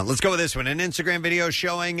right. Let's go with this one. An Instagram video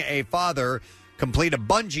showing a father complete a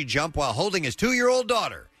bungee jump while holding his 2-year-old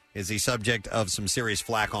daughter is the subject of some serious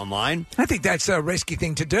flack online. I think that's a risky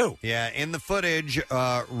thing to do. Yeah, in the footage,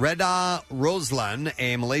 Reda Roslan,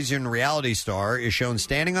 a Malaysian reality star, is shown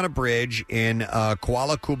standing on a bridge in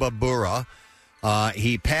Kuala Kubabura.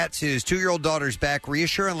 He pats his 2-year-old daughter's back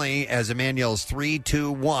reassuringly as a man yells 3,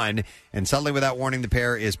 2, 1, and suddenly without warning the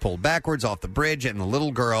pair is pulled backwards off the bridge and the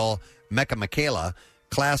little girl, Mecca Michaela,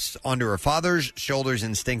 clasps onto her father's shoulders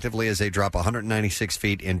instinctively as they drop 196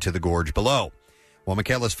 feet into the gorge below. While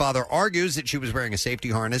Michaela's father argues that she was wearing a safety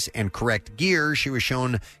harness and correct gear, she was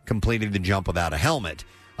shown completing the jump without a helmet.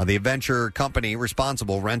 The adventure company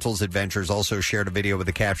responsible, Rentals Adventures, also shared a video with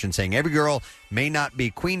the caption saying, "Every girl may not be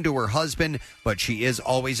queen to her husband, but she is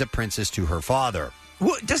always a princess to her father."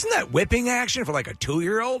 Well, doesn't that whipping action for like a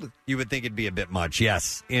 2-year-old? You would think it'd be a bit much,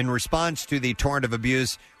 yes. In response to the torrent of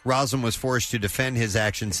abuse, Roslin was forced to defend his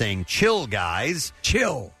action, saying, "Chill, guys.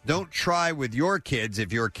 Chill. Don't try with your kids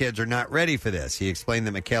if your kids are not ready for this." He explained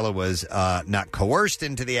that Michaela was not coerced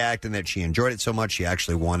into the act and that she enjoyed it so much she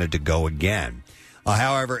actually wanted to go again.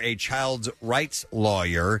 However, a child's rights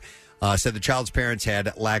lawyer said the child's parents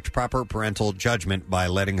had lacked proper parental judgment by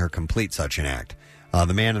letting her complete such an act.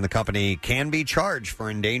 The man in the company can be charged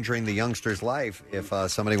for endangering the youngster's life if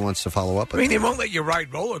somebody wants to follow up with they won't let you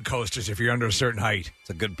ride roller coasters if you're under a certain height.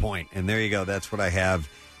 It's a good point. And there you go. That's what I have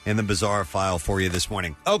in the bizarre file for you this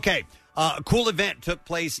morning. Okay. A cool event took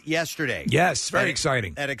place yesterday. Yes, very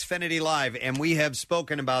exciting. At Xfinity Live. And we have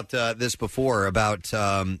spoken about this before, about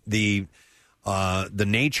the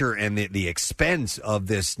nature and the expense of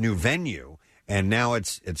this new venue. and now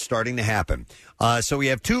it's starting to happen. So we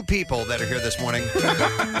have two people that are here this morning.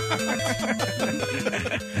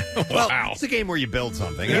 Well, it's a game where you build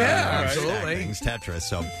something. Yeah, absolutely. Things, Tetris.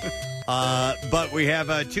 So, but we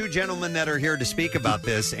have two gentlemen that are here to speak about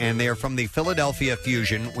this, and they are from the Philadelphia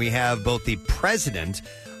Fusion. We have both the president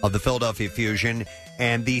of the Philadelphia Fusion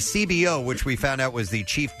and the CBO, which we found out was the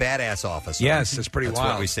chief badass officer. Yes, it's pretty That's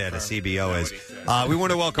wild. what we said a CBO is. We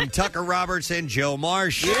want to welcome Tucker Roberts and Joe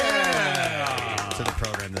Marsh to the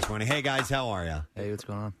program this morning. Hey, guys, how are you? Hey, what's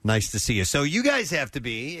going on? Nice to see you. So you guys have to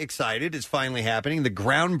be excited. It's finally happening. The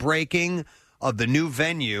groundbreaking of the new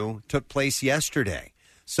venue took place yesterday.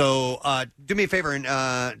 So do me a favor and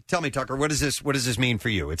tell me, Tucker, what does this mean for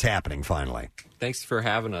you? It's happening finally. Thanks for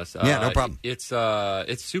having us. Yeah, no problem. It's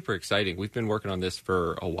super exciting. We've been working on this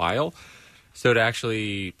for a while. So to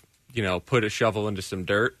actually, put a shovel into some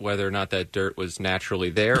dirt, whether or not that dirt was naturally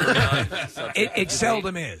there or not. It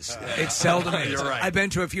seldom is. It seldom is. You're right. I've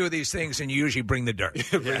been to a few of these things, and you usually bring the dirt.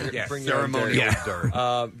 Bring ceremonial dirt.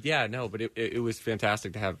 But it was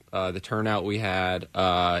fantastic to have the turnout we had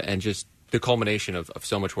and just the culmination of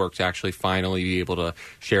so much work to actually finally be able to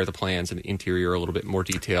share the plans and the interior a little bit more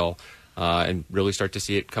detail and really start to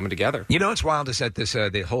see it coming together. It's wild to set this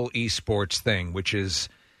the whole esports thing, which is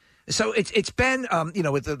so it's been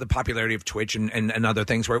with the popularity of Twitch and other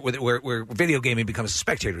things where video gaming becomes a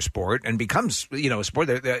spectator sport and becomes a sport.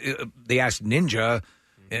 They asked Ninja.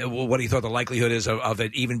 What do you thought the likelihood is of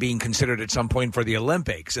it even being considered at some point for the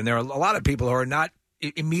Olympics? And there are a lot of people who are not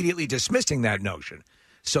immediately dismissing that notion.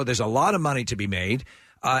 So there's a lot of money to be made.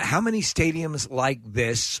 How many stadiums like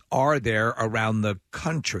this are there around the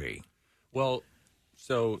country? Well,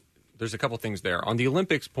 so there's a couple things there. On the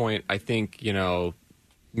Olympics point, I think,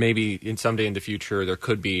 maybe in someday in the future there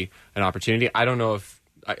could be an opportunity. I don't know if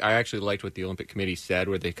I actually liked what the Olympic Committee said,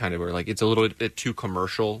 where they kind of were like, it's a little bit too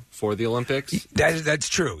commercial for the Olympics. That's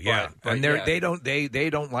true, yeah. But And they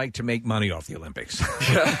don't like to make money off the Olympics.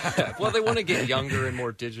 Well, they want to get younger and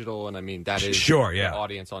more digital, and I mean that is Sure, yeah. the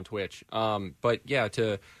audience on Twitch. But yeah,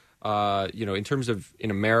 in terms of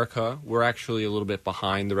in America, we're actually a little bit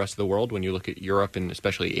behind the rest of the world when you look at Europe and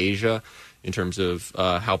especially Asia in terms of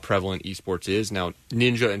how prevalent esports is. Now,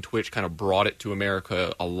 Ninja and Twitch kind of brought it to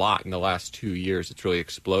America a lot in the last 2 years. It's really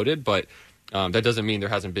exploded, but that doesn't mean there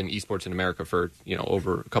hasn't been esports in America for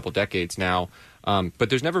over a couple decades now. But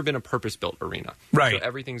there's never been a purpose-built arena. Right. So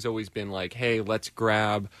everything's always been like, hey, let's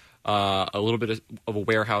grab a little bit of a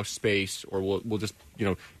warehouse space, or we'll just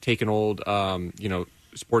take an old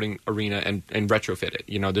sporting arena and retrofit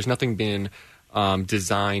it. There's nothing been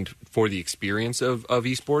designed for the experience of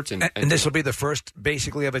esports. And this will be the first,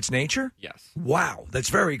 basically, of its nature? Yes. Wow, that's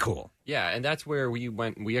very cool. Yeah, and that's where we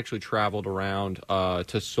went. We actually traveled around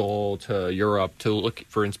to Seoul, to Europe, to look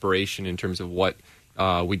for inspiration in terms of what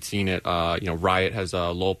we'd seen at, Riot has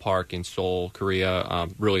a Lowell Park in Seoul, Korea,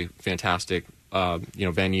 really fantastic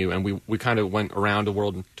venue, and we kind of went around the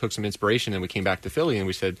world and took some inspiration, and we came back to Philly and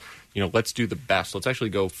we said, let's do the best. Let's actually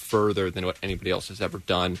go further than what anybody else has ever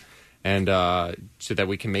done, and so that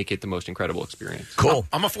we can make it the most incredible experience. Cool.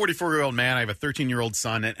 I'm a 44-year-old man. I have a 13-year-old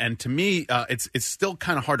son, and to me, it's still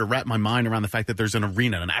kind of hard to wrap my mind around the fact that there's an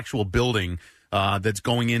arena, an actual building that's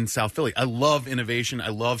going in South Philly. I love innovation. I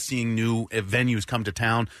love seeing new venues come to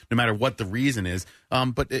town, no matter what the reason is.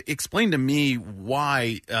 But explain to me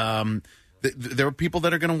why there are people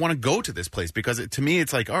that are going to want to go to this place, because to me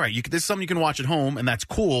it's like, all right, this is something you can watch at home, and that's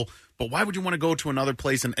cool. But why would you want to go to another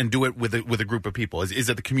place and do it with a group of people? Is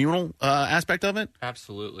it the communal aspect of it?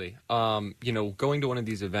 Absolutely. Going to one of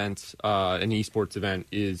these events, an esports event,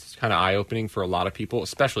 is kind of eye-opening for a lot of people,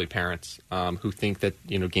 especially parents who think that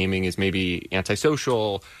gaming is maybe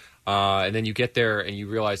antisocial. And then you get there and you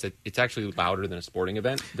realize that it's actually louder than a sporting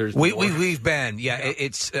event. We've been,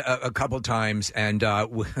 it's a couple times, and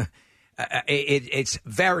it's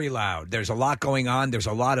very loud. There's a lot going on. There's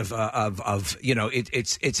a lot of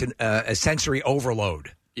it's a sensory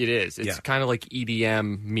overload. It is. It's kind of like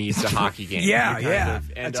EDM meets a hockey game.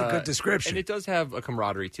 That's a good description. And it does have a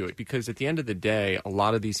camaraderie to it, because at the end of the day, a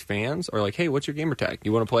lot of these fans are like, hey, what's your gamer tag?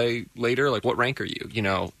 You want to play later? Like, what rank are you?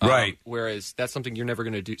 Right. Whereas that's something you're never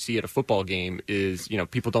going to see at a football game is,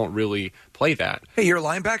 people don't really play that. Hey, you're a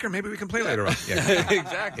linebacker? Maybe we can play later on.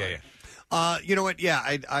 Exactly. Yeah. You know what? Yeah,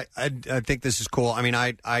 I think this is cool. I mean,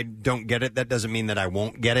 I don't get it. That doesn't mean that I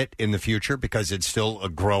won't get it in the future, because it's still a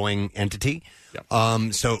growing entity.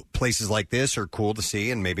 Yep. So places like this are cool to see,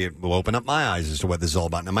 and maybe it will open up my eyes as to what this is all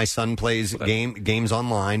about. Now, my son plays games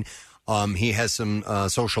online. He has some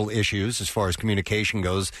social issues as far as communication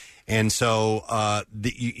goes, and so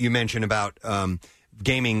you mentioned about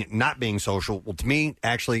gaming not being social. Well, to me,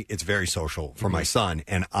 actually, it's very social for my son,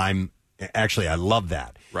 and I'm Actually, I love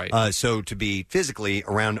that. Right. So to be physically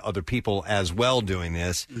around other people as well doing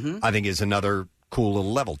this, I think is another cool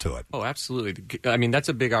little level to it. Oh, absolutely. I mean, that's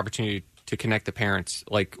a big opportunity to connect the parents.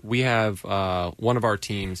 Like, we have one of our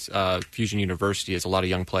teams, Fusion University, has a lot of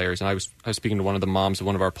young players, and I was speaking to one of the moms of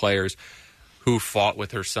one of our players who fought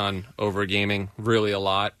with her son over gaming really a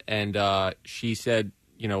lot, and she said,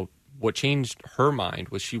 what changed her mind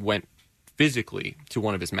was she went physically to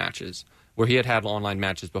one of his matches, where he had online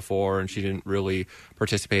matches before and she didn't really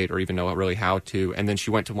participate or even know really how to. And then she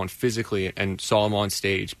went to one physically and saw him on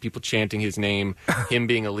stage, people chanting his name, him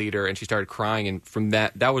being a leader, and she started crying. And from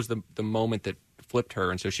that was the moment that flipped her.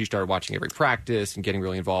 And so she started watching every practice and getting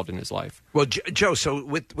really involved in his life. Well, Joe, so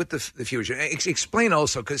with the Fusion, explain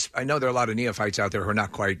also, because I know there are a lot of neophytes out there who are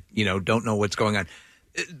not quite, don't know what's going on.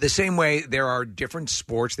 The same way there are different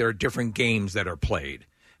sports, there are different games that are played.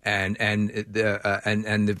 And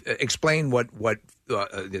explain what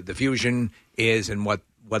the Fusion is and what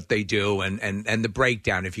they do and the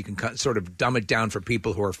breakdown. If you can sort of dumb it down for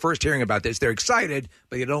people who are first hearing about this, they're excited,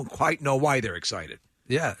 but you don't quite know why they're excited.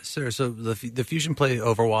 Yeah, sure. So the Fusion play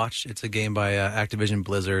Overwatch. It's a game by Activision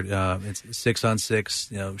Blizzard. It's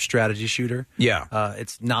 6-on-6, strategy shooter. Yeah.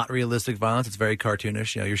 It's not realistic violence. It's very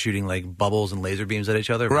cartoonish. You're shooting like bubbles and laser beams at each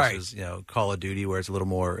other versus Call of Duty, where it's a little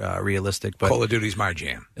more realistic. But Call of Duty's my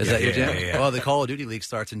jam. Is that your jam? Yeah. Well, the Call of Duty League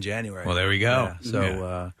starts in January. Well, there we go. Yeah.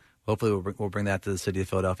 So hopefully we'll bring that to the city of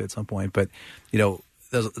Philadelphia at some point. But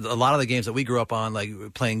there's a lot of the games that we grew up on,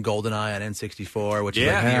 like playing GoldenEye on N64, which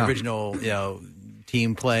is like the original,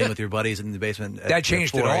 team playing with your buddies in the basement. That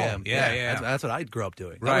changed it all. Yeah. That's what I grew up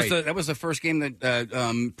doing. That was the first game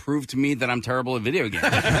that proved to me that I'm terrible at video games.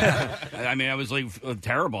 I mean, I was like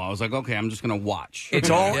terrible. I was like, okay, I'm just going to watch. It's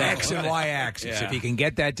all X and Y axis. Yeah. If you can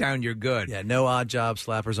get that down, you're good. Yeah, no odd job,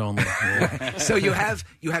 slappers only. So you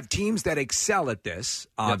have teams that excel at this,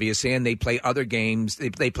 obviously, and they play other games.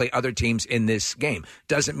 They play other teams in this game.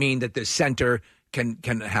 Doesn't mean that the center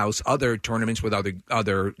can house other tournaments with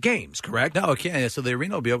other games, correct? No, it can. So the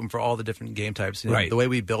arena will be open for all the different game types. Right. The way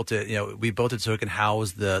we built it, we built it so it can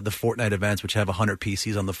house the Fortnite events, which have 100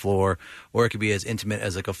 PCs on the floor, or it could be as intimate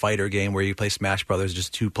as like a fighter game where you play Smash Brothers,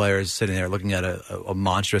 just two players sitting there looking at a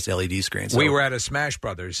monstrous LED screen. So, we were at a Smash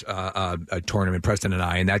Brothers a tournament, Preston and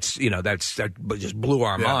I, and that just blew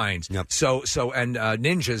our minds. Yep. So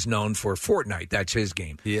Ninja's known for Fortnite. That's his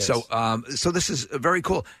game. Yes. So this is very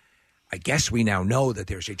cool. I guess we now know that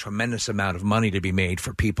there's a tremendous amount of money to be made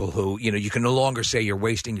for people who, you can no longer say you're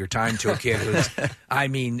wasting your time to a kid who's,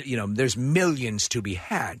 there's millions to be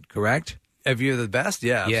had, correct? If you're the best,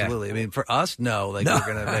 yeah, absolutely. I mean, for us, no. We're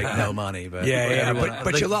going to make no money. But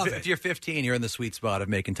but you love it. If you're 15, you're in the sweet spot of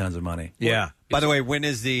making tons of money. Yeah. By the way, when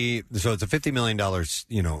is so it's a $50 million,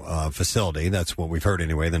 facility. That's what we've heard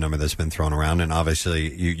anyway, the number that's been thrown around. And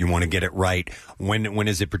obviously you want to get it right. When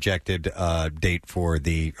is it projected date for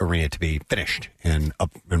the arena to be finished and up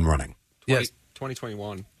and running? Yes.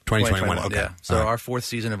 2021. 2021, okay. Yeah. So All right. our fourth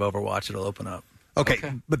season of Overwatch, it'll open up. Okay,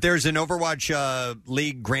 but there's an Overwatch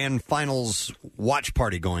League Grand Finals watch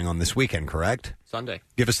party going on this weekend, correct? Sunday.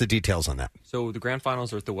 Give us the details on that. So the Grand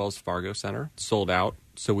Finals are at the Wells Fargo Center, sold out.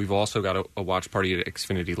 So we've also got a watch party at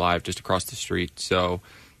Xfinity Live just across the street. So,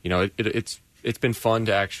 it's been fun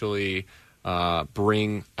to actually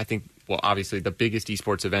bring, I think, well, obviously the biggest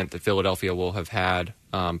esports event that Philadelphia will have had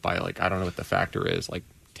by I don't know what the factor is,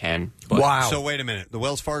 10. But Wow. So wait a minute. The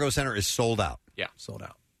Wells Fargo Center is sold out. Yeah. Sold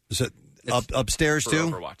out. Is it upstairs for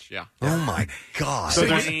too? Overwatch, yeah. Oh my God! So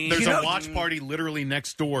there's a watch party literally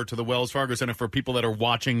next door to the Wells Fargo Center for people that are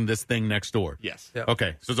watching this thing next door. Yes. Yep.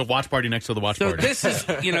 Okay. So there's a watch party next to the watch So party. this is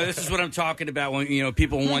this is what I'm talking about when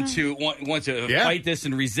people want to fight this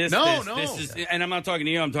and resist this. No. This is, and I'm not talking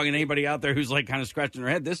to you. I'm talking to anybody out there who's kind of scratching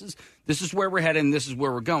their head. This is where we're headed. And this is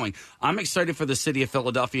where we're going. I'm excited for the city of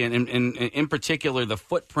Philadelphia and in particular the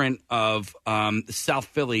footprint of South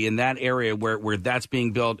Philly in that area where that's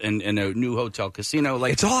being built and a new hotel casino.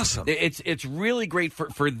 It's awesome. It's really great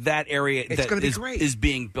for that area. It's going to be great. Is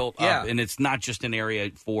being built up, and it's not just an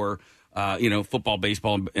area for football,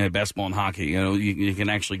 baseball, basketball, and hockey. You can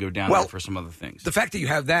actually go down there for some other things. The fact that you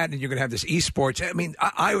have that and you're going to have this esports, I mean,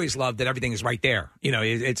 I always love that everything is right there.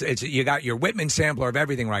 It's you got your Whitman sampler of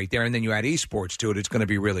everything right there, and then you add esports to it. It's going to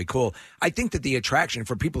be really cool. I think that the attraction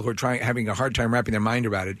for people who are having a hard time wrapping their mind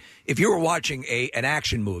around it, if you were watching an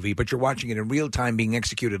action movie, but you're watching it in real time being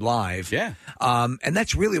executed live, and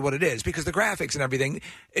that's really what it is, because the graphics and everything,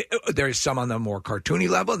 there's some on the more cartoony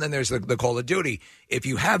level, and then there's the Call of Duty. If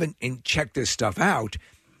you haven't checked this stuff out,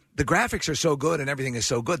 the graphics are so good and everything is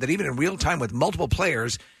so good that even in real time with multiple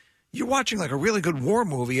players, you're watching like a really good war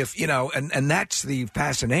movie, if you know, and that's the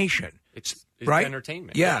fascination. It's right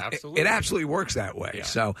entertainment. Yeah, absolutely. It absolutely works that way. Yeah.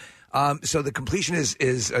 So the completion is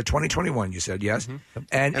 2021. You said yes,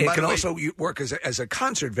 and it can also work as a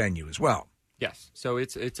concert venue as well. Yes, so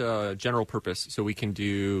it's a general purpose. So we can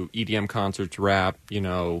do EDM concerts, rap.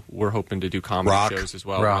 We're hoping to do comedy shows as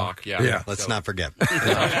well. Rock, yeah. Let's not forget. No,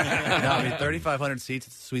 I mean 3,500 seats.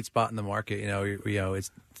 It's a sweet spot in the market.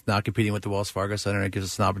 It's not competing with the Wells Fargo Center. And it gives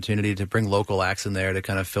us an opportunity to bring local acts in there to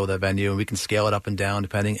kind of fill that venue, and we can scale it up and down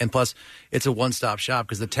depending. And plus, it's a one-stop shop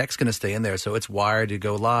because the tech's going to stay in there, so it's wired to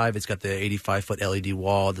go live. It's got the 85-foot LED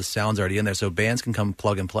wall. The sound's already in there, so bands can come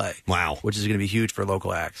plug and play. Wow, which is going to be huge for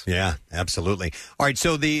local acts. Yeah, absolutely. All right,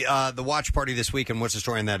 so the watch party this weekend. What's the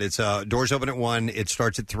story on that? It's doors open at 1. It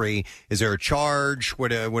starts at 3. Is there a charge? What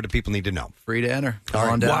do people need to know? Free to enter. Come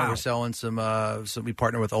on down. We're selling some. We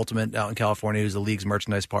partner with Ultimate out in California, who's the league's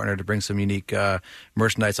merchandise partner, to bring some unique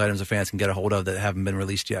merchandise items that fans can get a hold of that haven't been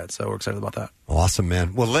released yet. So we're excited about that. Awesome,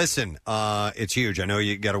 man. Well, listen, it's huge. I know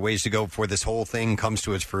you got a ways to go before this whole thing comes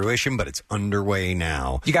to its fruition, but it's underway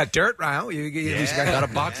now. You got dirt, Ryan. You got a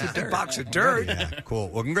box of dirt. A box of dirt. Yeah, cool.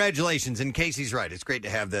 Well, congratulations. And Casey's right. It's great to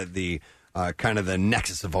have the kind of the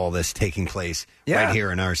nexus of all this taking place right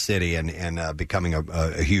here in our city and becoming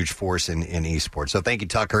a huge force in esports. So thank you,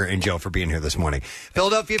 Tucker and Joe, for being here this morning.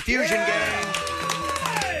 Philadelphia Fusion Gang.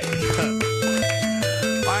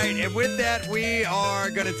 All right, and with that, we are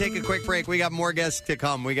going to take a quick break. We got more guests to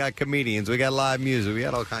come. We got comedians. We got live music. We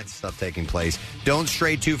got all kinds of stuff taking place. Don't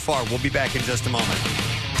stray too far. We'll be back in just a moment.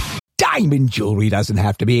 Diamond jewelry doesn't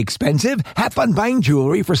have to be expensive. Have fun buying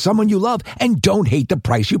jewelry for someone you love and don't hate the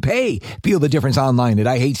price you pay. Feel the difference online at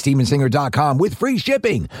IHateStevenSinger.com with free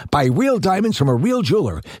shipping. Buy real diamonds from a real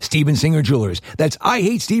jeweler. Steven Singer Jewelers. That's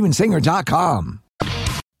IHateStevenSinger.com.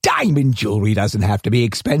 Diamond jewelry doesn't have to be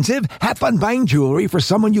expensive. Have fun buying jewelry for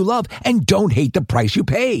someone you love and don't hate the price you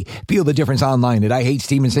pay. Feel the difference online at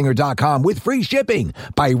IHateStevenSinger.com with free shipping.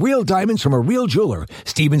 Buy real diamonds from a real jeweler.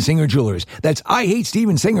 Steven Singer Jewelers. That's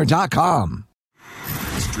IHateStevenSinger.com.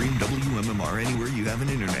 Stream WMMR anywhere you have an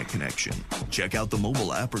internet connection. Check out the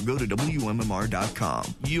mobile app or go to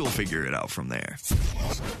WMMR.com. You'll figure it out from there.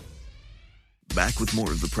 Back with more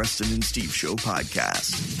of the Preston and Steve Show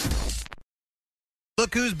podcast.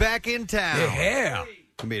 Look who's back in town. Yeah.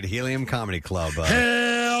 Gonna be at Helium Comedy Club.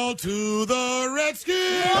 Hail to the Redskins!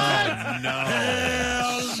 Oh, no.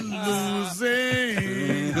 Hail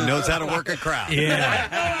losing! Knows how to work a crowd. Yeah.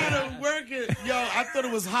 I know how to work it. Yo, I thought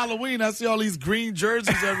it was Halloween. I see all these green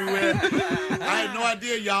jerseys everywhere. I had no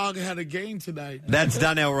idea y'all had a game tonight. That's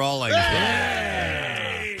Donnell Rawlings.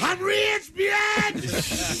 Hey! I'm rich,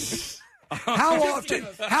 bitch! How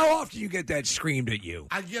often you get that screamed at you?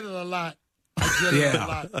 I get it a lot.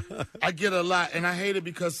 I get it a lot, and I hate it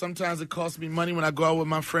because sometimes it costs me money when I go out with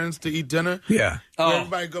my friends to eat dinner. Yeah. We'll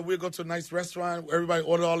go to a nice restaurant, everybody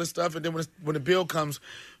order all this stuff, and then when the bill comes,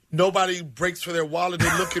 nobody breaks for their wallet.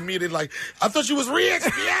 They look at me, they're like, I thought you was rich,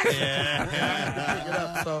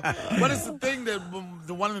 yeah. But it's the thing that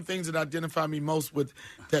one of the things that identify me most with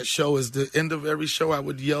that show is the end of every show I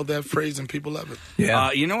would yell that phrase and people love it.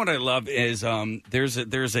 Yeah. You know what I love is there's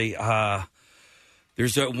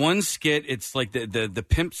a one skit. It's like the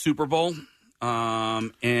Pimp Super Bowl.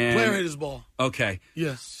 And Player Haters Ball. Okay.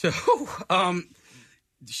 Yes. So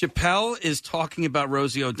Chappelle is talking about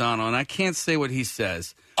Rosie O'Donnell, and I can't say what he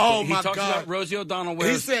says. Oh, he my talks God. about Rosie O'Donnell.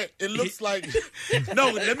 He said, it looks like...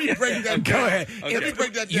 No, let me break that down. Go ahead. Let me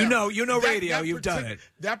break that down. You know radio. You've done it.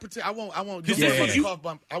 I won't. Cough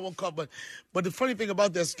bump. I won't cough, but the funny thing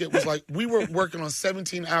about that skit was like we were working on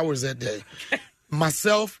 17 hours that day.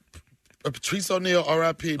 Myself... Patrice O'Neal,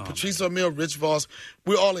 R.I.P. Patrice O'Neal, Rich Voss,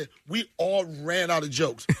 we all ran out of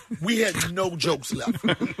jokes. We had no jokes left.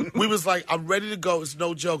 We was like, I'm ready to go. It's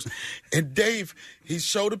no jokes. And Dave, he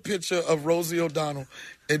showed a picture of Rosie O'Donnell,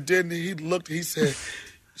 and then he said,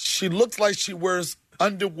 she looks like she wears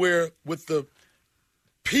underwear with the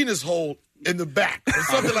penis hole in the back or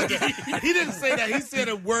something like that. He didn't say that. He said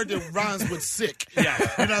a word that rhymes with sick. Yeah.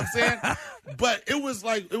 You know what I'm saying? But it was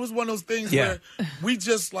one of those things where we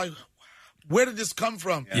just like, where did this come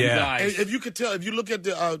from? Yeah. If you could tell, if you look at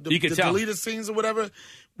the deleted scenes or whatever,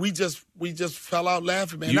 we just fell out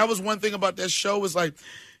laughing, man. That was one thing about that show was like,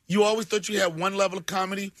 you always thought you had one level of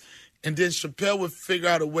comedy, and then Chappelle would figure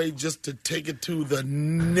out a way just to take it to the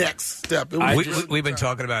next step. We've been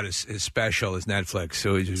talking about his special, his Netflix.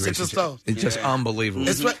 So it's just unbelievable.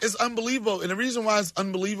 It's unbelievable. And the reason why it's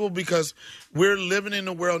unbelievable because we're living in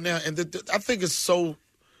a world now, and I think it's so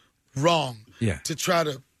wrong to try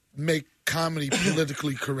to make comedy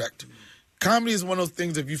politically correct. Comedy is one of those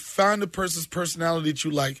things, if you find a person's personality that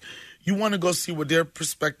you like, You want to go see what their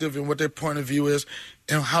perspective and what their point of view is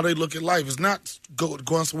and how they look at life. It's not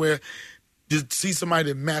going somewhere to see somebody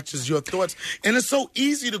that matches your thoughts. And it's so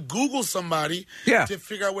easy to Google somebody to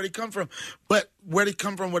figure out where they come from. But where they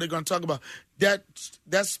come from, what they're going to talk about, that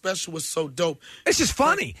special was so dope. It's just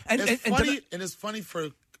funny. And it's funny for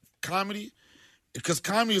comedy, because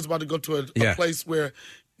comedy is about to go to a place where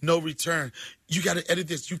no return. You got to edit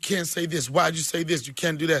this. You can't say this. Why'd you say this? You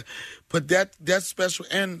can't do that. But that special,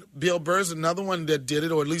 and Bill Burr's another one that did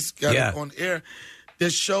it, or at least got it on air, that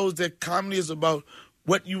shows that comedy is about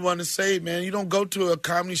what you want to say, man. You don't go to a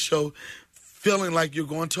comedy show feeling like you're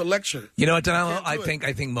going to a lecture. You know what, Donald? I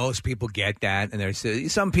think most people get that, and there's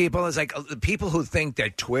some people. It's like people who think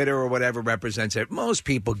that Twitter or whatever represents it. Most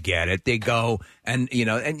people get it. They go and you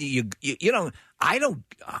don't. I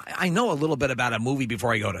know a little bit about a movie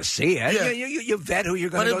before I go to see it. Yeah. You vet who you're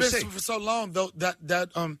going to go see. For so long, though, that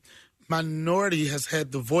minority has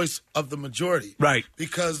had the voice of the majority. Right.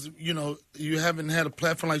 Because, you haven't had a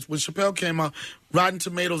platform like when Chappelle came out, Rotten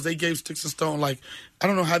Tomatoes, they gave Sticks and Stone, like, I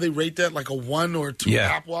don't know how they rate that, like a 1 or 2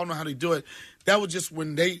 Apple. I don't know how they do it. That was just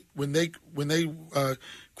when they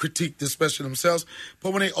critique the special themselves.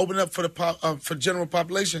 But when they open it up for for general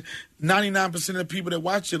population, 99% of the people that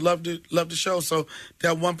watched it loved the show. So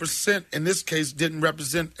that 1% in this case didn't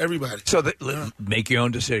represent everybody. So make your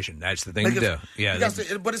own decision. That's the thing to do. Yeah.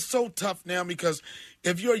 But it's so tough now because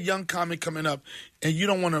if you're a young comic coming up and you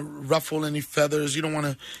don't want to ruffle any feathers, you don't want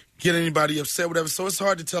to get anybody upset, whatever. So it's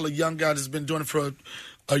hard to tell a young guy that's been doing it for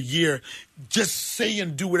a year, just say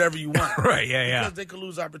and do whatever you want. Right, yeah. Because they could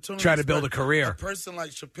lose opportunities. Try to build a career. A person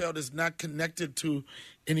like Chappelle is not connected to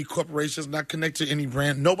any corporations, not connected to any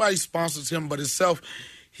brand. Nobody sponsors him but himself.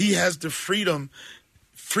 He has the freedom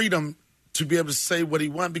to be able to say what he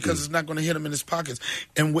wants because it's not going to hit him in his pockets.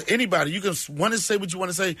 And with anybody, you can want to say what you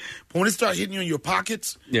want to say, but when it starts hitting you in your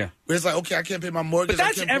pockets, where it's like, okay, I can't pay my mortgage. But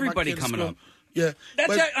that's everybody coming up. Yeah.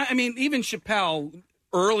 Even Chappelle,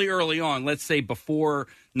 early on, let's say before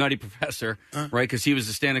Nutty Professor, right? Because he was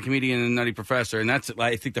a stand-up comedian in Nutty Professor, and that's,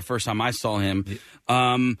 I think, the first time I saw him.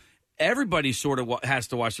 Everybody sort of has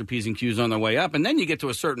to watch their P's and Q's on their way up, and then you get to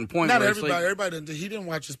a certain point. Not where everybody. Everybody he didn't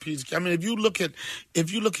watch his P's. I mean, if you look at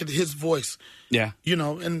his voice, and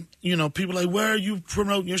people are like, where are you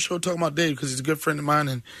promoting your show talking about Dave? Because he's a good friend of mine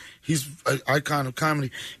and he's an icon of comedy.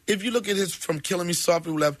 If you look at his From Killing Me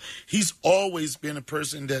Softly, he's always been a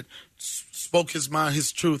person that spoke his mind,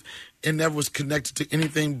 his truth, and never was connected to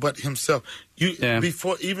anything but himself.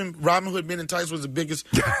 Before even Robin Hood Men in Tights was the biggest,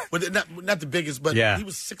 not the biggest, but he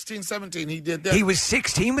was 16, 17. He did that. He was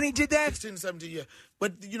 16 when he did that? 16, 17, yeah.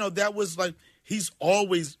 But, that was like, he's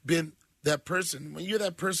always been that person. When you're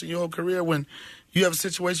that person your whole career, when you have a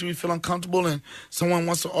situation where you feel uncomfortable and someone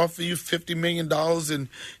wants to offer you $50 million and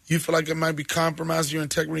you feel like it might be compromising your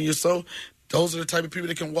integrity and your soul, those are the type of people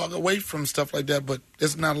that can walk away from stuff like that, but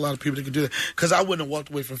there's not a lot of people that can do that. Because I wouldn't have walked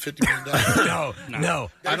away from $50 million.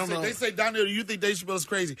 No. I don't know. They say, Donnell, you think Dave Chappelle is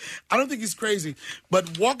crazy. I don't think he's crazy,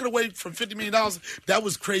 but walking away from $50 million, that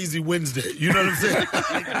was crazy Wednesday. You know what I'm saying?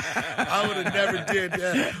 I would have never did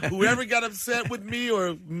that. Whoever got upset with me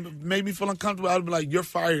or made me feel uncomfortable, I would be like, you're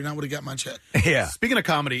fired, and I would have got my check. Yeah. Speaking of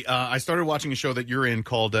comedy, I started watching a show that you're in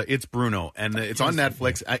called It's Bruno, and it's on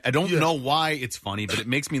Netflix. I don't know why it's funny, but it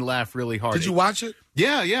makes me laugh really hard. Did you watch it?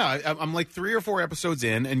 Yeah. I'm like 3 or 4 episodes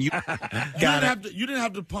in, and you didn't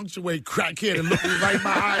have to punctuate crackhead and look me right in my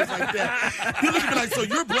eyes like that. You look at me like, so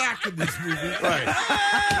you're black in this movie,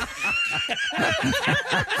 right?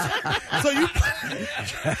 So you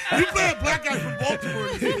play a black guy from Baltimore.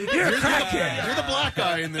 You're a crackhead. You're the black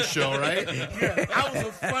guy in this show, right? Yeah, I was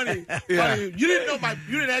a funny. You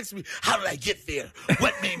didn't ask me how did I get there.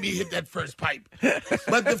 What made me hit that first pipe?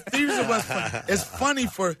 But the thieves of us, it's funny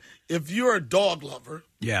for if you're a dog lover.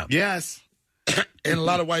 Yeah. Yes. And a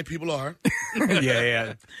lot of white people are.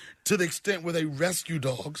 Yeah. To the extent where they rescue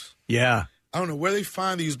dogs. Yeah. I don't know where they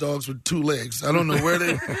find these dogs with 2 legs. I don't know where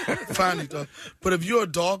they find these dogs. But if you're a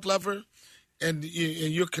dog lover and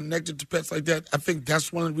you're connected to pets like that, I think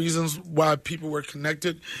that's one of the reasons why people were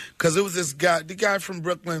connected. Because it was this guy, the guy from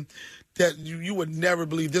Brooklyn, that you would never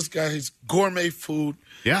believe. This guy, he's gourmet food.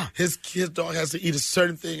 Yeah. His dog has to eat a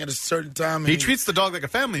certain thing at a certain time. He treats the dog like a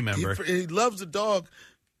family member. He loves the dog.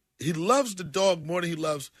 He loves the dog more than he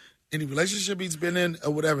loves any relationship he's been in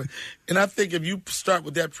or whatever. And I think if you start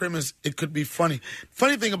with that premise, it could be funny.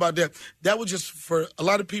 Funny thing about that was just for a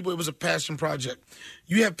lot of people, it was a passion project.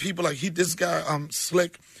 You have people like this guy,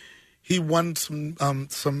 Slick, he won some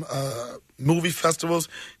movie festivals.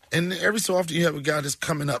 And every so often you have a guy that's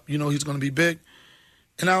coming up, he's going to be big.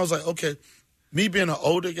 And I was like, okay, me being an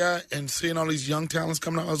older guy and seeing all these young talents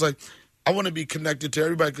coming up, I was like, I want to be connected to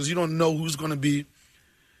everybody because you don't know who's going to be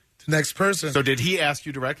the next person. So did he ask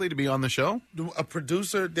you directly to be on the show? A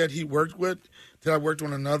producer that he worked with, that I worked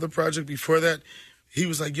on another project before that, he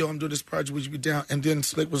was like, yo, I'm doing this project, would you be down? And then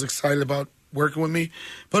Slick was excited about working with me.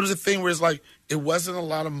 But it was a thing where it's like, it wasn't a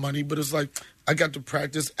lot of money, but it's like, I got to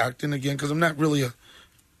practice acting again because I'm not really a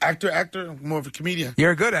actor, I'm more of a comedian.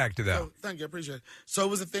 You're a good actor, though. So, thank you, I appreciate it. So it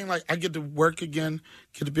was a thing like, I get to work again,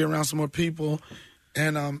 get to be around some more people,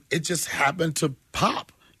 and it just happened to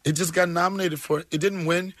pop. It just got nominated for, it didn't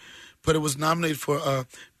win, but it was nominated for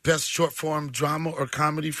Best Short Form Drama or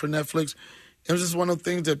Comedy for Netflix. It was just one of the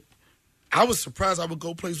things that I was surprised. I would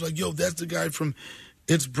go places like, yo, that's the guy from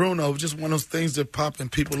It's Bruno. It was just one of those things that pop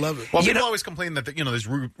and people love it. Well, people always complain that, there's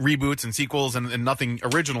reboots and sequels and nothing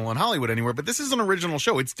original in Hollywood anywhere, but this is an original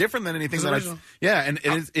show. It's different than anything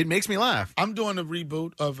it makes me laugh. I'm doing a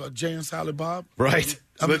reboot of Jay and Silent Bob. Right.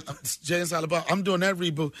 Jay and Silent Bob. I'm doing that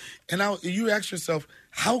reboot. And you ask yourself,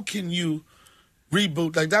 how can you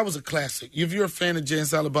reboot? Like, that was a classic. If you're a fan of Jay and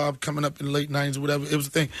Silent Bob coming up in the late 90s or whatever, it was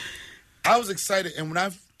a thing. I was excited. And when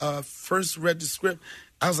I first read the script,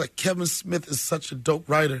 I was like, Kevin Smith is such a dope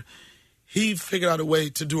writer. He figured out a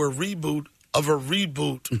way to do a reboot of a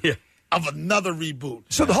reboot of another reboot.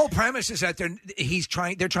 So the whole premise is that they're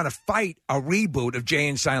trying to fight a reboot of Jay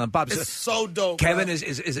and Silent Bob. It's so dope. Kevin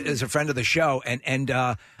is a friend of the show, and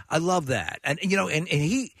I love that. And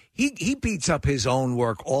he beats up his own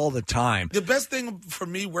work all the time. The best thing for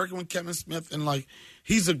me working with Kevin Smith, and like,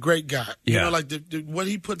 he's a great guy. Yeah. Like what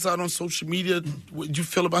he puts out on social media, what you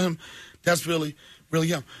feel about him, that's really, really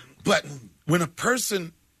him. But when a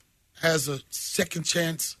person has a second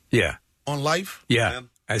chance on life,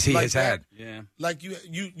 as he has had, like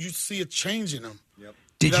you see a change in him. Yep.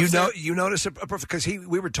 Did you notice because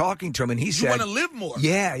we were talking to him and he said, you want to live more.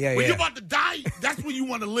 Yeah. When you're about to die, that's when you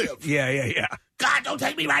want to live. Yeah. God, don't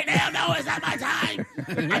take me right now. No, it's not my time.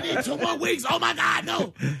 I need 2 more weeks. Oh my God,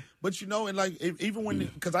 no. But and like even when,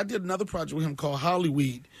 because I did another project with him called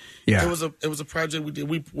Hollyweed. Yeah, it was a project we did.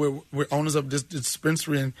 We're owners of this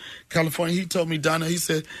dispensary in California. He told me, Donna, he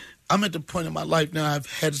said, I'm at the point in my life now. I've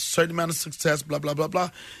had a certain amount of success. Blah blah blah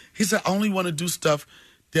blah. He said, I only want to do stuff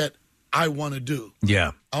that I want to do.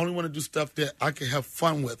 Yeah, I only want to do stuff that I can have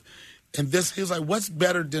fun with. And he was like, what's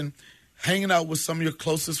better than hanging out with some of your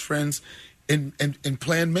closest friends and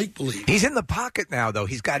playing make-believe. He's in the pocket now, though.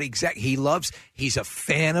 He's got he's a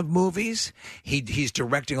fan of movies. He's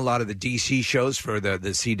directing a lot of the DC shows for the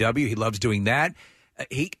CW. He loves doing that.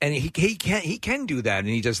 He can do that, and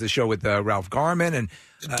he does the show with Ralph Garman. And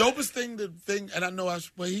the dopest thing, and I know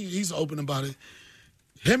he's open about it.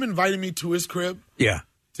 Him inviting me to his crib,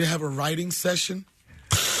 to have a writing session.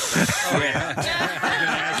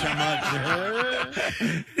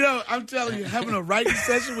 I'm telling you, having a writing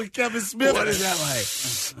session with Kevin Smith. What is that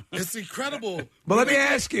like? It's incredible. Well, let me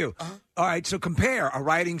ask you. All right, so compare a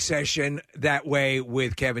writing session that way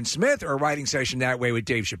with Kevin Smith or a writing session that way with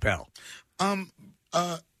Dave Chappelle. I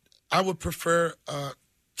would prefer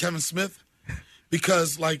Kevin Smith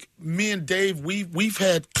because, like, me and Dave, we've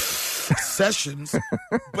had sessions,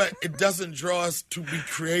 but it doesn't draw us to be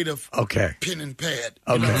creative. Okay. Pen and pad.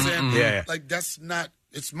 Okay. You know what I'm saying? Yeah. Like, that's not.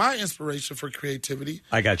 It's my inspiration for creativity.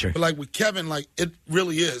 I got you. But like with Kevin, like it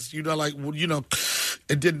really is.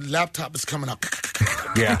 And then laptop is coming up.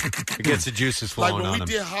 Yeah, it gets the juices flowing. Like when on we him.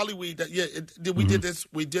 did Hollyweed, we did this.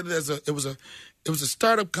 We did it as it was a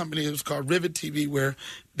startup company. It was called Rivet TV, where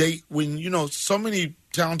so many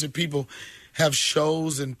talented people have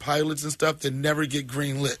shows and pilots and stuff that never get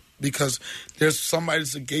greenlit because there's somebody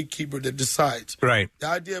that's a gatekeeper that decides. Right. The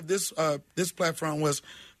idea of this platform was,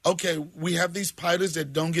 okay, we have these pilots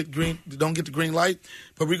that don't get the green light,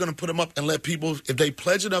 but we're going to put them up and let people, if they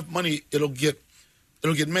pledge enough money, it'll get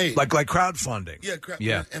made. Like crowdfunding.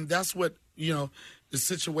 Yeah. And that's what, the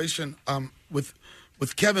situation with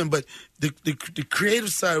Kevin. But the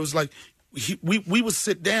creative side was like, we would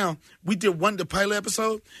sit down. We did the pilot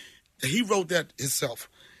episode. He wrote that himself.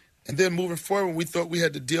 And then moving forward, when we thought we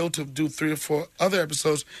had the deal to do 3 or 4 other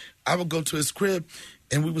episodes, I would go to his crib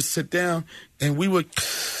and we would sit down and we would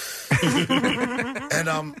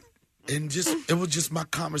and it was just my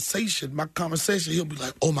conversation. He'll be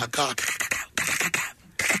like, oh my God.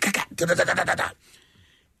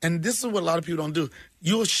 And this is what a lot of people don't do.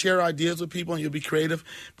 You'll share ideas with people and you'll be creative,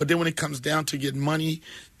 but then when it comes down to getting money,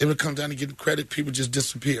 when it comes down to getting credit, people just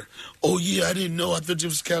disappear. Oh yeah, I didn't know. I thought it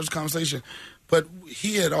was a casual conversation. But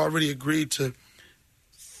he had already agreed to,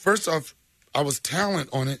 first off, I was talent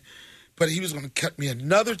on it, but he was going to cut me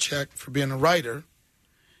another check for being a writer.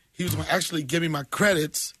 He was going to actually give me my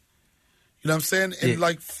credits. You know what I'm saying? And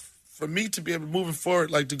like for me to be able to moving forward,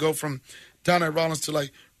 like to go from Donna Rollins to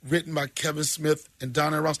like written by Kevin Smith and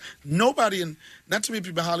Donna Ross. Nobody, not too many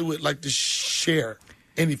people in Hollywood like to share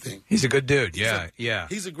anything. He's a good dude. Yeah.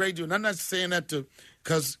 He's a great dude. And I'm not saying that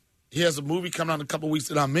because he has a movie coming out in a couple of weeks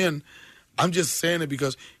that I'm in. I'm just saying it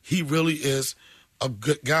because he really is a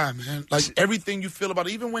good guy, man. Like, everything you feel about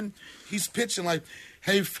it, even when he's pitching, like,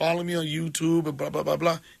 hey, follow me on YouTube and blah, blah, blah,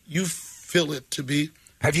 blah, you feel it to be.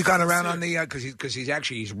 Have you gone around on the because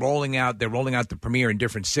he's rolling out? They're rolling out the premiere in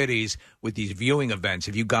different cities with these viewing events.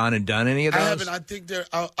 Have you gone and done any of those? I haven't. I think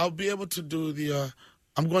I'll be able to do the.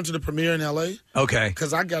 I'm going to the premiere in L.A. Okay.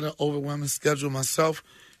 Because I got an overwhelming schedule myself,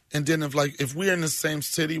 and then if we're in the same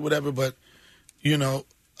city, whatever. But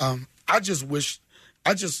I just wish.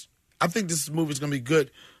 I think this movie is going to be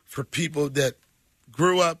good for people that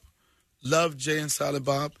grew up, loved Jay and Silent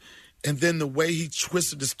Bob. And then the way he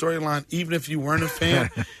twisted the storyline, even if you weren't a fan,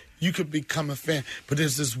 you could become a fan. But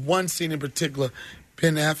there's this one scene in particular,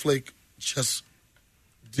 Ben Affleck just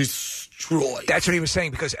destroyed. That's what he was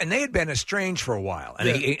saying and they had been estranged for a while,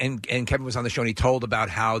 and and Kevin was on the show and he told about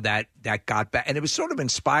how that got back, and it was sort of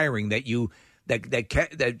inspiring that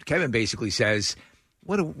that Kevin basically says,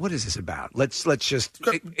 What is this about? Let's just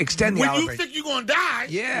extend the when olive you think you're gonna die.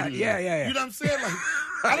 Yeah. You know what I'm saying? Like,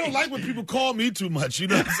 I don't like when people call me too much. You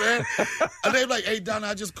know what I'm saying? And they're like, "Hey, Donna,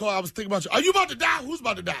 I just called. I was thinking about you. Are you about to die? Who's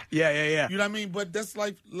about to die?" Yeah. You know what I mean? But that's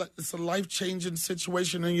it's a life-changing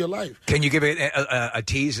situation in your life. Can you give it a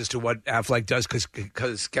tease as to what Affleck does?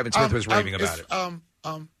 Because Kevin Smith was raving about it.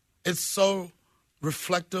 It's so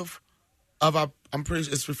reflective of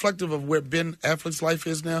it's reflective of where Ben Affleck's life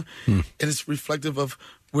is now, and it's reflective of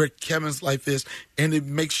where Kevin's life is, and it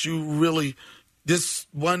makes you really this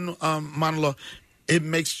one monologue. It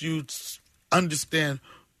makes you understand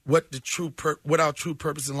what what our true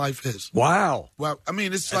purpose in life is. Wow. Well, I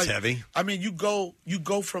mean, it's That's like heavy. I mean, you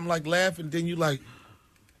go from like laughing, then you like,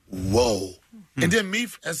 whoa, and then me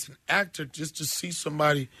as an actor, just to see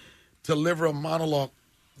somebody deliver a monologue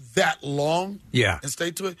that long, and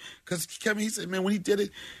stay to it. Because Kevin, he said, man, when he did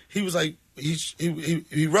it, he was like,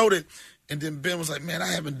 he wrote it, and then Ben was like, man,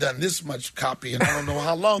 I haven't done this much copy, and I don't know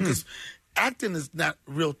how long. Because acting is not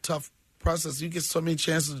real tough process. You get so many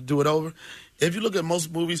chances to do it over. If you look at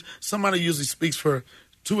most movies, somebody usually speaks for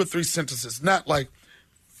 2 or 3 sentences, not like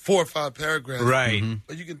 4 or 5 paragraphs. Right.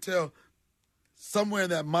 But you can tell somewhere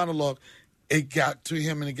in that monologue, it got to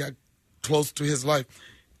him and it got close to his life.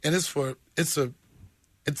 And it's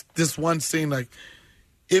this one scene, like,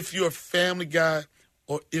 if you're a family guy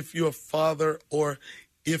or if you're a father or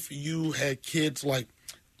if you had kids like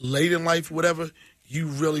late in life, whatever, you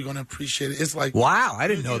really gonna appreciate it. It's like, wow, I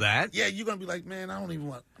didn't know that. Yeah, you're gonna be like, man, I don't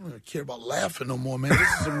even care about laughing no more, man. This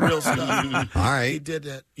is some real stuff. All right. He did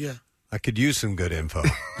that. Yeah. I could use some good info.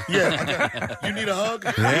 Yeah. You need a hug?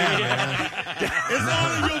 Yeah. It's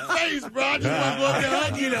all in your face, bro. I just want to go up there and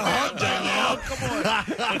hug you. A hug, John. Come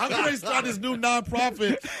on. I'm going to start this new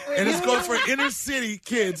nonprofit, and it's going for inner city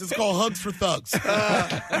kids. It's called Hugs for Thugs. You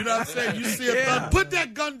know what I'm saying? You see a thug, put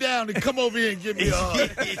that gun down and come over here and give me a hug.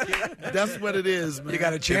 That's what it is, man. You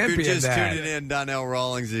got a champion. If you're just that. tuning in, Donnell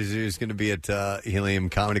Rawlings is going to be at Helium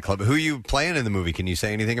Comedy Club. Who are you playing in the movie? Can you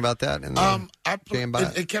say anything about that? I play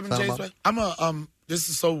Kevin James. I'm this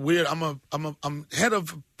is so weird. I'm head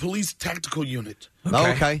of police tactical unit.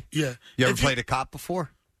 Okay. Yeah. You ever played a cop before?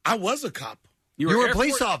 I was a cop. You were a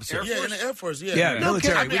police officer. Yeah, in the Air Force. Yeah. Yeah,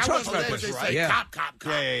 military. I mean, We I talked wasn't about allowed this, to right? say Yeah. Cop.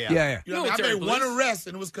 Yeah. You know, I made one arrest,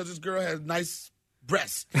 and it was because this girl had nice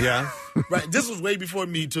breasts. Yeah. Right. This was way before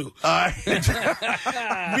Me Too.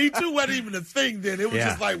 Me Too wasn't even a thing then. It was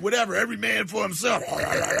just like, whatever, every man for himself.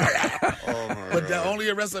 But the only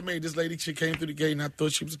arrest I made, this lady, she came through the gate, and I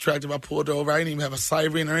thought she was attractive. I pulled her over. I didn't even have a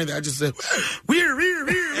siren or anything. I just said, weird.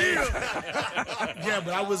 Yeah,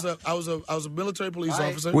 but I was a military police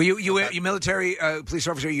officer. Were you military police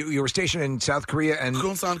officer? You were stationed in South Korea and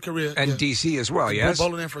South Korea and D.C. as well. Yes,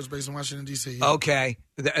 Bowling Air Force Base in Washington D.C. Yeah. Okay,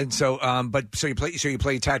 and so you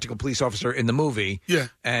play tactical police officer in the movie. Yeah,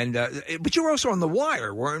 and but you were also on The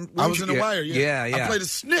Wire, weren't I was you? in The Wire. Yeah. Yeah. I played a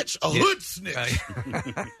snitch, hood snitch.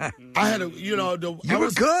 I had You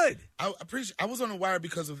were good. I appreciate. I was on The Wire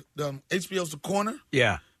because of HBO's The Corner.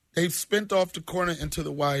 Yeah, they spent off The Corner into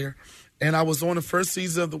The Wire. And I was on the first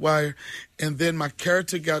season of The Wire, and then my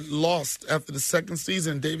character got lost after the second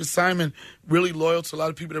season. David Simon, really loyal to a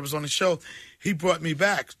lot of people that was on the show, he brought me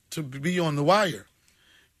back to be on The Wire,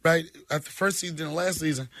 right? At the first season and the last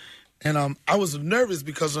season. And I was nervous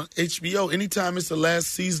because on HBO, anytime it's the last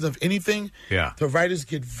season of anything, the writers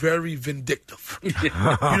get very vindictive.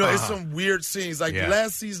 It's some weird scenes. Like the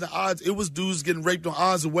last season of Odds, it was dudes getting raped on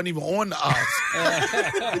Odds who wasn't even on the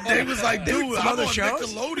Odds. They was like, dude, I'm on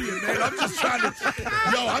Nickelodeon, man. I'm just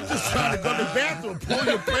trying to go to the bathroom, pull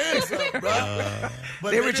your pants up, bro. But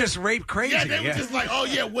they were just rape crazy. Yeah, they were just like, oh,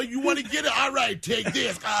 yeah, well, you want to get it? All right, take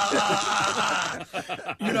this.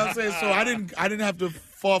 You know what I'm saying? So I didn't have to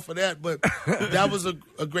fall for that, but that was a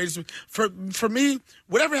great for me.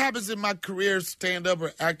 Whatever happens in my career, stand up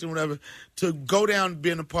or acting, whatever, to go down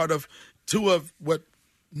being a part of two of what,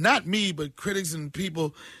 not me, but critics and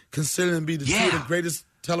people consider them to be the two of the greatest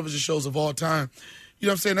television shows of all time. You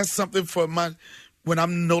know what I'm saying? That's something for when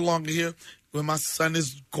I'm no longer here, when my son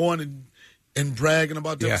is going and bragging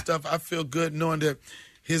about that stuff. I feel good knowing that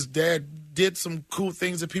his dad did some cool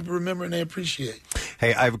things that people remember and they appreciate.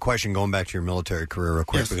 Hey, I have a question going back to your military career real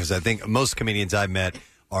quick, because I think most comedians I've met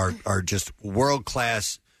are just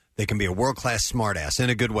world-class. They can be a world-class smartass in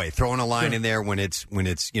a good way, throwing a line in there when it's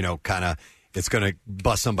kind of it's going to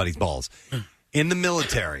bust somebody's balls. In the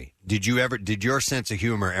military, did your sense of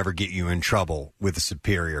humor ever get you in trouble with a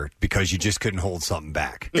superior because you just couldn't hold something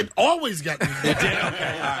back? It always got me. It did?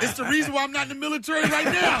 Okay. It's the reason why I'm not in the military right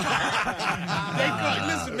now.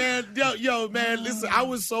 Listen, man. Man, listen, I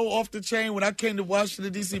was so off the chain when I came to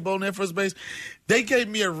Washington, D.C., Bolton Air Force Base. They gave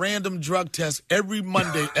me a random drug test every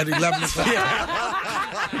Monday at 11 o'clock.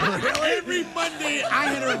 Really? Every Monday, I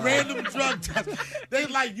had a random drug test. They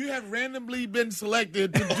like, you have randomly been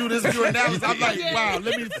selected to do this new analysis. I'm like, wow,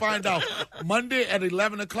 let me find out. Monday at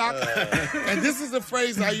 11 o'clock. And this is a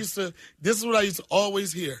phrase this is what I used to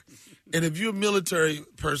always hear. And if you're a military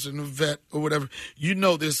person, a vet or whatever, you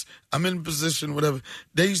know this. I'm in a position, whatever.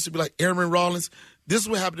 They used to be like, Airman Rawlins, this is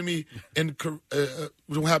what happened to me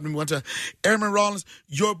what happened to me one time. Airman Rawlins,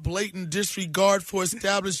 your blatant disregard for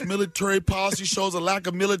established military policy shows a lack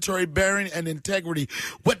of military bearing and integrity.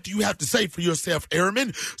 What do you have to say for yourself,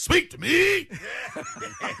 Airman? Speak to me.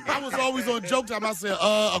 I was always on joke time. I said,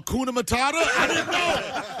 Hakuna Matata? I didn't know.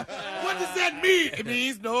 What does that mean? It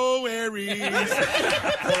means no worries for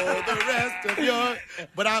the rest of your...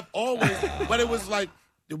 But it was like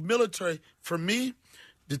the military, for me,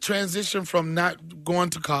 the transition from not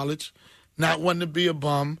going to college, not wanting to be a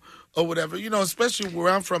bum or whatever, especially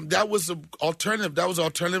where I'm from, that was an alternative. That was an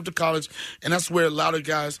alternative to college. And that's where a lot of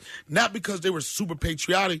guys, not because they were super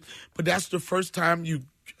patriotic, but that's the first time you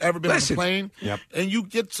ever been on a plane. Yep. And you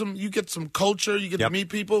get some culture, you get to meet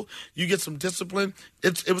people, you get some discipline.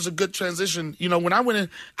 It was a good transition. When I went in,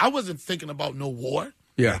 I wasn't thinking about no war.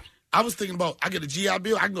 Yeah. I was thinking about, I get a GI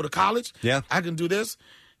Bill, I can go to college, I can do this.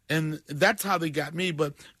 And that's how they got me,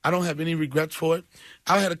 but I don't have any regrets for it.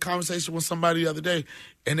 I had a conversation with somebody the other day,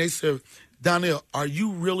 and they said, Donnell, are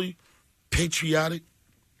you really patriotic?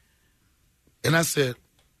 And I said,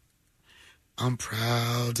 I'm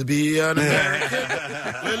proud to be an American.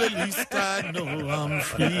 Well, at least I know I'm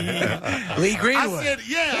free. Lee Greenwood. I said,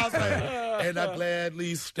 I was like, and I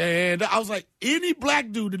gladly stand. I was like, any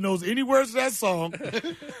black dude that knows any words of that song,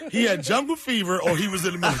 he had jungle fever or he was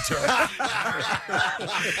in the military.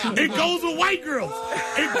 It goes with white girls.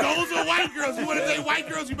 You want to say white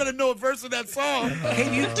girls, you better know a verse of that song.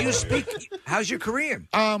 Hey, do you speak? How's your Korean?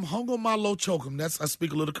 Hongo Malo Chokum. I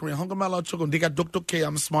speak a little Korean. Hongo Malo Chokum. They got Duk K.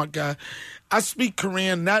 I'm a smart guy. I speak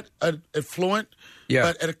Korean, not fluent,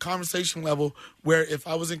 but at a conversation level where if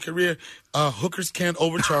I was in Korea, hookers can't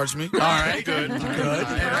overcharge me. All right, good.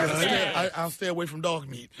 I'll stay away from dog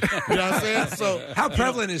meat. You know what I'm saying? So, how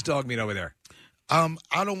prevalent is dog meat over there? I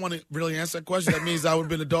don't want to really answer that question. That means I would have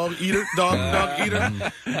been a dog eater.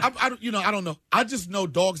 I don't know. I just know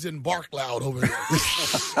dogs didn't bark loud over there.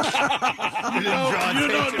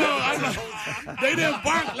 They didn't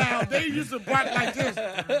bark loud. They used to bark like this.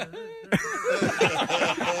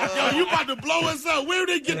 Yo, you about to blow us up. Where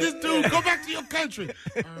did they get this dude? Go back to your country.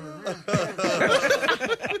 But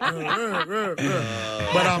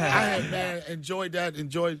I had enjoyed that.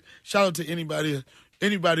 Shout out to anybody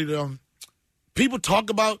that people talk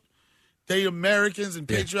about they Americans and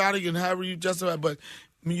patriotic and however you justify, but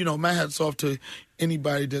my hat's off to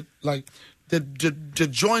anybody that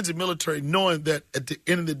joins the military knowing that at the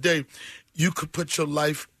end of the day you could put your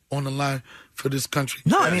life on the line for this country.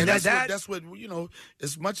 No, I mean that's what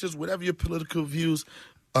as much as whatever your political views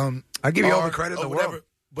I give you all the credit in the world.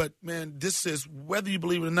 But man, this is, whether you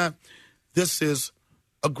believe it or not, this is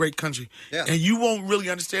a great country. Yeah. And you won't really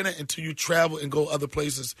understand it until you travel and go other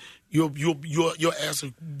places. Your ass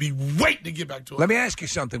will be waiting to get back to it. Let me ask you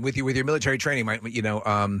something with your military training.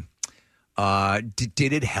 Did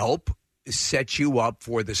it help set you up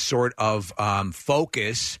for the sort of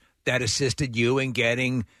focus that assisted you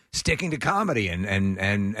in sticking to comedy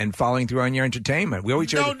and following through on your entertainment? We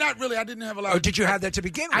always No, not really. I didn't have a lot. Oh, did you have that to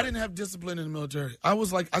begin with? I didn't have discipline in the military. I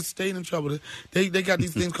was like, I stayed in trouble. They got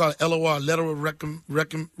these things called LOR, letter of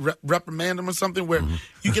reprimandum or something, where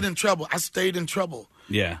you get in trouble. I stayed in trouble.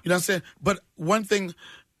 Yeah. You know what I'm saying? But one thing,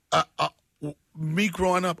 me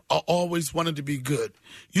growing up, I always wanted to be good.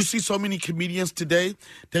 You see so many comedians today,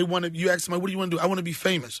 you ask them, what do you want to do? I want to be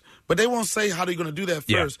famous. But they won't say how they're going to do that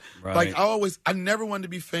first. Right. Like I never wanted to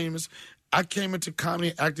be famous. I came into comedy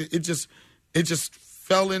and acting. It just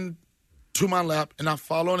fell into my lap and I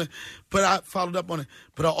followed it. But I followed up on it.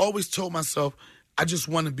 But I always told myself, I just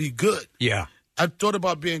want to be good. Yeah. I thought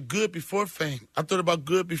about being good before fame. I thought about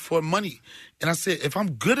good before money. And I said, if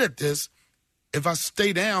I'm good at this, if I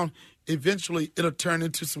stay down, eventually it'll turn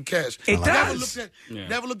into some cash. It does.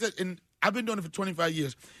 Never looked at, and I've been doing it for 25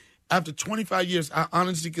 years. After 25 years, I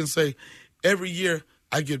honestly can say every year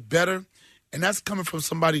I get better. And that's coming from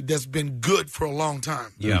somebody that's been good for a long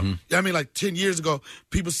time. Yeah. You know what I mean? Like 10 years ago,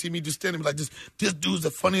 people see me just standing like, this dude's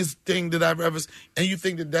the funniest thing that I've ever seen. And you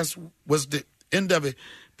think that was the end of it.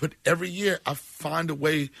 But every year I find a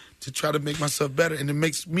way to try to make myself better. And it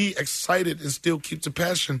makes me excited and still keeps the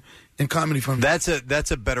passion in comedy for me. That's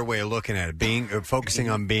a better way of looking at it, focusing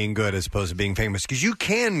on being good as opposed to being famous. Because you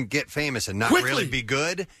can get famous and not Quickly. really be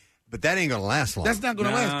good, but that ain't going to last long. That's not going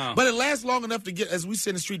to last. But it lasts long enough to get, as we say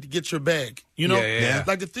in the street, to get your bag. You know? Yeah.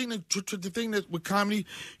 Like the thing that with comedy,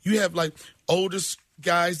 you have like older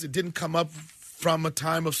guys that didn't come up from a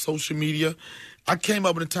time of social media. I came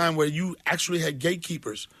up in a time where you actually had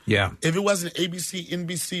gatekeepers. Yeah. If it wasn't ABC,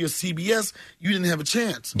 NBC, or CBS, you didn't have a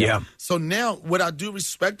chance. Yeah. So now, what I do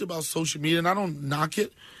respect about social media, and I don't knock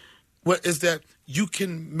it, is that you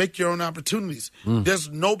can make your own opportunities. There's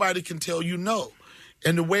nobody can tell you no.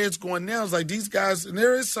 And the way it's going now is like these guys, and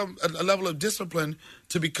there is a level of discipline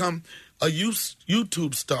to become a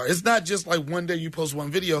YouTube star. It's not just like one day you post one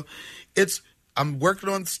video. I'm working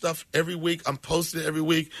on stuff every week. I'm posting it every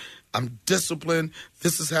week. I'm disciplined.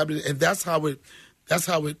 This is happening, and that's how it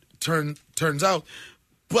turns out.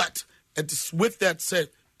 But with that said,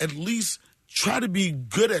 at least try to be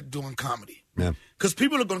good at doing comedy. Yeah. Because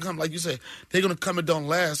people are going to come, like you say, they're going to come and don't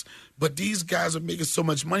last. But these guys are making so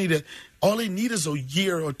much money that all they need is a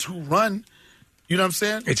year or two run. You know what I'm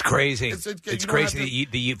saying? It's crazy. It's crazy.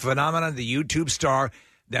 The phenomenon, the YouTube star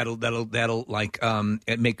that'll like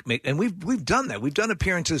make and we've done that. We've done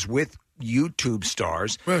appearances with YouTube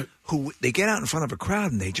stars who they get out in front of a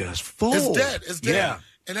crowd and they just fold. It's dead. Yeah.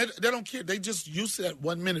 And they don't care. They just use that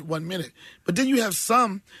 1 minute. But then you have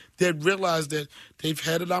some that realize that they've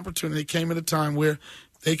had an opportunity. They came at a time where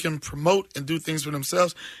they can promote and do things for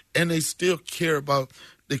themselves, and they still care about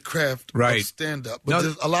the craft of stand-up.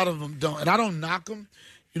 But a lot of them don't. And I don't knock them.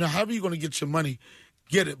 You know, however you're going to get your money,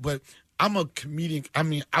 get it. But I'm a comedian. I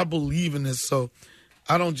mean, I believe in this, so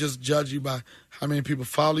I don't just judge you by how many people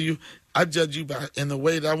follow you. I judge you by, in the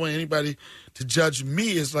way that I want anybody to judge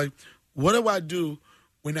me is like, what do I do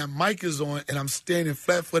when that mic is on and I'm standing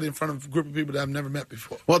flat-footed in front of a group of people that I've never met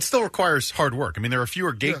before? Well, it still requires hard work. I mean, there are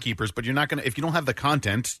fewer gatekeepers, but you're not going to, if you don't have the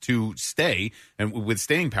content to stay and with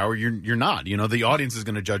staying power, you're not. You know, the audience is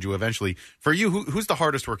going to judge you eventually. For you, who's the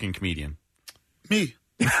hardest working comedian? Me.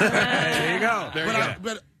 There you go.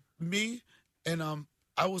 But me and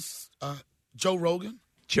I was Joe Rogan.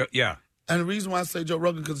 Yeah. And the reason why I say Joe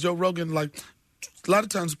Rogan, because Joe Rogan, like, a lot of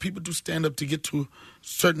times people do stand-up to get to a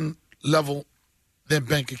certain level, their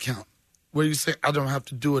bank account, where you say, I don't have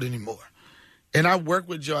to do it anymore. And I worked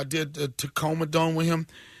with Joe. I did the Tacoma Dome with him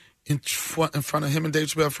in front of him and Dave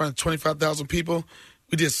Chappelle, in front of 25,000 people.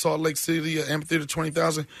 We did Salt Lake City, amphitheater,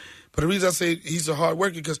 20,000. But the reason I say he's a hard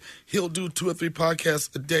worker because he'll do 2 or 3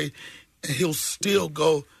 podcasts a day, and he'll still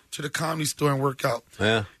go to the Comedy Store and work out.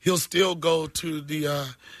 Yeah. He'll still go to the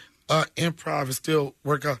improv and still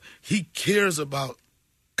work out. He cares about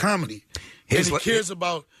comedy. And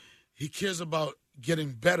he cares about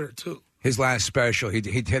getting better too. His last special, he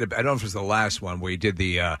did. I don't know if it was the last one where he did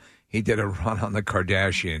a run on the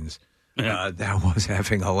Kardashians. That was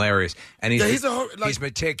effing hilarious. And he's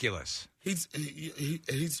meticulous.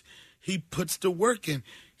 He puts the work in.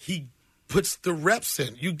 He puts the reps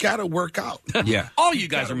in. You got to work out. Yeah. All you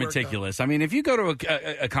guys are meticulous. I mean, if you go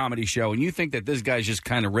to a comedy show and you think that this guy's just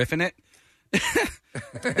kind of riffing it,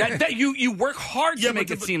 that you work hard to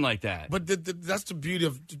make it seem like that. But that's the beauty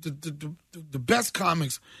of the best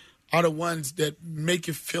comics are the ones that make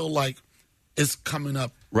it feel like it's coming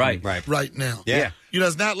up right now. Yeah. You know,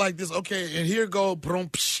 it's not like this, okay, and here go, boom,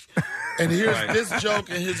 psh, and here's this joke,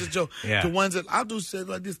 and here's this joke. Yeah. The ones that I'll do shit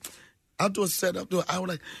like this. I'll do a setup. I was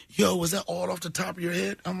like, yo, was that all off the top of your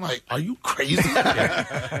head? I'm like, are you crazy? You know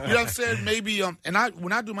what I'm saying? Maybe, and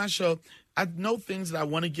when I do my show, I know things that I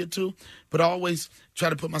want to get to, but I always try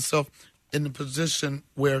to put myself in the position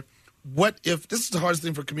where, what if, this is the hardest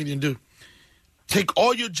thing for a comedian to do, take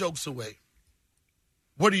all your jokes away.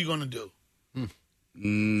 What are you going to do?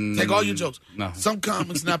 Take all your jokes. No. Some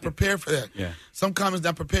comics not prepared for that. Yeah. Some comics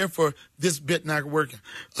not prepared for this bit not working.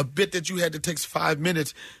 A bit that you had to take 5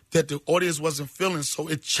 minutes that the audience wasn't feeling, so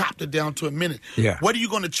it chopped it down to a minute. Yeah. What are you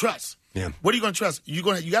going to trust? Yeah. What are you going to trust? You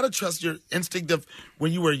got to trust your instinct of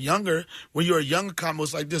when you were younger. When you were a younger comic, it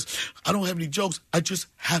was like this. I don't have any jokes. I just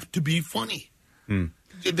have to be funny. The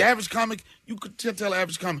average comic, you could tell the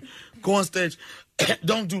average comic, go on stage,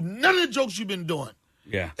 don't do none of the jokes you've been doing.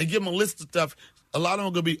 Yeah. And give them a list of stuff. A lot of them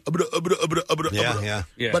are going to be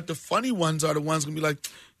Yeah. But the funny ones are the ones going to be like,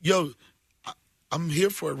 yo, I'm here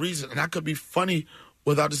for a reason, and I could be funny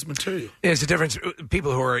without this material. There's a difference.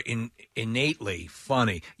 People who are innately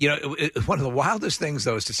funny. You know, one of the wildest things,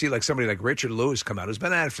 though, is to see like somebody like Richard Lewis come out, who's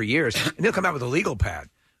been at it for years, and he'll come out with a legal pad.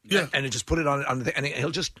 Yeah. And he'll just put it on the, and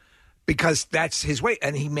he'll just, because that's his way,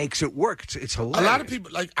 and he makes it work. It's hilarious. A lot of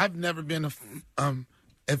people, like, I've never been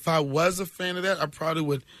if I was a fan of that, I probably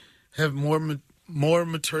would have more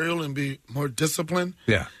material and be more disciplined.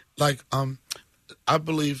 Yeah. Like, I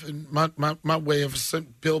believe in my way of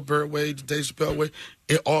Bill Burr way, the Dave Chappelle way,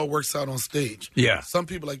 it all works out on stage. Yeah. Some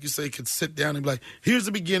people, like you say, can sit down and be like, here's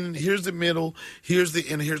the beginning, here's the middle, here's the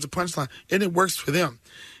end, here's the punchline. And it works for them.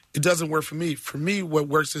 It doesn't work for me. For me, what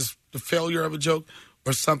works is the failure of a joke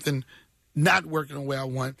or something not working the way I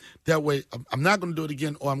want. That way, I'm not going to do it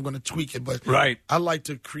again, or I'm going to tweak it. But right. I like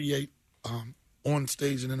to create on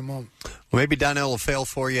stage and in the moment. Well, maybe Donnell will fail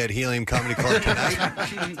for you at Helium Comedy Club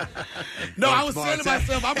tonight. No, I was saying to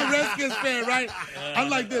myself, I'm a Redskins fan, right? I'm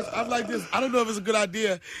like this. I don't know if it's a good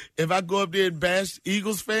idea if I go up there and bash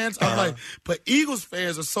Eagles fans. I'm like, but Eagles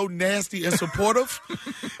fans are so nasty and supportive.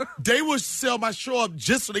 They would sell my show up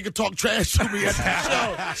just so they could talk trash to me at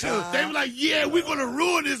the show. They were like, yeah, we're going to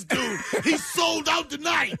ruin this dude. He sold out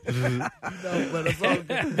tonight. But it's all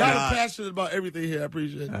good. I'm passionate about everything here. I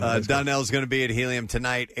appreciate it. Donnell's going to be at Helium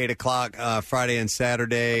tonight, 8 o'clock, Friday and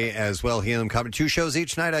Saturday as well. Helium Comedy. 2 shows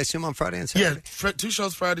each night, I assume, on Friday and Saturday? Yeah, 2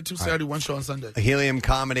 shows Friday, 2 Saturday, 1 show on Sunday.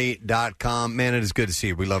 HeliumComedy.com. Man, it is good to see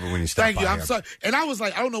you. We love it when you stop by. Thank you. I'm here. sorry. And I was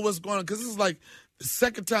like, I don't know what's going on, because this is like the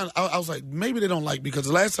second time I was like, maybe they don't like me, because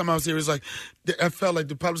the last time I was here, it was like, I felt like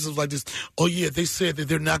the publicist was like this, oh yeah, they said that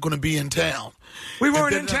they're not going to be in town. We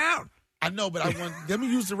weren't in town. I know, but let me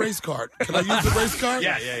use the race card. Can I use the race card?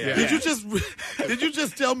 Yeah. Did you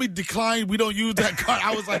just tell me decline? We don't use that card.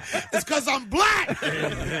 I was like, it's because I'm black.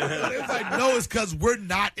 It was like, no, it's because we're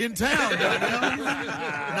not in town.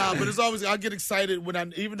 Nah, but it's always, I get excited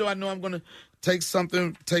when even though I know I'm going to take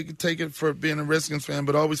something, take it for being a Redskins fan,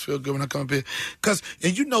 but I always feel good when I come up here.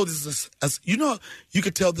 And you know this is, you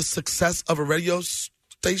could tell the success of a radio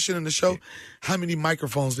station in the show, how many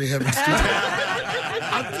microphones they have in the studio.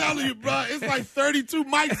 I'm telling you, bro, it's like 32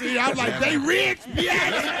 mics here. I'm like, they rich,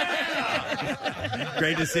 yes.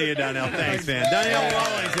 Great to see you, Donnell. Thanks, man. Donnell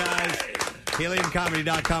Rawlings, guys.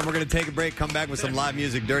 HeliumComedy.com. We're going to take a break, come back with some live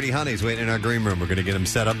music. Dirty Honey's waiting in our green room. We're going to get them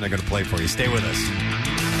set up, and they're going to play for you. Stay with us.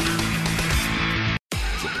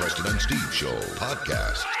 The Preston and Steve Show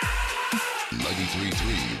podcast.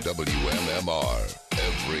 93.3 WMMR.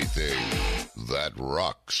 Everything that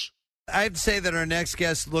rocks. I'd say that our next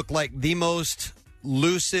guests look like the most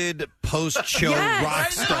lucid post-show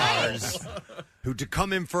rock stars who to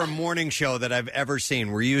come in for a morning show that I've ever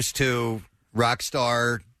seen. We're used to rock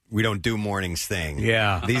star, we don't do mornings thing.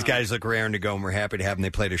 Yeah. These guys look raring to go, and we're happy to have them.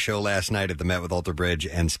 They played a show last night at the Met with Alter Bridge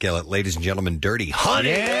and Skillet. Ladies and gentlemen, Dirty Honey.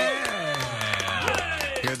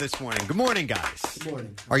 Here this morning. Good morning, guys. Good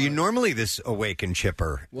morning. Are you normally this awake and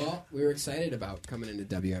chipper? Well, we were excited about coming into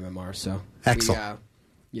WMMR, so Excellent.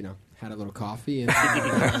 we, had a little coffee, and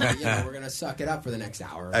we're going to suck it up for the next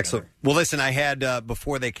hour. Excellent. Well, listen, I had,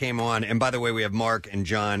 before they came on, and by the way, we have Mark and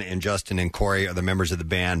John and Justin and Corey are the members of the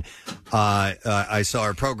band. I saw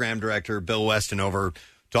our program director, Bill Weston, over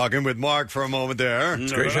talking with Mark for a moment there.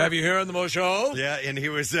 It's great to have you here on the Mo Show. Yeah, and he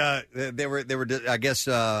was, they were. I guess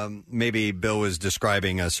maybe Bill was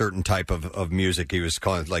describing a certain type of music. He was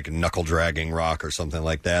calling it like knuckle dragging rock or something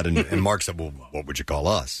like that. And Mark said, "Well, what would you call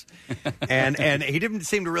us?" And he didn't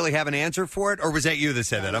seem to really have an answer for it. Or was that you that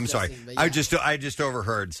said that? I'm sorry. I just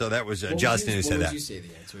overheard. So that was Justin who said that. What would you say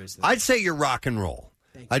the answer is? I'd say you're rock and roll.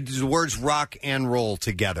 The words rock and roll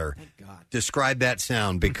together describe that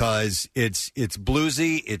sound, because it's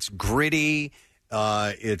bluesy, it's gritty,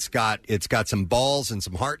 it's got some balls and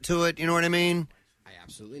some heart to it. You know what I mean?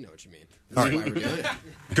 absolutely know what you mean. All That's right. why we're doing it.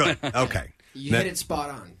 Good. Okay. You hit it spot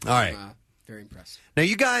on. All right. I'm, very impressed. Now,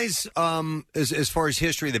 you guys, as far as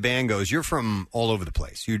history of the band goes, you're from all over the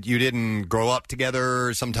place. You didn't grow up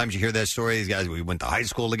together. Sometimes you hear that story. These guys, we went to high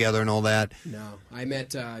school together and all that. No, I met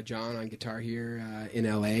John on guitar here in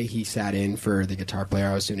L.A. He sat in for the guitar player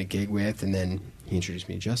I was doing a gig with, and then he introduced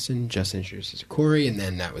me to Justin. Justin introduced us to Corey, and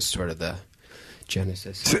then that was sort of the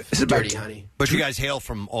genesis of Dirty Honey. But you guys hail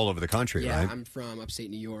from all over the country, Yeah, right? I'm from upstate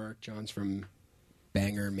New York. John's from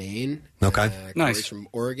Bangor, Maine. Okay. Nice. Corey's from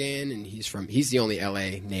Oregon, and he's the only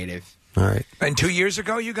LA native. All right. And 2 years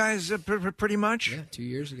ago, you guys pretty much? Yeah, 2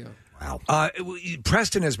 years ago. Wow.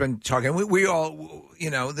 Preston has been talking. We all,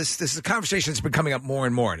 this is a conversation that's been coming up more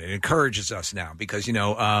and more, and it encourages us now because,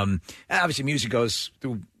 obviously music goes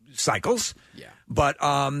through cycles. Yeah. But,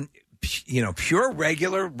 pure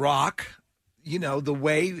regular rock, the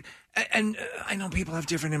way... And I know people have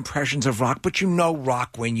different impressions of rock, but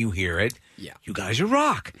rock when you hear it. Yeah. You guys are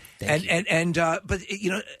rock. Thank you. But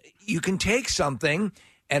you can take something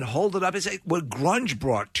and hold it up as what grunge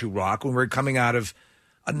brought to rock when we're coming out of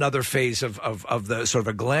another phase of the sort of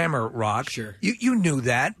a glamour rock. Sure. You knew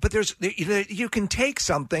that, but you can take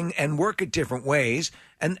something and work it different ways.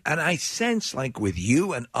 And I sense like with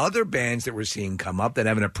you and other bands that we're seeing come up that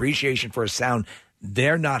have an appreciation for a sound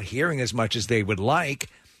they're not hearing as much as they would like.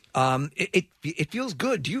 It feels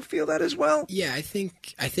good. Do you feel that as well? Yeah, I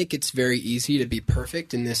think it's very easy to be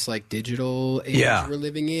perfect in this like digital age we're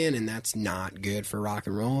living in, and that's not good for rock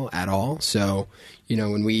and roll at all. So,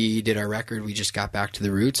 when we did our record, we just got back to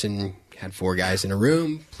the roots and had 4 guys in a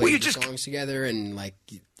room, played songs together, and like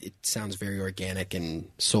it sounds very organic and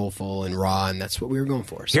soulful and raw, and that's what we were going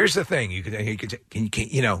for. So. Here's the thing: hey,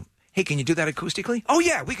 can you do that acoustically? Oh,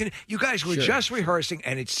 yeah, we can. You guys were just rehearsing,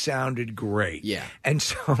 and it sounded great. Yeah. And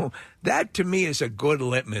so that, to me, is a good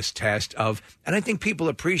litmus test of, and I think people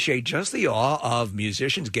appreciate just the awe of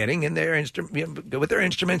musicians getting in their with their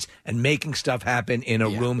instruments and making stuff happen in a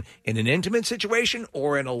room, in an intimate situation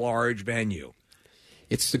or in a large venue.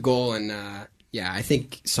 It's the goal, and I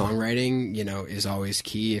think songwriting, is always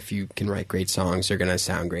key. If you can write great songs, they're going to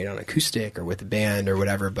sound great on acoustic or with a band or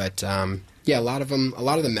whatever, but... a lot of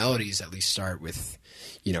the melodies at least start with,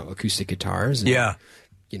 acoustic guitars. And,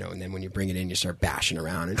 and then when you bring it in, you start bashing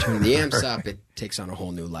around and turning the amps up. It takes on a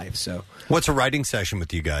whole new life. So, what's a writing session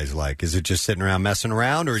with you guys like? Is it just sitting around messing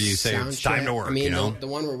around, or do you say it's time to work? I mean, the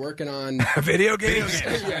one we're working on, video games,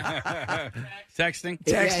 texting.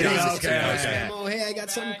 Okay. Hey, I got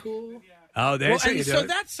something cool. Oh, that's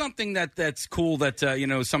that's something that's cool that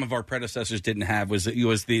some of our predecessors didn't have was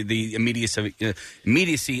the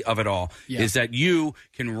immediacy of it all. Yeah. Is that you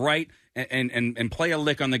can write and play a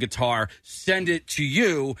lick on the guitar, send it to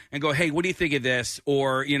you, and go, hey, what do you think of this?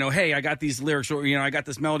 Or hey, I got these lyrics, or I got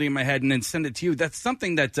this melody in my head, and then send it to you. That's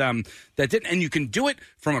something that didn't, and you can do it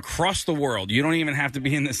from across the world. You don't even have to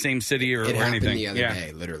be in the same city or anything. It happened the other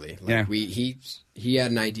day, literally. He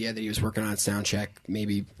had an idea that he was working on at Soundcheck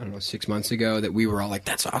maybe, 6 months ago that we were all like,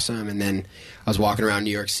 that's awesome. And then I was walking around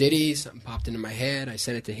New York City, something popped into my head. I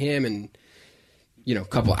sent it to him, and, a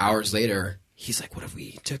couple hours later, he's like, what if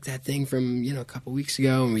we took that thing from, a couple weeks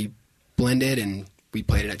ago and we blended and we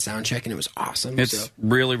played it at Soundcheck, and it was awesome. It's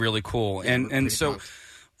really, really cool. And so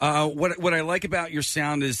what I like about your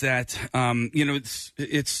sound is that,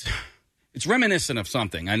 it's reminiscent of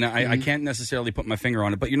something. I can't necessarily put my finger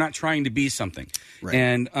on it, but you're not trying to be something. Right.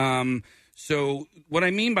 And so what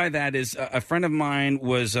I mean by that is a friend of mine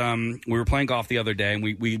was, we were playing golf the other day, and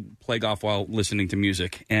we play golf while listening to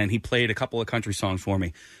music, and he played a couple of country songs for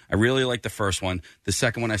me. I really liked the first one. The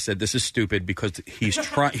second one, I said, this is stupid because he's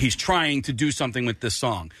trying to do something with this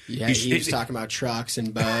song. Yeah, he was talking about trucks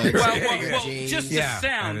and bugs. well, just the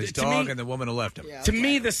sound. And his dog and the woman who left him. To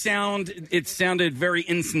me, the sound, it sounded very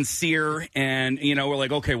insincere, and, we're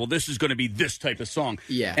like, okay, well, this is going to be this type of song.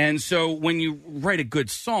 Yeah. And so when you write a good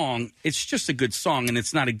song, it's just a good song, and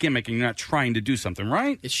it's not a gimmick, and you're not trying to do something,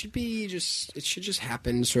 right? It should just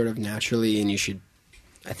happen sort of naturally, and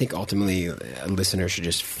I think ultimately a listener should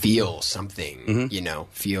just feel something,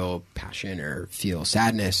 feel passion or feel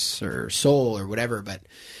sadness or soul or whatever. But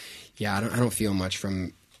yeah, I don't feel much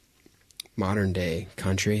from modern day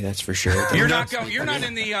country, that's for sure. You're not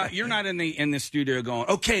in the studio going,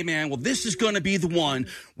 okay, man, well, this is going to be the one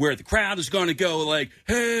where the crowd is going to go like,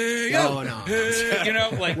 hey, yo, no.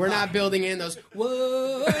 Hey, like we're not building in those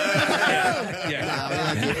whoa.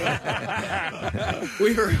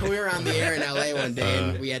 We were on the air in LA one day,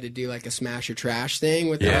 and we had to do like a smash or trash thing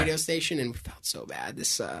with the radio station, and we felt so bad.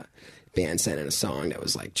 This band sent in a song that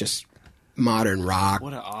was like just modern rock,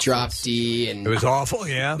 drop D, and it was awful.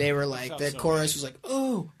 Yeah, they were like, the chorus was like,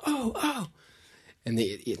 oh, And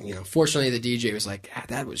fortunately, the DJ was like,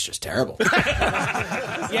 "That was just terrible."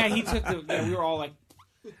 Yeah, he took we were all like.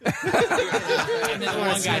 And then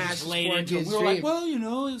one guy just laid into it. We were like,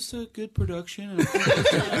 well, it's a good production. And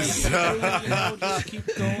just keep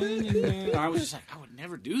going. And I was just like, I would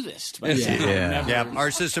never do this. Yeah. Our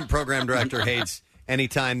assistant program director hates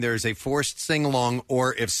anytime there's a forced sing-along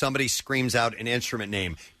or if somebody screams out an instrument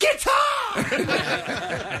name. Guitar!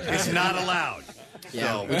 It's not allowed.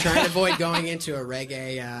 Yeah, So. we try and avoid going into a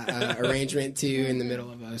reggae arrangement too in the middle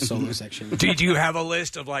of a solo section. Do you have a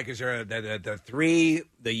list of is there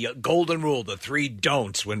the golden rule, the 3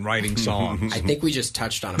 don'ts when writing songs? I think we just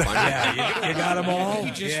touched on a bunch. Yeah, you got them all.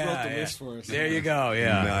 You just wrote the list for us. There you go.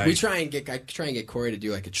 Yeah, nice. I try and get Corey to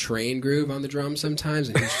do a train groove on the drums sometimes,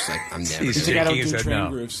 and he's just like, I'm never. He's like, I don't do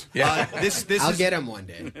train grooves. Yeah, I'll get him one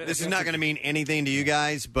day. This is not going to mean anything to you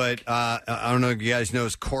guys, but I don't know if you guys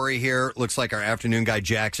notice Corey here looks like our afternoon guy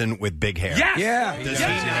Jackson with big hair. Yes! Yeah. Does he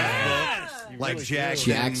not look like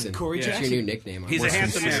Jackson? Corey Jackson. That's your new nickname. He's a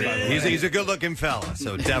handsome man. He's a good-looking fella,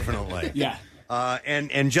 so definitely. Yeah.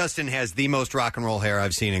 And Justin has the most rock and roll hair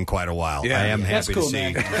I've seen in quite a while. Yeah. I am happy cool, to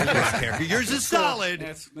see man. rock hair. Yours is solid.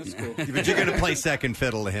 That's cool. But you're going to play second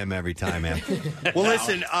fiddle to him every time, man. Well,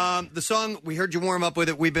 listen, the song, we heard you warm up with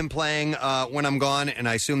it. We've been playing When I'm Gone, and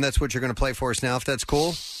I assume that's what you're going to play for us now, if that's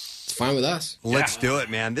cool. It's fine with us. Let's do it,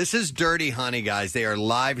 man. This is Dirty Honey, guys. They are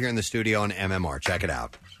live here in the studio on MMR. Check it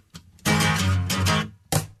out.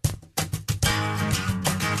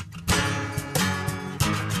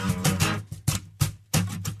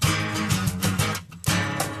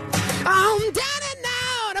 I'm down and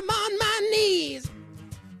out. I'm on my knees.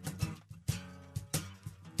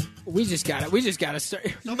 We just gotta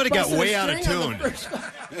start. Somebody got way out of tune.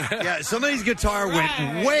 Yeah, somebody's guitar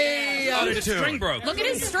went way out of tune. String broke. Look at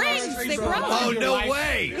his strings. They broke. Oh, no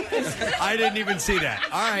way. I didn't even see that.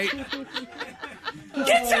 All right.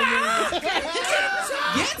 Guitar!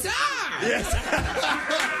 Yes.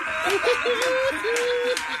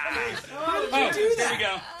 Oh, do that. Here we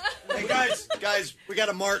go. Hey, guys, we got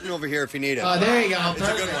a Martin over here if you need it. Oh, there you go. It's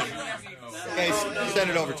a good one. Okay, send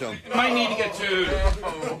it over to him. Might need to get tuned.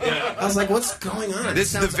 Yeah. I was like, what's going on?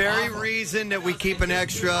 This is the sounds very awful. reason that we keep an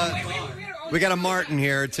extra. We got a Martin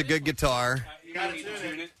here. It's a good guitar. You gotta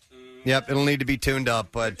tune it. Yep, it'll need to be tuned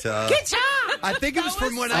up, but Guitar! I think it was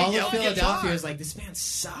from when I All of yelled Philadelphia guitar. was like, this band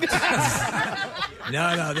sucks.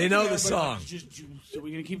 No, they know the song. So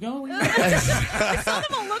we're gonna keep going. I saw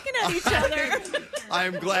them all looking at each other.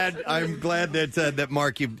 I'm glad that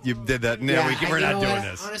Mark you did that. No, we're not doing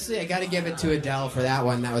this. Honestly, I got to give it to Adele for that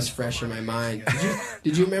one. That was fresh in my mind.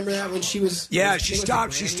 Did you remember that when she was? Yeah, she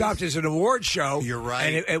stopped as an award show. You're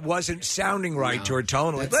right, and it wasn't sounding right to her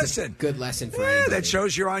tone. Like, That's listen, a good lesson for that anybody.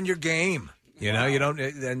 shows you're on your game. You know, you don't.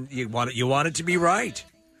 Then you want it to be right.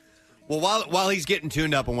 Well, while he's getting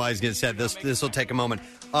tuned up and while he's getting set, this will take a moment.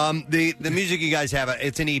 The music you guys have,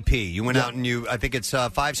 it's an EP. You went out and I think it's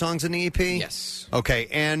 5 songs in the EP. Yes. Okay,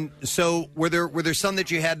 and so were there some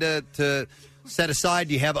that you had to set aside?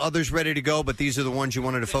 Do you have others ready to go, but these are the ones you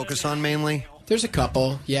wanted to focus on mainly? There's a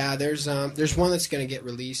couple. Yeah, there's one that's going to get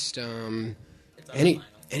released any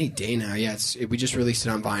day now. Yeah, we just released it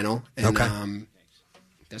on vinyl. And, okay.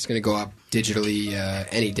 That's going to go up digitally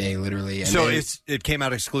any day, literally. And so then, it came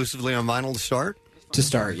out exclusively on vinyl to start? To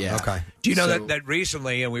start, yeah. Okay. Do you know that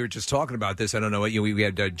recently, and we were just talking about this, I don't know what, we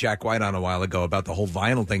had Jack White on a while ago about the whole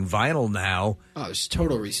vinyl thing. Vinyl now. Oh, it's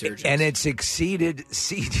total resurgence. And it's exceeded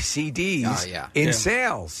CDs in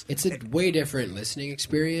sales. It's a way different listening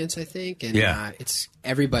experience, I think. And it's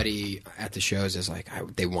everybody at the shows is like,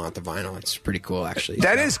 they want the vinyl. It's pretty cool, actually.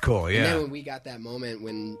 That is cool, yeah. And then when we got that moment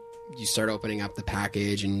when you start opening up the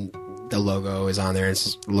package and the logo is on there and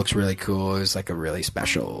it looks really cool. It was like a really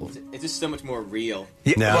special. It's just so much more real.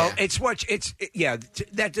 Yeah, well,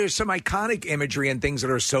 that there's some iconic imagery and things that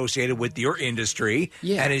are associated with your industry.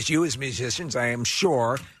 Yeah. And as you as musicians, I am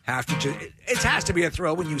sure, it has to be a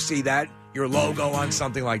thrill when you see that, your logo on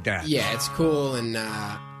something like that. Yeah, it's cool. And,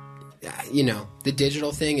 the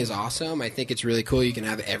digital thing is awesome. I think it's really cool. You can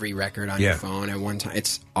have every record on your phone at one time.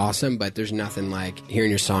 It's awesome, but there's nothing like hearing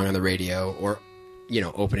your song on the radio or,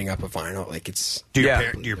 opening up a vinyl. Like it's. Do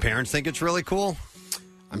your parents think it's really cool?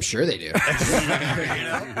 I'm sure they do.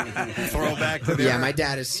 Throwback to Yeah, my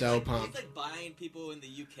dad is so pumped. It's like buying people in the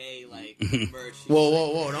UK merch.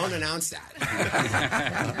 Whoa! Don't announce that.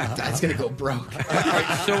 That's gonna go broke.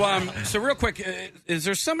 So real quick, is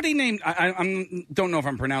there somebody named? I don't know if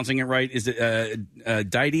I'm pronouncing it right. Is it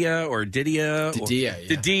Didia or Didia? Didia.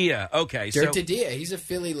 Didia. Okay, Dirk Didia. He's a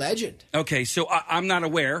Philly legend. Okay, so I'm not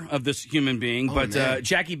aware of this human being, but man.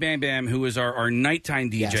 Jackie Bam Bam, who is our nighttime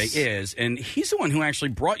DJ, is, and he's the one who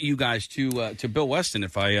actually brought you guys to Bill Weston,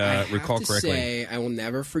 if I recall have to correctly. Say, I will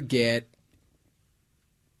never forget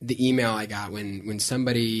the email I got when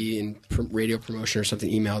somebody in radio promotion or something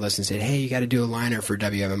emailed us and said, "Hey, you got to do a liner for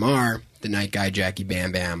WMMR." The night guy Jackie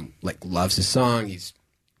Bam Bam loves his song. He's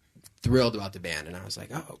thrilled about the band, and I was like,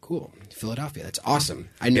 "Oh, cool, Philadelphia, that's awesome."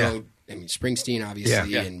 I know. I mean, Springsteen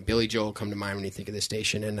obviously, and Billy Joel come to mind when you think of the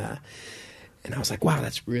station, and I was like, "Wow,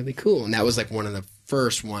 that's really cool." And that was one of the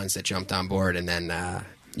first ones that jumped on board, and then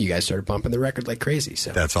you guys started bumping the record like crazy.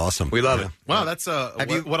 So that's awesome. We love it. Wow, that's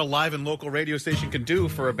what a live and local radio station can do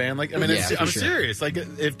for a band like. I mean, I'm serious. Like,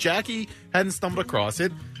 if Jackie hadn't stumbled across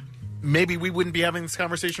it, maybe we wouldn't be having this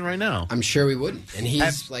conversation right now. I'm sure we wouldn't. And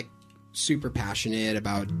he's super passionate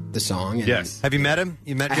about the song. And yes. Have you met him?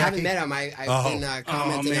 You met Jackie? I haven't met him. I've been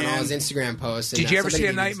commenting on all his Instagram posts. And, Did you ever see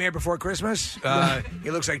A Nightmare Before Christmas?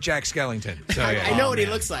 He looks like Jack Skellington. So, I know what he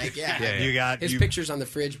looks like. Yeah. You got his pictures on the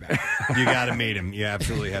fridge back. You got to meet him. You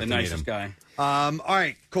absolutely have the to meet nicest him. guy. All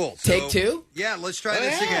right, cool. Take two? Yeah, let's try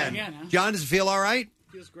this again. Again, huh? John, does it feel all right?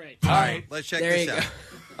 Feels great. All right, let's check There this you out. go.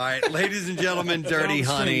 All right, ladies and gentlemen, Dirty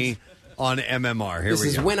Honey on MMR. Here This we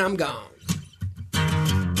is go. When I'm Gone.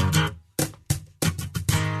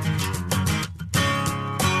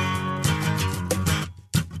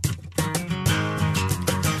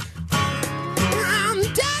 I'm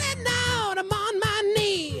down and out, I'm on my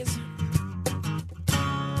knees.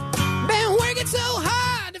 Been working so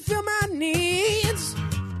hard to fill my needs.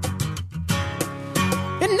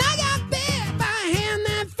 And I got bit by a hand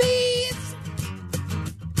that feeds.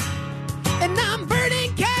 And I'm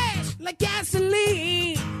burning cash like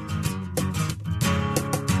gasoline.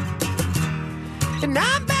 And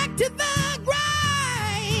I'm back to the grind.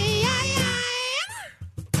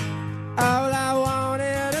 All I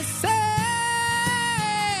wanted to say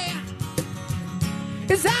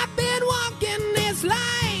is I've been walking this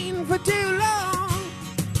line for too long.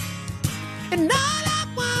 And all I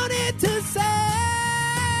wanted to say,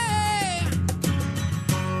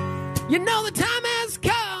 you know the time has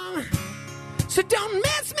come, so don't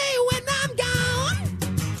miss me when I'm gone.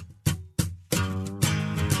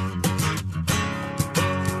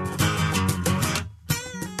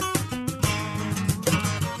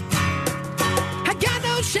 I got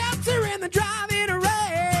no shelter in the driving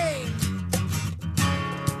rain.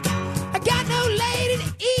 I got no lady to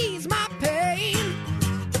ease my pain.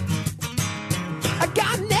 I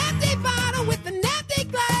got an empty bottle with an empty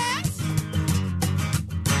glass.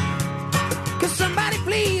 Could somebody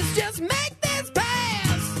please just make this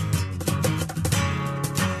pass?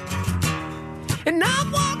 And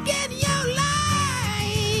I'm walking your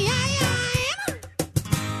line.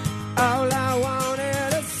 All I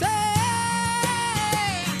wanted to say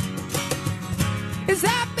is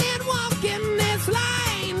I've been walking this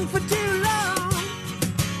line for too long.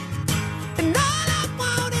 And all I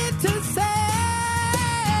wanted to say,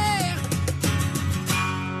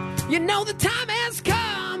 you know the time has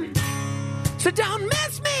come, so don't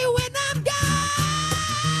miss me when I'm gone.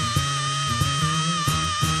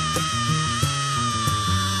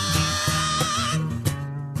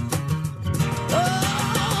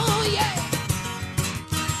 Oh, yeah.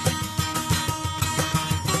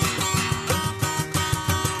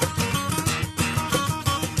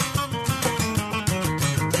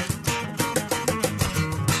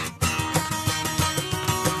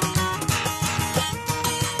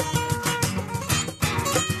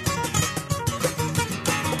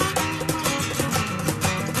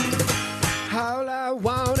 All I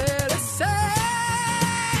wanted to say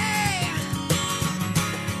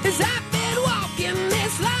is I've been walking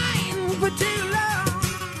this line for too long.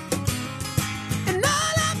 And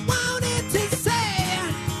all I wanted to say,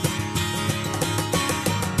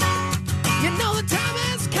 you know the time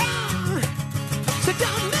has come, so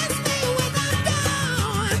don't miss me when I'm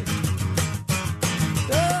gone.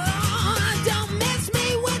 Oh, don't miss me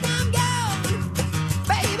when I'm gone,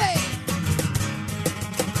 baby.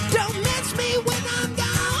 Don't miss me when I'm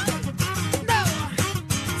gone. No,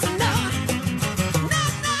 so no, no,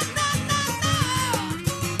 no, no, no, no.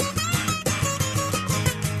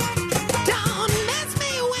 Don't miss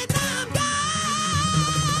me when I'm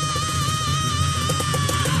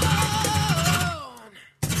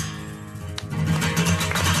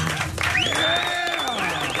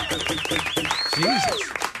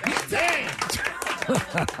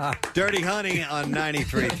Dirty Honey on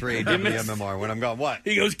 93.3 WMMR. When I'm gone, what?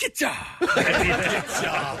 He goes, guitar.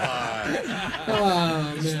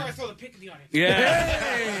 Oh, This is where I throw the pick in the audience.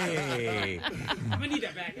 Hey. I'm gonna need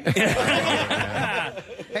that back.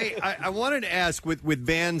 Hey, I wanted to ask with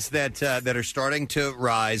bands that are starting to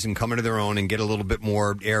rise and come into their own and get a little bit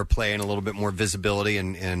more airplay and a little bit more visibility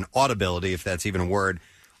and audibility, if that's even a word.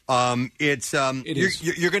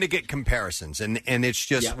 You're going to get comparisons, and it's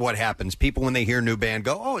just what happens. People, when they hear a new band,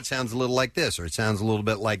 go, "Oh, it sounds a little like this," or "It sounds a little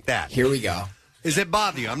bit like that." Here we go. Does it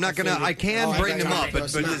bother you? I'm not going to. I can bring them up,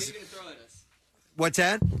 but what's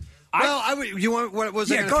that? You want what was?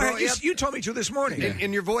 Yeah, I go throw? ahead. Yep. You told me to this morning.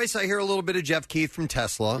 In your voice, I hear a little bit of Jeff Keith from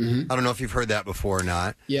Tesla. I don't know if you've heard that before or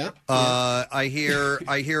not. Yeah. I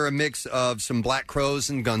hear a mix of some Black Crowes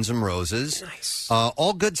and Guns N' Roses. Nice.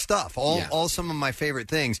 All good stuff. All some of my favorite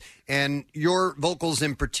things. And your vocals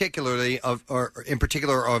in particular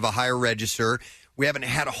are of a higher register. We haven't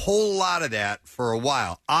had a whole lot of that for a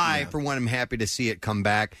while. For one, am happy to see it come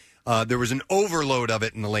back. There was an overload of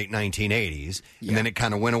it in the late 1980s, and then it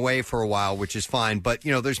kind of went away for a while, which is fine. But,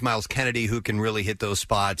 there's Miles Kennedy who can really hit those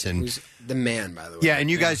spots. And who's the man, by the way. Yeah, and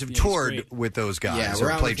you guys have toured with those guys. Yeah, or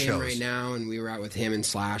we're out played with him shows. right now, and we were out with him and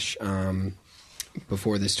Slash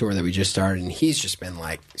before this tour that we just started. And he's just been,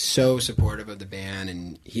 so supportive of the band,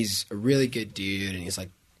 and he's a really good dude. And he's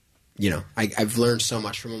I've learned so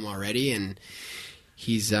much from him already, and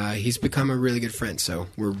he's become a really good friend, so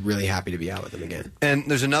we're really happy to be out with him again. And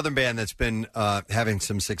there's another band that's been having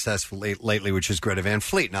some success lately, which is Greta Van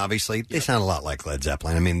Fleet. And obviously, they sound a lot like Led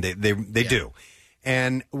Zeppelin. I mean, they do.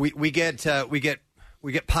 And we get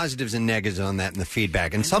positives and negatives on that in the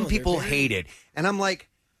feedback. And some people hate it, and I'm like,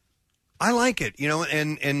 I like it,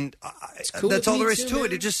 and cool that's all there is too, to man.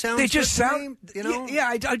 it. It just sounds. They just sound, Yeah,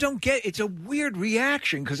 I don't get. It's a weird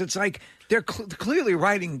reaction because it's like they're clearly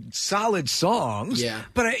writing solid songs. Yeah,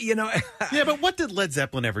 but yeah, but what did Led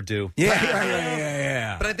Zeppelin ever do?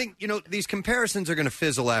 Yeah. But I think these comparisons are going to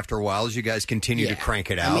fizzle after a while as you guys continue to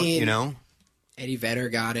crank it out. Eddie Vedder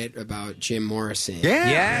got it about Jim Morrison.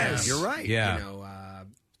 Yeah, you're right. Yeah.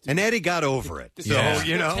 And Eddie got over it. The So,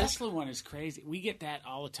 Tesla one is crazy. We get that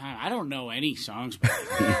all the time. I don't know any songs, but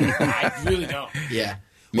I really don't. Yeah.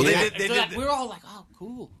 Well, we're all like, oh,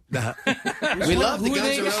 cool. We love the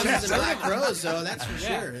Guns N' Roses and Black Crowes, so that's for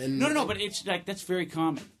sure. And No, but it's that's very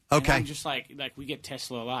common. Okay. And I'm just like we get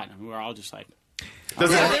Tesla a lot, and we're all just like.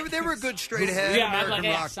 They were a good straight ahead American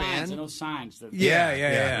rock signs band. and those signs.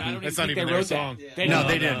 Yeah. I don't That's even not think even they their wrote song. that. No,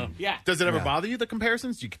 they didn't. Yeah. Does it ever bother you, the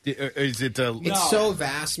comparisons? Is it? It's so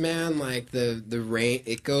vast, man. Like the range,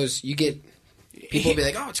 it goes. You get people be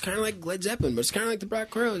like, "Oh, it's kind of like Led Zeppelin, but it's kind of like the Black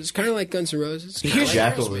Crowes. It's kind of like Guns N' Roses." Here's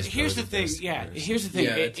the thing. Yeah, here's the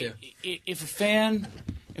thing. If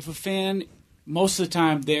a fan, most of the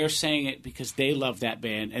time they're saying it because they love that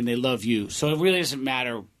band and they love you. So it really doesn't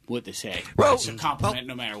matter what they say. Well, it's a compliment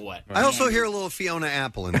no matter what. I also hear a little Fiona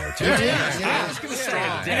Apple in there too. I was going to say,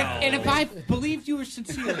 and if I believed you were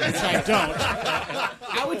sincere, which I don't,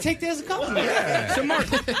 I would take that as a compliment. So,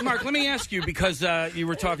 Mark, let me ask you, because you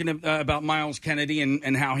were talking about Miles Kennedy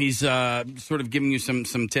and how he's sort of giving you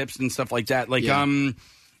some tips and stuff like that.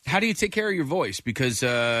 How do you take care of your voice? Because,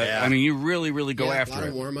 I mean, you really, really go after it. A lot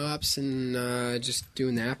of warm-ups and just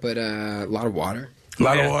doing that, but a lot of water. A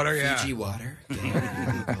lot of water, yeah. Fiji water.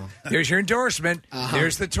 There's your endorsement.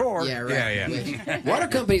 There's the tour. Yeah, right. Yeah. Water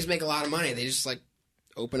companies make a lot of money. They just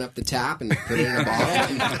open up the tap and put it in a bottle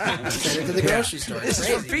and send it to the grocery store. This is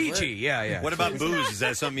from Fiji. Yeah. What about booze? Is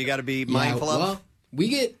that something you got to be mindful of? Well, we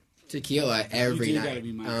get tequila every night.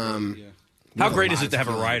 How great is it to have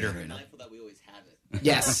a rider?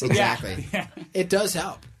 Yes, exactly. It does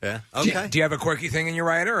help. Yeah. Okay. Do you have a quirky thing in your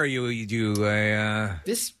rider, or you do a?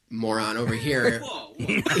 This moron over here.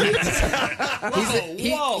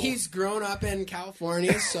 He's grown up in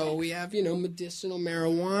California, so we have medicinal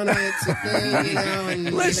marijuana. It's a thing,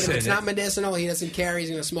 and Listen, even if it's not medicinal, he doesn't care. He's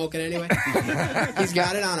going to smoke it anyway. He's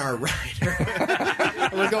got it on our rider.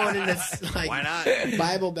 We're going into why not?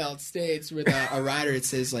 Bible Belt states with a rider. It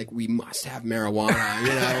says we must have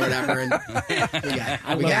marijuana, whatever. And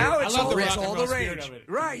it's all all the rage.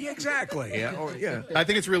 Right? Yeah, exactly. Yeah. I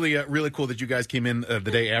think it's really really cool that you guys came in the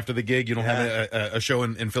day after the gig. You don't have a show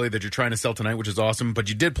in Philly that you're trying to sell tonight, which is awesome. But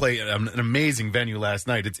you did play an amazing venue last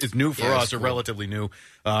night. It's new for us, or relatively new.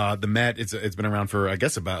 The Met. It's been around for I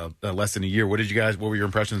guess about less than a year. What were your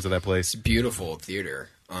impressions of that place? It's beautiful theater,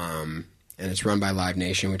 and it's run by Live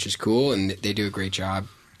Nation, which is cool, and they do a great job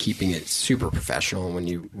keeping it super professional when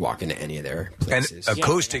you walk into any of their places. And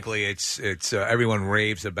acoustically, it's everyone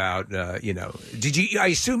raves about. Did you? I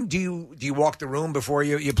assume do you walk the room before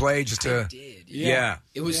you play just to? I did. Yeah.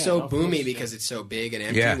 It was so boomy because it's so big and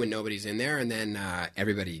empty when nobody's in there, and then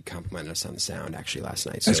everybody complimented us on the sound actually last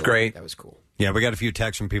night. So that's great. That was cool. Yeah, we got a few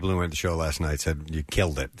texts from people who were at the show last night. Said you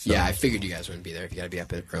killed it. So. Yeah, I figured you guys wouldn't be there if you got to be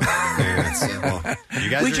up early. You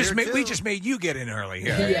guys we just made you get in early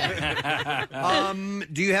here. Yeah.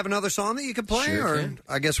 Do you have another song that you could play, Sure or can.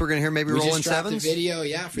 I guess we're gonna hear maybe We Rolling just dropped Sevens. The video,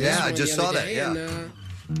 for this one I just the saw other that. day, Yeah. and,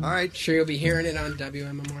 All right. Sure, you'll be hearing it on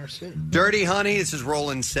WMMR soon. Dirty Honey. This is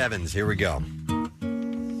Rolling Sevens. Here we go.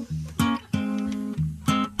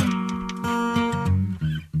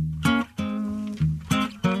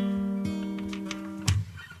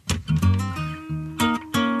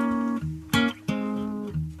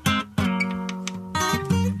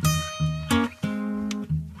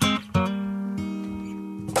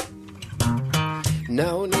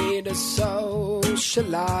 No need to socialite.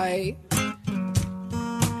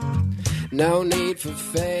 No need for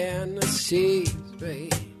fantasies,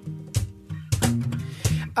 babe.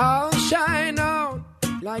 I'll shine on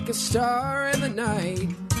like a star in the night.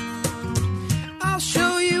 I'll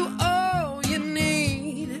show you all you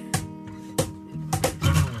need.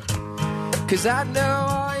 'Cause I know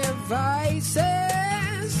all your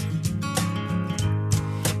vices,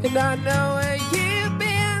 and I know where you've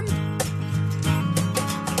been.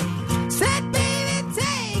 Said, baby,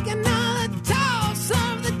 take another toss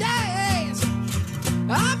of the dice.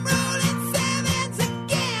 I'm rolling sevens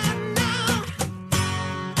again now.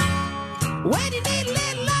 When you need a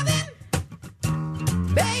little loving,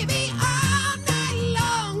 baby, all night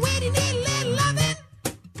long. When you need a little loving,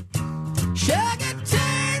 sugar,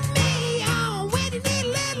 turn me on. When you need a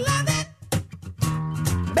little loving,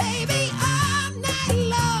 baby, all night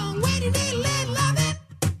long. When you need a little loving,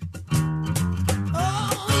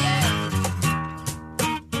 oh yeah.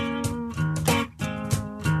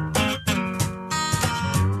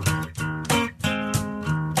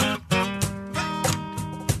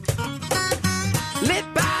 Lit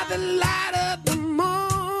by the light of the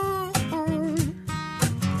moon,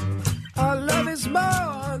 our love is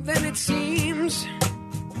more than it seems.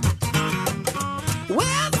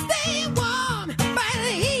 We'll stay warm by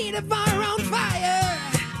the heat of our own fire.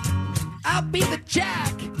 I'll be the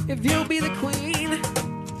jack if you'll be the queen.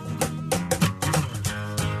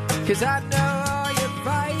 'Cause I know all your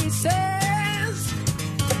vices,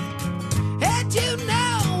 and you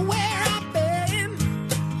know where I've been.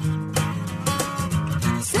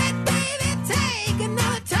 Said, baby, take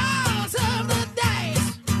another toss of the dice.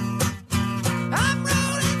 I'm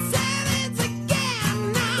rolling sevens again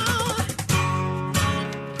now.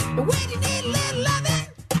 When you need a little loving,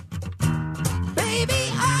 baby,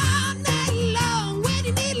 all night long. When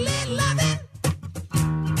you need a little loving,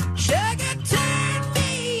 sugar, turn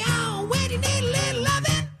me on. When you need a little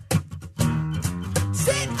loving,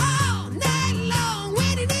 sit all night long.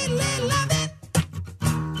 When you need a little loving,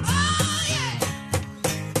 oh yeah.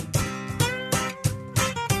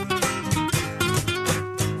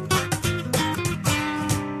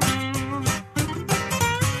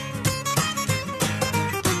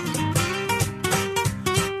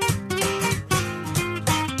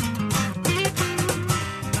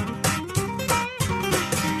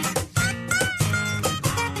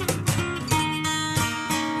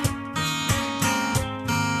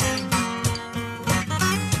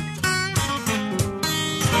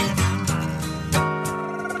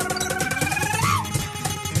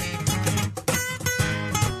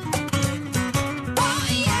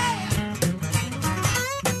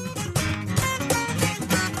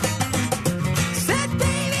 Said,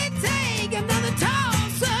 baby, take another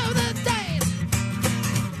toss of the dice.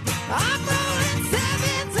 I'm rolling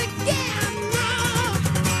sevens again now.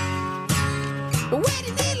 When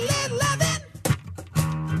you need a little loving,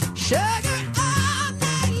 sugar, all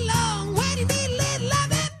night long. When you need a little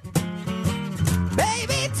loving,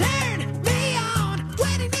 baby, turn me on.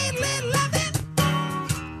 When you need a little loving,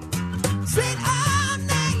 sit all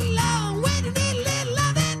night long. When you need a little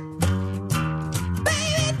loving,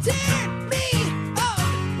 baby, turn me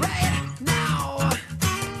on right now.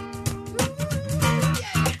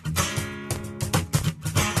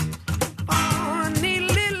 Oh, I need a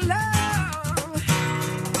little love,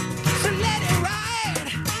 so let it ride,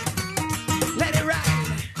 let it ride.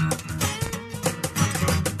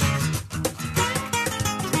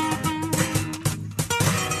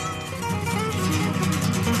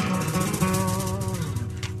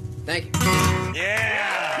 Thank you.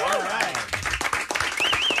 Yeah. All right.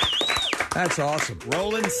 That's awesome.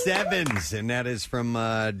 Rolling Sevens, and that is from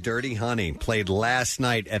Dirty Honey. Played last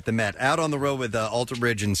night at the Met. Out on the road with Alter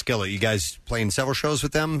Bridge and Skillet. You guys playing several shows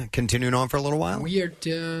with them? Continuing on for a little while? We are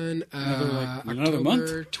done another month?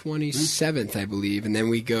 October 27th, I believe, and then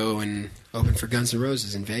we go and open for Guns N'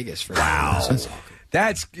 Roses in Vegas. For Wow.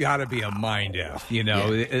 That's got to be a mind F, you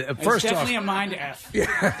know. First it's off, definitely a mind F.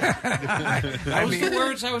 That was the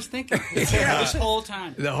words I was thinking this whole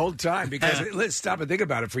time. the whole time, because let's stop and think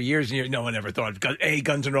about it. For years and years, no one ever thought,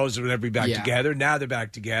 Guns N' Roses would ever be back Yeah. together. Now they're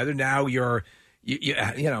back together. Now you're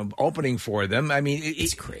opening for them. I mean,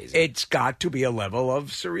 it's crazy. It's got to be a level of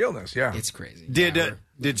surrealness. Yeah, it's crazy.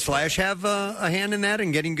 Did Slash have a hand in that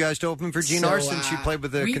in getting you guys to open for Gene R since you played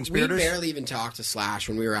with the Conspirators? We barely even talked to Slash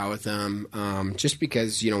when we were out with him, just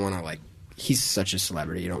because you don't want to he's such a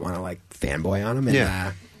celebrity, you don't want to fanboy on him.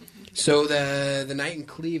 And, so the night in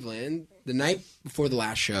Cleveland, the night before the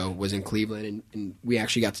last show was in Cleveland, and we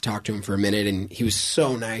actually got to talk to him for a minute, and he was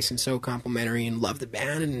so nice and so complimentary and loved the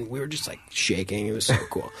band, and we were just shaking. It was so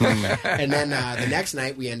cool. And then the next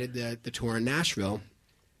night we ended the tour in Nashville.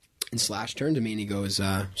 And Slash turned to me and he goes,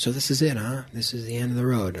 so this is it, huh? This is the end of the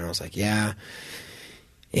road. And I was like, yeah.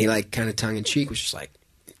 And he kind of tongue in cheek was just like,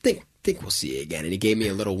 think we'll see you again. And he gave me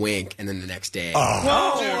a little wink. And then the next day,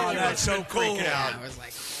 that's so cool. I was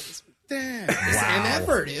like, damn, Sam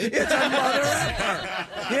effort, dude. It's a mother effort.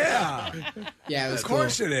 Yeah, yeah. It was of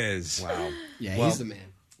course cool. it is. Wow. Yeah, Well, he's the man.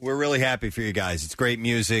 We're really happy for you guys. It's great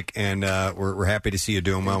music, and we're happy to see you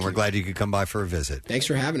doing well. We're glad you could come by for a visit. Thanks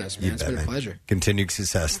for having us, man. It's been a pleasure. Continued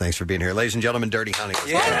success. Thanks for being here. Ladies and gentlemen, Dirty Honey.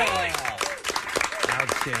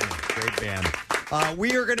 Outstanding. Great band.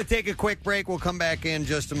 We are going to take a quick break. We'll come back in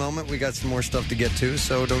just a moment. We got some more stuff to get to,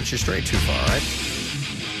 so don't you stray too far, all right?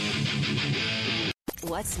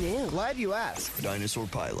 What's new? Glad you asked. Dinosaur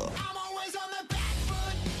Pilo.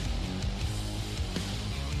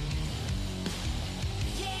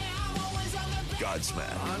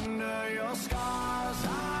 Godsmack. Under your scars,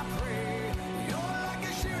 I pray. You're like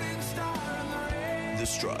a shooting star in the rain. The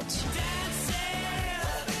Struts.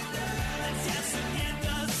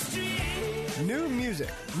 New music.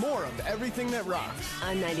 More of everything that rocks.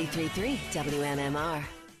 On 93.3 WMMR.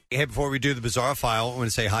 Hey, before we do the Bizarre File, I want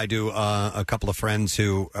to say hi to a couple of friends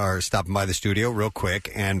who are stopping by the studio real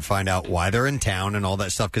quick and find out why they're in town and all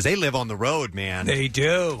that stuff, because they live on the road, man. They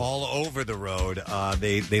do. All over the road.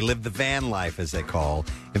 They live the van life, as they call.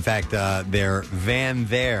 In fact, their Van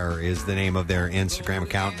There is the name of their Instagram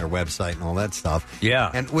account and their website and all that stuff.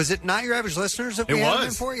 Yeah. And was it Not Your Average Listeners that we It had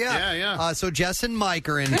was. them for? Yeah. So Jess and Mike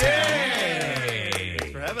are in town.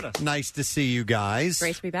 Thanks for having us. Nice to see you guys.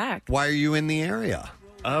 Great to be back. Why are you in the area?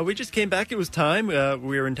 We just came back. It was time. We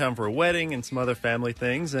were in town for a wedding and some other family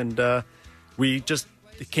things, and we just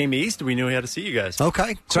came east. We knew we had to see you guys.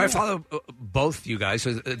 Okay. So I follow both you guys.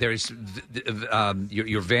 So there's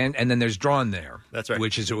your van, and then there's Drawn There. That's right.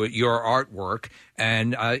 Which is your artwork.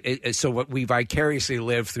 And so what we vicariously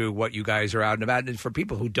live through what you guys are out and about. And for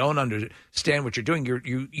people who don't understand what you're doing,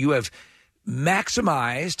 you have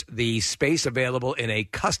maximized the space available in a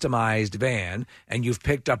customized van, and you've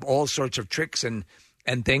picked up all sorts of tricks and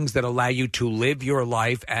things that allow you to live your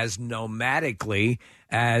life as nomadically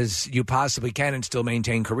as you possibly can and still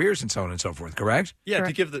maintain careers and so on and so forth, correct? Yeah,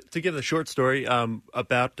 to give the short story,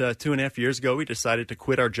 about 2.5 years ago, we decided to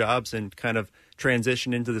quit our jobs and kind of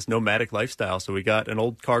transition into this nomadic lifestyle. So we got an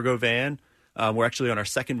old cargo van. We're actually on our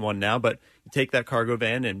second one now, but you take that cargo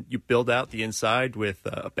van and you build out the inside with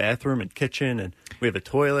a bathroom and kitchen, and we have a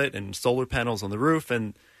toilet and solar panels on the roof,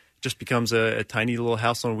 and just becomes a tiny little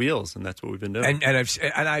house on wheels, and that's what we've been doing. And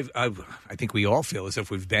I think we all feel as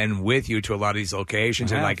if we've been with you to a lot of these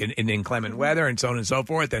locations and like in inclement weather and so on and so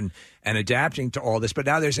forth, and adapting to all this. But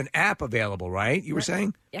now there's an app available, right? You were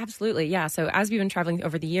saying? Absolutely, yeah. So as we've been traveling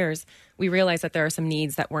over the years, we realized that there are some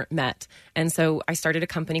needs that weren't met. And so I started a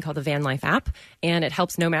company called the Van Life app, and it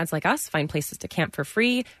helps nomads like us find places to camp for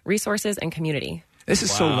free, resources, and community. This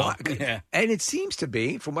is so wild. Yeah. And it seems to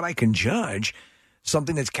be, from what I can judge,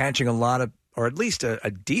 something that's catching a lot of, or at least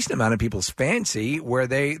a decent amount of people's fancy, where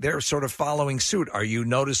they're sort of following suit. Are you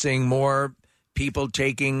noticing more people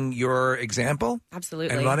taking your example?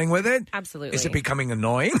 Absolutely. And running with it? Absolutely. Is it becoming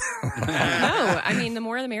annoying? No, I mean, the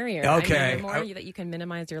more the merrier. Okay. I mean, the more that you can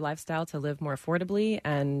minimize your lifestyle to live more affordably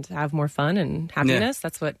and have more fun and happiness,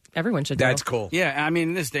 that's what everyone should do. That's cool. Yeah, I mean,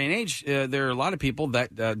 in this day and age, there are a lot of people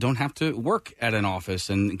that don't have to work at an office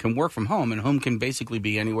and can work from home, and home can basically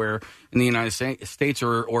be anywhere in the United States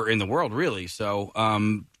or in the world, really. So,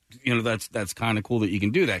 that's kind of cool that you can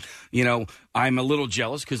do that. I'm a little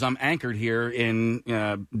jealous because I'm anchored here in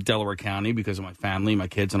Delaware County because of my family, my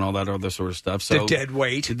kids, and all that other sort of stuff. So the dead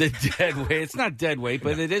weight. The dead weight. It's not dead weight,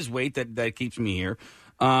 but it is weight that keeps me here.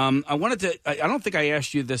 I don't think I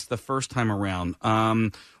asked you this the first time around.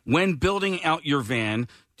 When building out your van,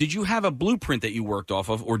 did you have a blueprint that you worked off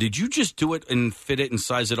of, or did you just do it and fit it and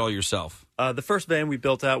size it all yourself? The first van we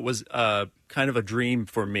built out was kind of a dream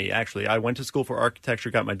for me, actually. I went to school for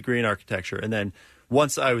architecture, got my degree in architecture, and then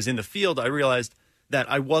once I was in the field, I realized that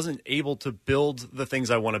I wasn't able to build the things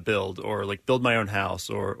I want to build, or like build my own house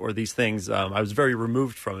or these things. I was very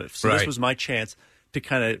removed from it. So This was my chance to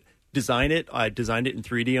kind of design it. I designed it in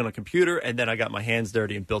 3D on a computer, and then I got my hands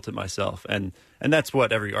dirty and built it myself. And that's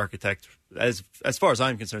what every architect, as far as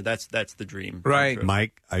I'm concerned, that's the dream. Right,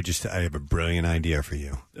 Mike. I have a brilliant idea for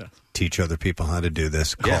you. Yeah. Teach other people how to do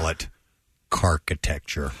this. Call it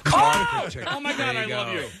carchitecture. Oh my God, I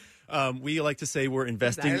love you. We like to say we're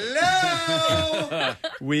investing. Hello.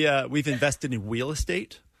 We've invested in wheel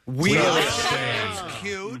estate.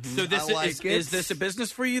 Cute. So this is this a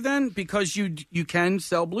business for you then? Because you can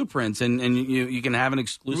sell blueprints and you can have an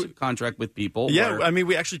exclusive contract with people. Yeah, or... I mean,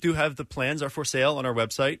 we actually do have the plans are for sale on our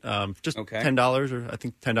website. Just $10 or I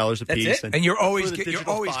think $10 a piece. And you're always for the you're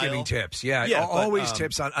digital always file. giving tips. Yeah, Yeah, always but,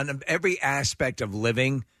 tips on every aspect of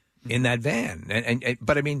living in that van. And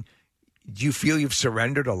but I mean, do you feel you've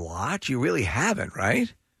surrendered a lot? You really haven't,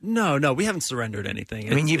 right? No, we haven't surrendered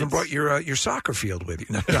anything. I mean, you even brought your soccer field with you.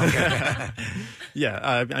 No,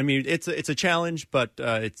 yeah, I mean, it's a challenge, but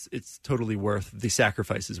it's totally worth the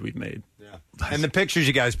sacrifices we've made. Yeah, and the pictures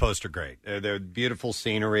you guys post are great. They're beautiful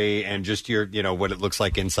scenery, and just your what it looks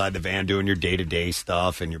like inside the van, doing your day-to-day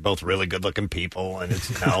stuff, and you're both really good-looking people, and it's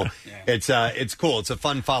it's cool. It's a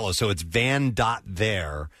fun follow. So it's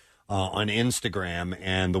van.there. On Instagram,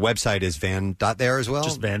 and the website is van.there as well?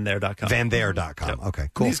 Just vanthare.com. Vanthare.com. Yep. Okay,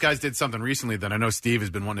 cool. These guys did something recently that I know Steve has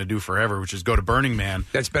been wanting to do forever, which is go to Burning Man.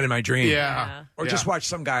 That's been in my dream. Yeah. Or just watch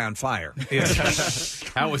some guy on fire.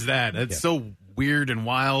 How was that? It's so weird and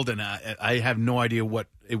wild, and I have no idea what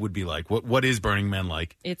it would be like. What is Burning Man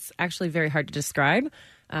like? It's actually very hard to describe,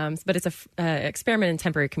 but it's an experiment in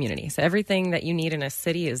temporary community. So everything that you need in a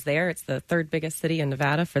city is there. It's the third biggest city in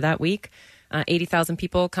Nevada for that week. 80,000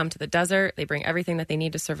 people come to the desert. They bring everything that they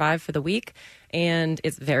need to survive for the week, and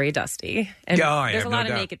it's very dusty. And there's a lot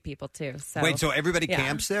of naked people, too. So, wait, so everybody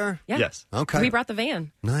camps there? Yeah. Yes. Okay. We brought the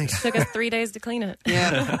van. Nice. It took us 3 days to clean it.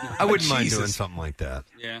 Yeah. I wouldn't mind doing something like that.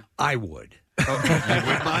 Yeah. I would. You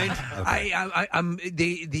would mind?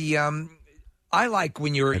 I like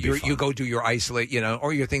when you go do your isolate,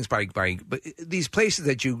 or your things by but these places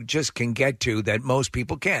that you just can get to that most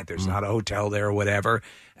people can't. There's not a hotel there or whatever,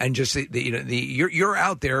 and just you're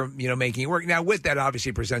out there, making it work. Now with that,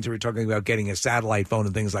 obviously, presents we're talking about getting a satellite phone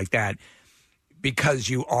and things like that, because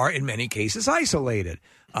you are in many cases isolated.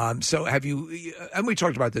 So have you? And we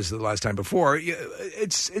talked about this the last time before.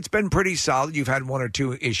 It's been pretty solid. You've had one or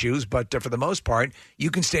two issues, but for the most part, you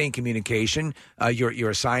can stay in communication. You're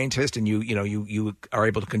a scientist, and you are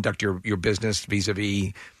able to conduct your business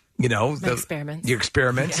vis-a-vis. The experiments. Your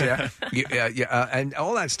experiments, and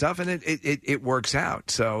all that stuff, and it works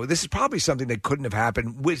out. So this is probably something that couldn't have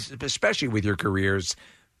happened, especially with your careers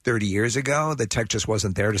 30 years ago. The tech just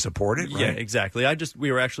wasn't there to support it, right? Yeah, exactly.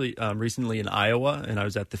 We were actually recently in Iowa, and I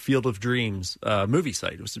was at the Field of Dreams movie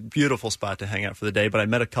site. It was a beautiful spot to hang out for the day, but I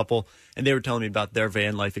met a couple, and they were telling me about their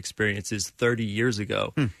van life experiences 30 years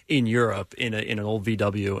ago in Europe in an old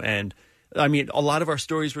VW, and I mean, a lot of our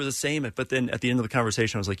stories were the same, but then at the end of the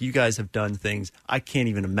conversation, I was like, you guys have done things I can't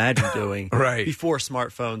even imagine doing before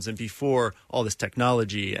smartphones and before all this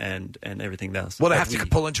technology and everything else. Well, they have to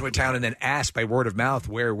pull into a town and then ask by word of mouth,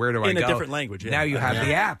 where do I go? In a different language. Yeah. Now you have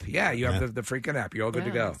the app. Yeah, you have the freaking app. You're all good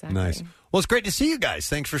to go. Exactly. Nice. Well, it's great to see you guys.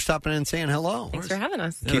 Thanks for stopping in and saying hello. Thanks for having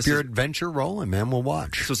us. Keep your adventure rolling, man. We'll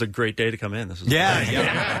watch. This was a great day to come in. This was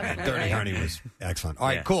Dirty Honey was excellent. All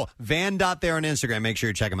right, cool. Van.there on Instagram. Make sure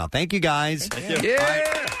you check them out. Thank you, guys. Thank you. All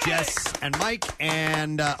right, Jess and Mike.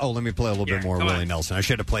 And, let me play a little bit more Willie Nelson. I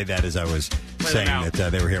should have played that as I was saying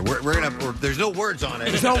that they were here. We're going to, there's no words on it.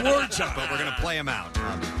 There's no words on it. But we're going to play them out.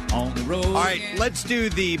 On the road. All right, let's do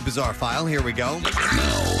the bizarre file. Here we go.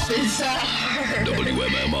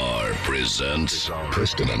 WMMR presents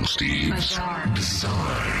Preston and Steve's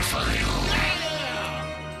Bizarre File.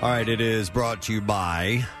 All right, it is brought to you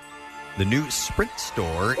by the new Sprint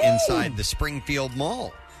store inside the Springfield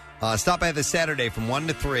Mall. Stop by this Saturday from 1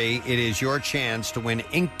 to 3. It is your chance to win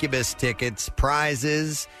Incubus tickets,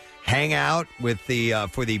 prizes, hang out with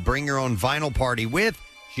for the Bring Your Own Vinyl Party with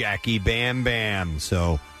Jackie Bam Bam.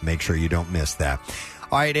 So make sure you don't miss that.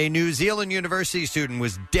 All right, a New Zealand university student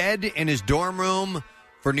was dead in his dorm room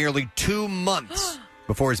for nearly 2 months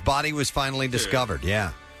before his body was finally discovered.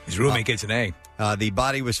 Yeah. His roommate gets an A. The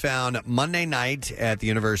body was found Monday night at the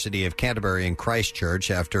University of Canterbury in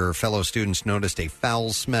Christchurch after fellow students noticed a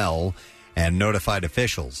foul smell and notified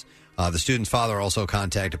officials. The student's father also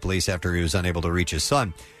contacted police after he was unable to reach his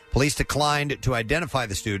son. Police declined to identify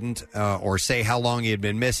the student or say how long he had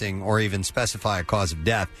been missing or even specify a cause of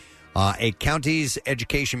death. A county's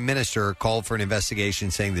education minister called for an investigation,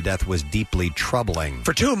 saying the death was deeply troubling.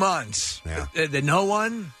 For 2 months? Yeah. No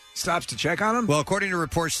one? stops to check on him? Well, according to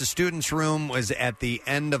reports, the student's room was at the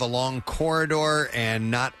end of a long corridor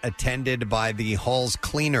and not attended by the hall's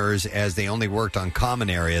cleaners as they only worked on common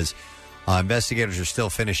areas. Investigators are still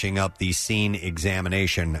finishing up the scene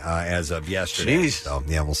examination as of yesterday. Jeez. So,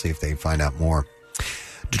 yeah, we'll see if they find out more.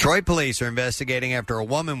 Detroit police are investigating after a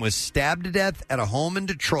woman was stabbed to death at a home in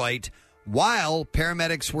Detroit while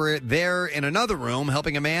paramedics were there in another room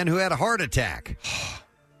helping a man who had a heart attack.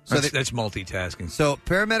 That's multitasking. So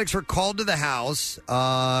paramedics were called to the house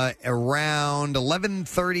around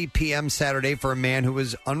 11:30 p.m. Saturday for a man who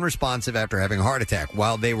was unresponsive after having a heart attack.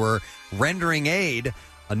 While they were rendering aid,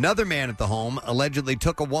 another man at the home allegedly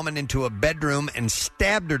took a woman into a bedroom and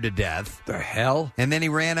stabbed her to death. The hell? And then he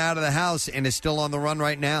ran out of the house and is still on the run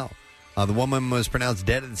right now. The woman was pronounced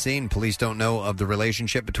dead at the scene. Police don't know of the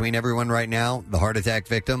relationship between everyone right now. The heart attack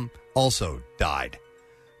victim also died.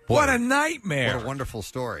 Boy, what a nightmare. What a wonderful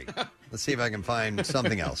story. Let's see if I can find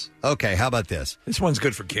something else. Okay, how about this? This one's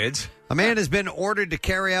good for kids. A man has been ordered to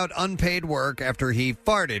carry out unpaid work after he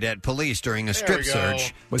farted at police during a strip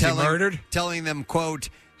search. Was he murdered? Telling them, quote,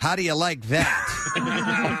 "How do you like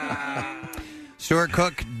that?" Stuart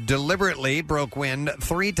Cook deliberately broke wind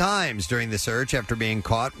 3 times during the search after being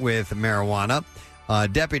caught with marijuana.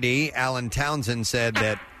 Deputy Alan Townsend said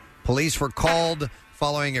that police were called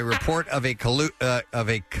following a report of a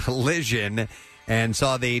collision and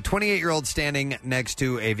saw the 28-year-old standing next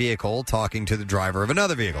to a vehicle talking to the driver of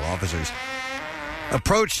another vehicle. Officers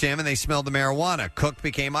approached him and they smelled the marijuana. Cook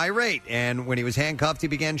became irate, and when he was handcuffed, he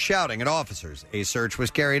began shouting at officers. A search was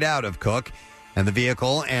carried out of Cook and the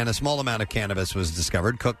vehicle, and a small amount of cannabis was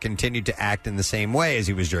discovered. Cook continued to act in the same way as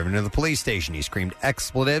he was driven to the police station. He screamed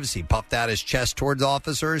expletives. He puffed out his chest towards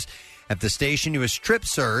officers. At the station, he was strip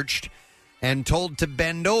searched and told to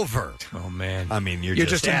bend over. Oh, man. I mean, you're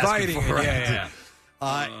just inviting for it. it. Yeah.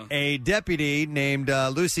 A deputy named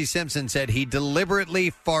Lucy Simpson said he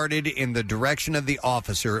deliberately farted in the direction of the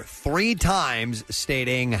officer 3 times,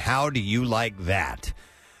 stating, "How do you like that?"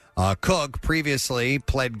 Cook previously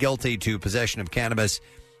pled guilty to possession of cannabis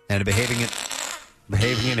and behaving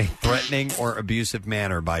in a threatening or abusive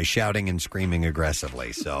manner by shouting and screaming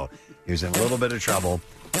aggressively. So he was in a little bit of trouble,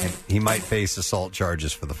 and he might face assault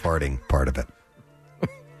charges for the farting part of it.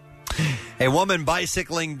 A woman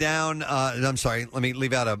bicycling down, let me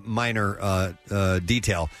leave out a minor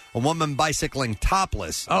detail. A woman bicycling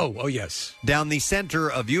topless. Oh, yes. Down the center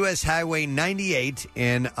of U.S. Highway 98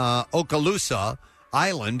 in Okaloosa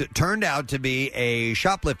Island turned out to be a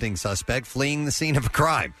shoplifting suspect fleeing the scene of a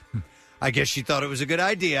crime. I guess she thought it was a good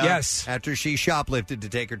idea. Yes. After she shoplifted to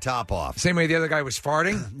take her top off. Same way the other guy was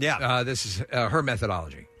farting? Yeah. This is her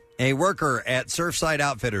methodology. A worker at Surfside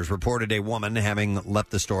Outfitters reported a woman having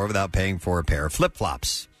left the store without paying for a pair of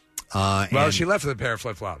flip-flops. She left with a pair of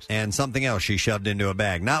flip-flops. And something else she shoved into a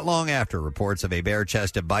bag. Not long after, reports of a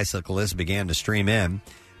bare-chested bicyclist began to stream in.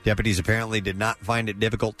 Deputies apparently did not find it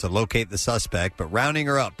difficult to locate the suspect, but rounding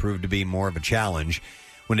her up proved to be more of a challenge.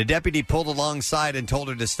 When a deputy pulled alongside and told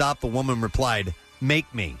her to stop, the woman replied,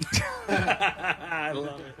 "Make me." I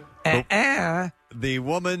love it. The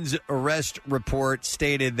woman's arrest report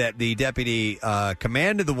stated that the deputy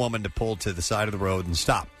commanded the woman to pull to the side of the road and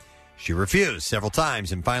stop. She refused several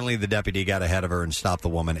times, and finally the deputy got ahead of her and stopped the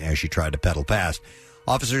woman as she tried to pedal past.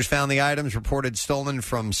 Officers found the items reported stolen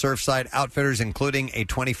from Surfside Outfitters, including a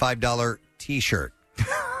 $25 T-shirt.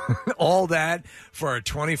 All that for a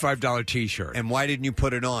 $25 T-shirt. And why didn't you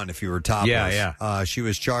put it on if you were topless? Yeah. She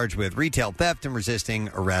was charged with retail theft and resisting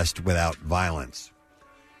arrest without violence.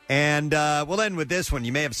 And we'll end with this one.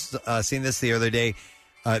 You may have seen this the other day.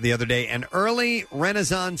 An early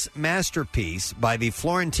Renaissance masterpiece by the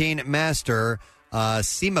Florentine master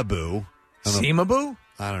Cimabue. Cimabue?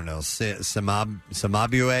 I don't know. Cimabue?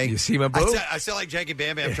 You Cimabue? I still like Jackie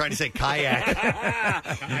Bambi. I'm trying to say kayak.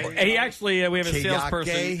 He actually, we have a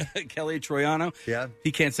salesperson, Kelly Troiano. Yeah.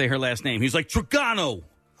 He can't say her last name. He's like, Trigano.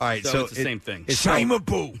 All right, so it's the same thing. It's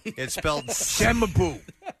Cimabue. It's spelled Cimabue.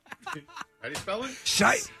 How do you spell it?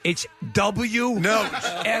 It's W-F-L-I-P.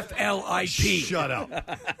 Shut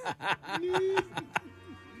up.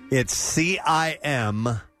 It's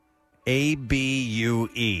C-I-M-A-B-U-E.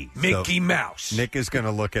 Mickey Mouse. Nick is going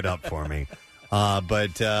to look it up for me.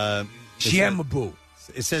 Cimabue.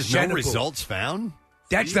 It says no results found?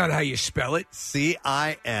 That's not how you spell it.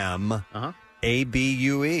 C-I-M-A-B-U-E.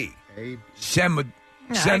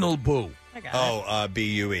 Cimabue. Oh,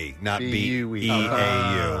 B-U-E, not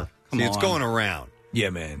B-E-A-U. See, it's going around.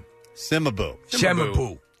 Yeah, man. Cimabue.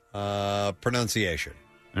 Cimabue. Pronunciation.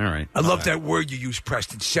 All right. I love that word you use,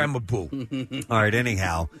 Preston. Cimabue. All right,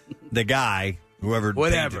 anyhow, the guy Whoever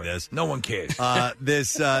Whatever. painted this. No one cares.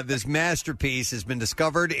 This masterpiece has been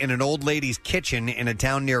discovered in an old lady's kitchen in a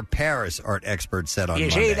town near Paris, art experts said on You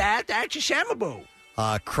Monday. see that? That's a Shamaboo.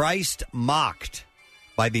 Christ mocked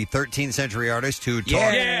by the 13th century artist who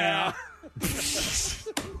taught... Yeah.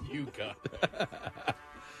 You got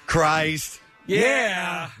Christ.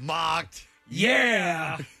 Yeah. Mocked.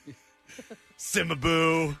 Yeah.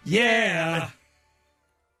 Simaboo. Yeah.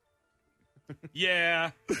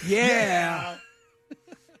 Yeah. Yeah.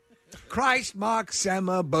 Christ mock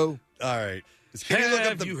Samaboo. All right. Can you look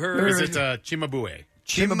up you heard? Or is it Chimabue?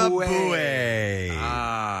 Chimabue.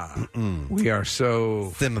 Ah. We are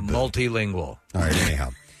so multilingual. All right, anyhow.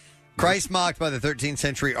 Christ mocked by the 13th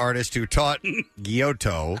century artist who taught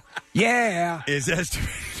Giotto. Yeah. Is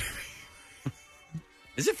estimated.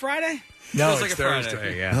 Is it Friday? No, Feels it's like a Thursday.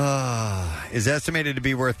 Friday. Yeah. Is estimated to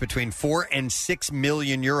be worth between 4 and 6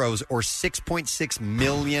 million euros or $6.6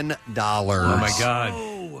 million. Oh, my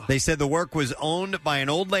God. They said the work was owned by an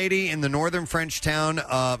old lady in the northern French town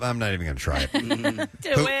of, I'm not even going to try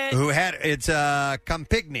it. Who had, it's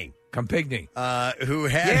Campigny. Campigny. Who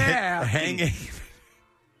had it hanging.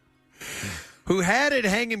 Who had it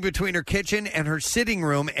hanging between her kitchen and her sitting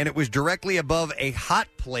room, and it was directly above a hot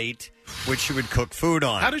plate which she would cook food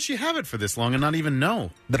on. How does she have it for this long and not even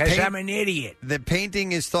know? Because I'm an idiot. The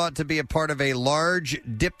painting is thought to be a part of a large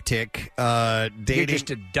diptych dating... You're just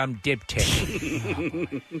a dumb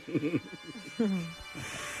diptych.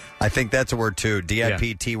 I think that's a word, too.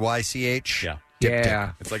 D-I-P-T-Y-C-H? Yeah.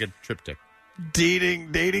 Yeah. It's like a triptych.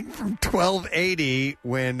 Dating from 1280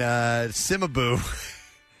 when Simaboo...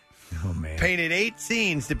 Oh, man. painted 8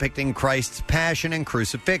 scenes depicting Christ's passion and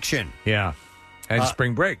crucifixion. Yeah. And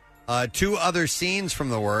spring break. 2 other scenes from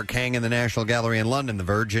the work hang in the National Gallery in London, the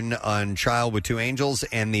Virgin and Child with 2 Angels,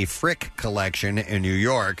 and the Frick Collection in New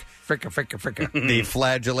York. Fricka. The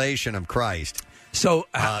Flagellation of Christ. So,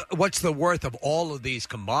 what's the worth of all of these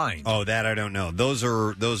combined? Oh, that I don't know. Those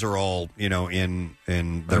are all, in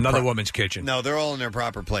their another woman's kitchen. No, they're all in their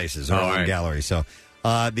proper places. They're all in galleries. So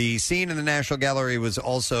the scene in the National Gallery was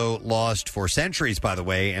also lost for centuries, by the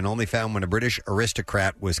way, and only found when a British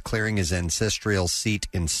aristocrat was clearing his ancestral seat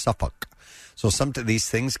in Suffolk. So these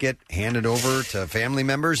things get handed over to family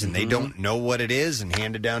members, and they don't know what it is, and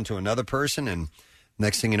handed down to another person, and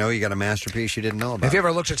next thing you know, you got a masterpiece you didn't know about. Have you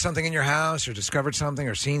ever looked at something in your house or discovered something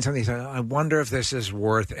or seen something? You thought, I wonder if this is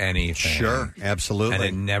worth anything. Sure, absolutely. And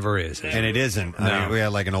it never is. And it isn't. No. I mean, we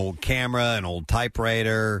had like an old camera, an old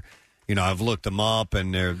typewriter. I've looked them up,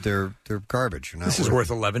 and they're garbage. This is worth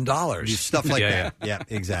 $11. Stuff like that. Yeah,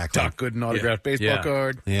 exactly. Doc Gooden autographed baseball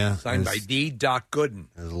card. Yeah. Signed by D. Doc Gooden.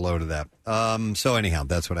 There's a load of that. So anyhow,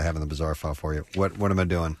 that's what I have in the bizarre file for you. What am I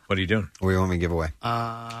doing? What are you doing? What do you want me to give away?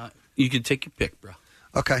 You can take your pick, bro.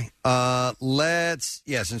 Okay.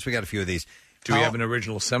 Since we got a few of these. Do we have an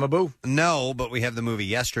original Semaboo? No, but we have the movie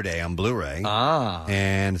Yesterday on Blu-ray.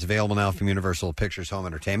 And it's available now from Universal Pictures Home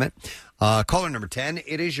Entertainment. Caller number 10,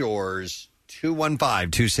 it is yours.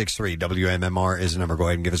 215-263-WMMR is the number. Go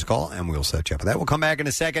ahead and give us a call, and we'll set you up with that. We'll come back in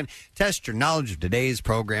a second. Test your knowledge of today's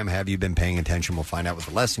program. Have you been paying attention? We'll find out with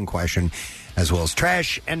the lesson question, as well as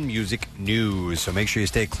trash and music news. So make sure you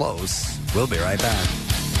stay close. We'll be right back.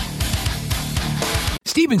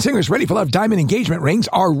 Steven Singer's Ready for Love diamond engagement rings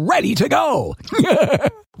are ready to go.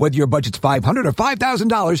 Whether your budget's $500 or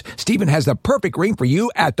 $5,000, Steven has the perfect ring for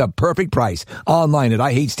you at the perfect price. Online at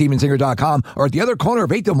IHateStevenSinger.com or at the other corner of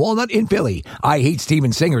 8th and Walnut in Philly.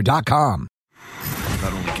 IHateStevenSinger.com.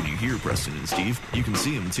 Not only can you hear Preston and Steve, you can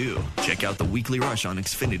see them too. Check out the Weekly Rush on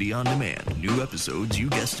Xfinity On Demand. New episodes, you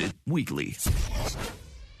guessed it, weekly.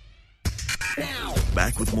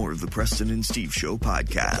 Back with more of the Preston and Steve Show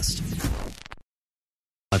podcast.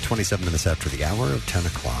 27 minutes after the hour of 10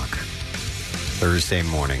 o'clock. Thursday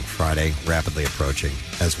morning, Friday, rapidly approaching,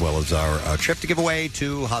 as well as our trip to give away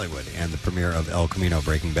to Hollywood and the premiere of El Camino,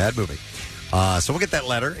 Breaking Bad movie. So we'll get that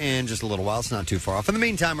letter in just a little while. It's not too far off. In the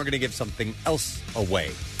meantime, we're going to give something else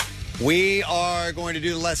away. We are going to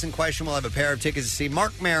do the lesson question. We'll have a pair of tickets to see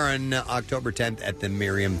Mark Maron October 10th at the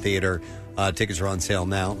Miriam Theater. Tickets are on sale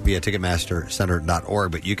now via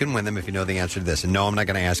Ticketmastercenter.org, but you can win them if you know the answer to this. And no, I'm not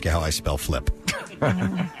going to ask you how I spell flip.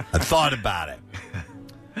 I thought about it,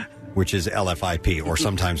 which is L-F-I-P, or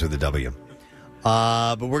sometimes with a W.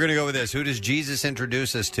 But we're going to go with this. Who does Jesus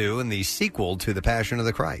introduce us to in the sequel to The Passion of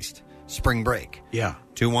the Christ? Spring Break. Yeah.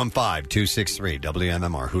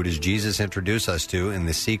 215-263-WMMR. Who does Jesus introduce us to in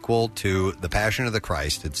the sequel to The Passion of the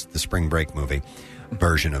Christ? It's the Spring Break movie.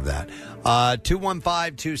 version of that.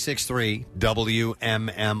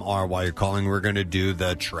 215-263-WMMR. While you're calling, we're going to do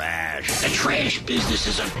the trash. The trash business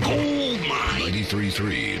is a gold mine.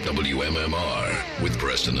 93.3 WMMR with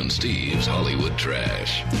Preston and Steve's Hollywood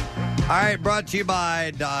Trash. All right, brought to you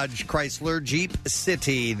by Dodge Chrysler Jeep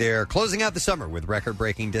City. They're closing out the summer with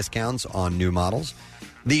record-breaking discounts on new models.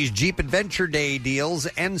 These Jeep Adventure Day deals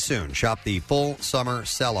end soon. Shop the full summer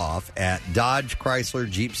sell-off at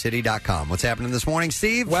DodgeChryslerJeepCity.com. What's happening this morning,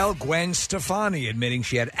 Steve? Well, Gwen Stefani admitting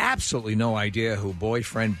she had absolutely no idea who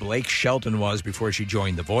boyfriend Blake Shelton was before she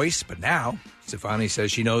joined The Voice. But now, Stefani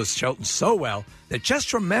says she knows Shelton so well that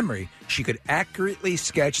just from memory, she could accurately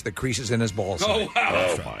sketch the creases in his balls. Oh, wow.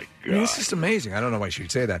 Oh, my God. I mean, it's just amazing. I don't know why she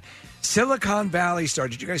would say that. Silicon Valley star,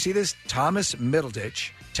 did you guys see this? Thomas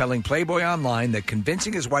Middleditch telling Playboy Online that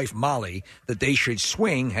convincing his wife Molly that they should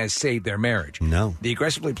swing has saved their marriage. No. The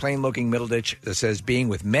aggressively plain-looking Middleditch says being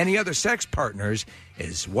with many other sex partners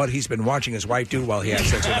is what he's been watching his wife do while he has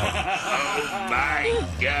sex with her. Oh, my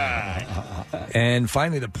God. And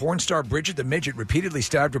finally, the porn star Bridget the Midget repeatedly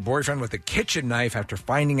stabbed her boyfriend with a kitchen knife after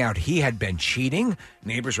finding out he had been cheating.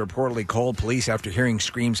 Neighbors reportedly called police after hearing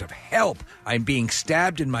screams of, "Help! I'm being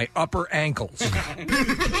stabbed in my upper ankles." And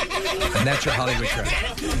that's your Hollywood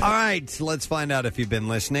Trash. All right, let's find out if you've been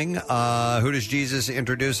listening. Who does Jesus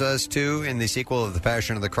introduce us to in the sequel of The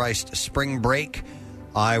Passion of the Christ, Spring Break?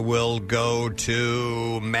 I will go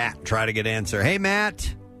to Matt, try to get answer. Hey,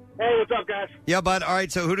 Matt. Hey, what's up, guys? Yeah, bud. All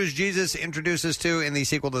right, so who does Jesus introduce us to in the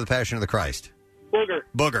sequel to The Passion of the Christ? Booger.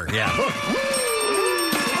 Booger, yeah.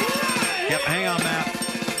 Yep, hang on, Matt.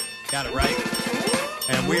 Got it right.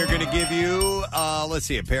 And we are going to give you, let's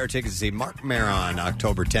see, a pair of tickets to see Mark Maron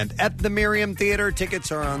October 10th at the Miriam Theater.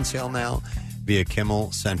 Tickets are on sale now via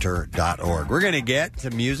KimmelCenter.org. We're going to get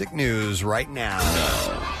to music news right now.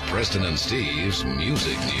 Preston and Steve's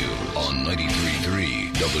Music News on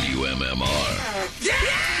 93.3 WMMR.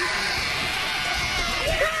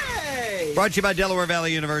 Brought to you by Delaware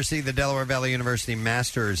Valley University. The Delaware Valley University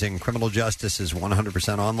Masters in Criminal Justice is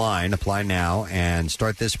 100% online. Apply now and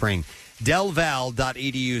start this spring.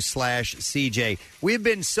 delval.edu/CJ. We've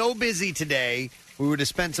been so busy today. We would have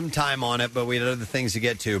spent some time on it, but we had other things to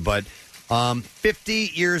get to. But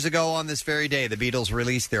 50 years ago on this very day, the Beatles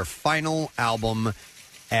released their final album,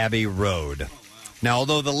 Abbey Road. Now,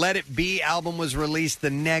 although the Let It Be album was released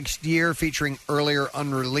the next year featuring earlier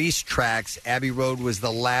unreleased tracks, Abbey Road was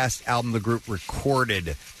the last album the group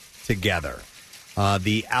recorded together.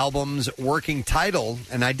 The album's working title,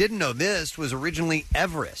 and I didn't know this, was originally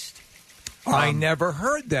Everest. I never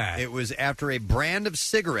heard that. It was after a brand of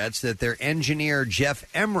cigarettes that their engineer Jeff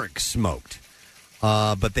Emmerich smoked.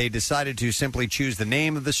 But they decided to simply choose the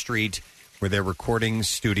name of the street where their recording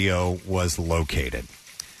studio was located.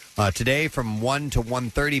 Today, from 1 to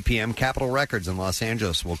 1:30 p.m., Capitol Records in Los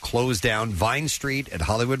Angeles will close down Vine Street at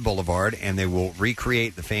Hollywood Boulevard, and they will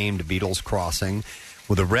recreate the famed Beatles crossing,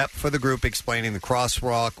 with a rep for the group explaining the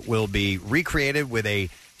crosswalk will be recreated with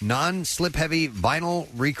a non-slip-heavy vinyl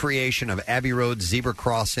recreation of Abbey Road zebra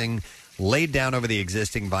crossing laid down over the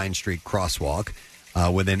existing Vine Street crosswalk,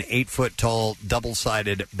 with an 8-foot-tall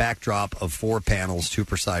double-sided backdrop of 4 panels, 2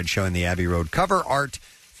 per side, showing the Abbey Road cover art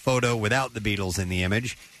photo without the Beatles in the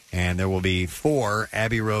image. And there will be 4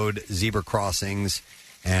 Abbey Road zebra crossings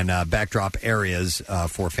and backdrop areas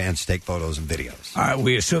for fans to take photos and videos.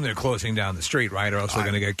 We assume they're closing down the street, right? Or else they're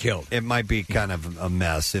going to get killed. It might be kind of a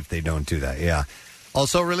mess if they don't do that, yeah.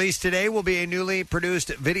 Also released today will be a newly produced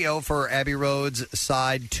video for Abbey Road's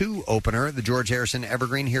Side 2 opener, the George Harrison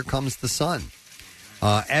evergreen Here Comes the Sun.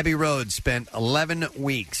 Abbey Road spent 11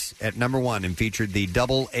 weeks at number 1 and featured the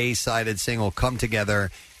double A-sided single Come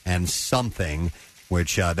Together and Something,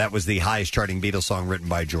 which that was the highest charting Beatles song written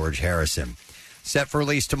by George Harrison. Set for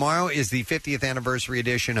release tomorrow is the 50th anniversary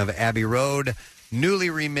edition of Abbey Road, newly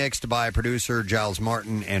remixed by producer Giles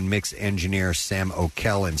Martin and mix engineer Sam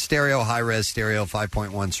O'Kell in stereo, high-res stereo,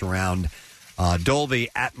 5.1 surround, Dolby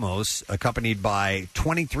Atmos, accompanied by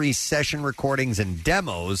 23 session recordings and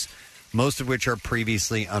demos, most of which are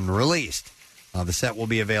previously unreleased. The set will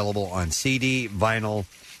be available on CD, vinyl,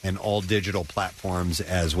 and all digital platforms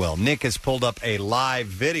as well. Nick has pulled up a live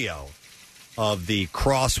video of the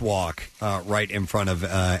crosswalk right in front of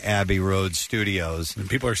Abbey Road Studios. And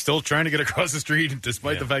people are still trying to get across the street,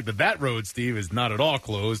 despite the fact that that road, Steve, is not at all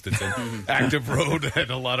closed. It's an active road, and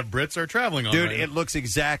a lot of Brits are traveling on it. Dude, it looks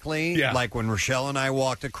exactly like when Rochelle and I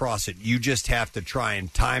walked across it. You just have to try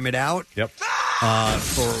and time it out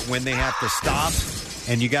for when they have to stop.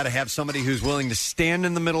 And you got to have somebody who's willing to stand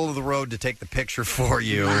in the middle of the road to take the picture for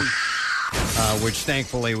you. which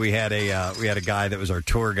thankfully we had a guy that was our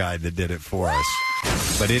tour guide that did it for us.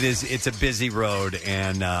 But it's a busy road,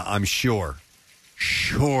 and I'm sure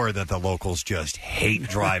that the locals just hate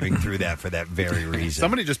driving through that for that very reason.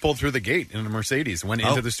 Somebody just pulled through the gate in a Mercedes, went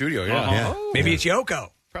into the studio. Yeah, Maybe it's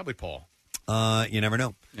Yoko. Probably Paul. You never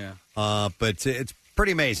know. Yeah. But it's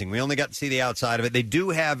pretty amazing. We only got to see the outside of it. They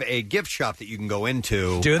do have a gift shop that you can go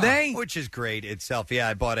into. Do they? Which is great itself. Yeah,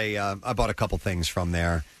 I bought a couple things from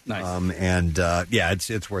there. Nice.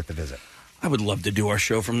 It's worth the visit. I would love to do our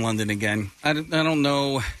show from London again. I don't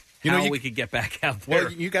know how we could get back out there.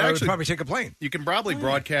 Well, you can actually probably take a plane. You can probably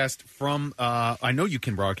broadcast from. I know you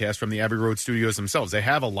can broadcast from the Abbey Road Studios themselves. They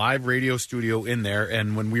have a live radio studio in there.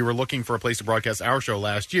 And when we were looking for a place to broadcast our show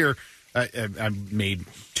last year, I made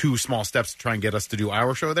 2 small steps to try and get us to do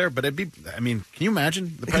our show there. But it'd be. I mean, can you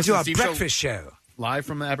imagine the Preston and Steve breakfast show live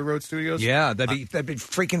from the Abbey Road Studios? Yeah, that'd be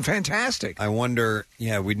freaking fantastic. I wonder.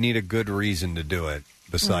 Yeah, we'd need a good reason to do it.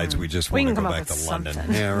 Besides, we just want to go back to London.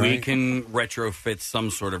 Yeah, right? We can retrofit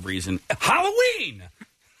some sort of reason. Halloween!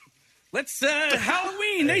 Let's,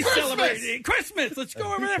 Halloween! They celebrate Christmas! Let's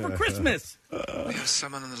go over there for Christmas! We have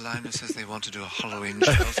someone on the line who says they want to do a Halloween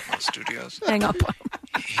show from our studios. Hang up.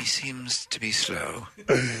 He seems to be slow.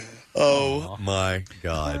 Oh, my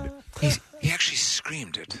God. He actually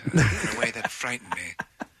screamed it in a way that frightened me.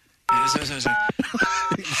 Halloween,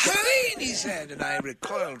 he said, and I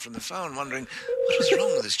recoiled from the phone, wondering what was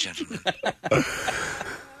wrong with this gentleman.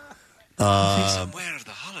 He's aware of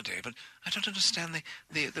the holiday, but I don't understand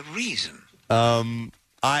the reason.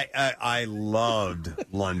 I loved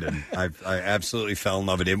London. I absolutely fell in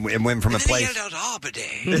love with it. It went from a place. He yelled out Arbor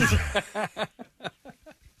Day.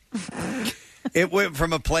 It went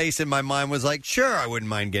from a place, and my mind was like, sure, I wouldn't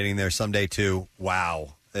mind getting there someday. To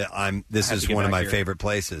wow. This is one of my favorite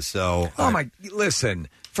places. So, listen,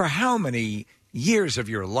 for how many years of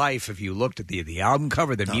your life have you looked at the album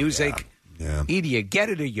cover, the music? Yeah. Either you get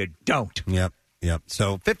it or you don't. Yep.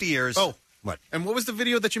 So 50 years. Oh, what? And what was the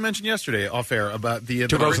video that you mentioned yesterday off air about the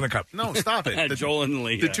Two Girls in a Cup? No, stop it. Joel and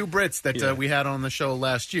Lee. The 2 Brits that we had on the show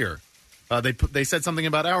last year. They said something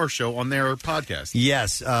about our show on their podcast.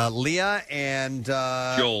 Yes, Leah and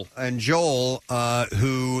Joel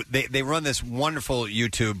who they run this wonderful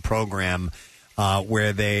YouTube program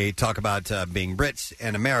where they talk about being Brits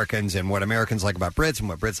and Americans and what Americans like about Brits and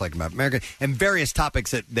what Brits like about Americans and various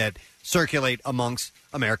topics that circulate amongst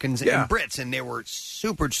Americans and Brits. And they were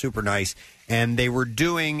super, super nice. And they were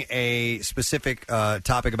doing a specific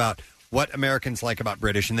topic about what Americans like about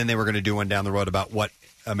British, and then they were going to do one down the road about what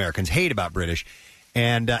Americans hate about British.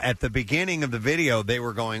 And at the beginning of the video, they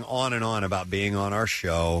were going on and on about being on our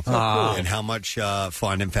show and how much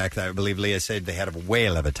fun. In fact, I believe Leah said they had a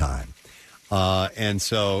whale of a time. And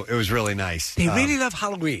so it was really nice. They really love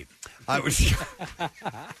Halloween. I was.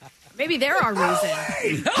 Maybe they're our reason.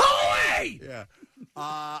 Halloween! Yeah.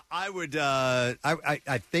 I would.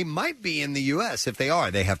 They might be in the U.S. If they are,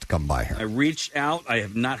 they have to come by here. I reached out. I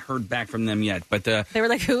have not heard back from them yet. But they were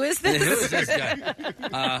like, "Who is this?" Who is this guy?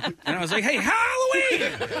 And I was like, "Hey,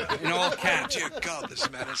 Halloween!" In all caps. Dear God, this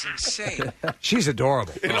man is insane. She's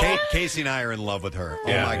adorable. Casey and I are in love with her.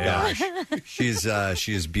 Yeah, oh my gosh,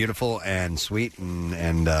 she is beautiful and sweet and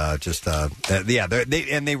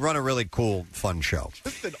they run a really cool, fun show.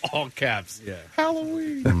 Just in all caps. Yeah.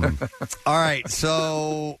 Halloween. All right,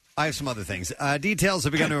 so I have some other things. Details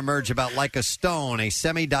have begun to emerge about Like a Stone, a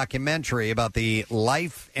semi-documentary about the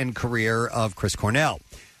life and career of Chris Cornell.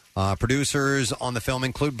 Producers on the film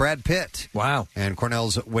include Brad Pitt. Wow. And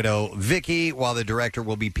Cornell's widow, Vicky, while the director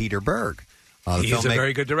will be Peter Berg. He's a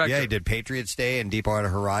very good director. Yeah, he did Patriots Day and Deepwater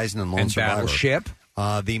Horizon and Lone Survivor. Battleship.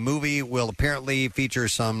 The movie will apparently feature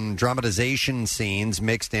some dramatization scenes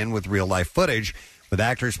mixed in with real-life footage, with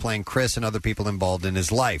actors playing Chris and other people involved in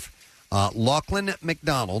his life. Lachlan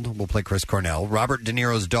McDonald will play Chris Cornell. Robert De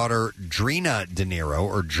Niro's daughter, Drina De Niro,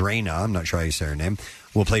 or Drana, I'm not sure how you say her name,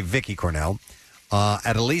 will play Vicky Cornell.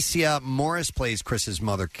 Adelicia Morris plays Chris's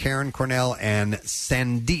mother, Karen Cornell, and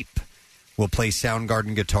Sandeep will play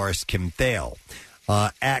Soundgarden guitarist Kim Thale.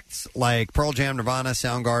 Acts like Pearl Jam, Nirvana,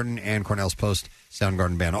 Soundgarden, and Cornell's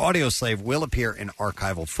post-Soundgarden band Audioslave will appear in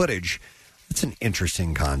archival footage. It's an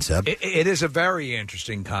interesting concept. It is a very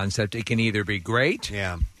interesting concept. It can either be great,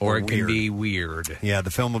 or it can be weird. Yeah,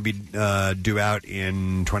 the film will be due out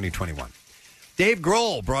in 2021. Dave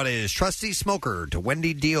Grohl brought his trusty smoker to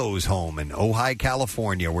Wendy Dio's home in Ojai,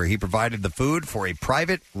 California, where he provided the food for a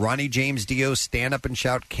private Ronnie James Dio Stand Up and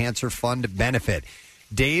Shout Cancer Fund benefit.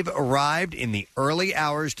 Dave arrived in the early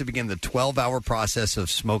hours to begin the 12-hour process of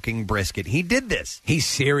smoking brisket. He did this. He's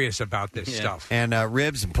serious about this stuff. And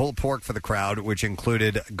ribs and pulled pork for the crowd, which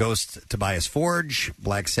included Ghost Tobias Forge,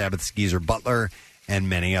 Black Sabbath's Geezer Butler, and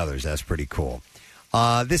many others. That's pretty cool.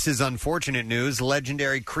 This is unfortunate news.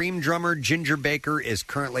 Legendary Cream drummer Ginger Baker is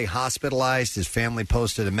currently hospitalized. His family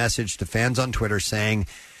posted a message to fans on Twitter saying,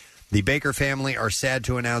 the Baker family are sad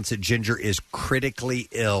to announce that Ginger is critically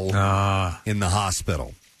ill in the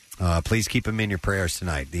hospital. Please keep him in your prayers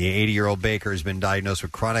tonight. The 80-year-old Baker has been diagnosed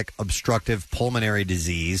with chronic obstructive pulmonary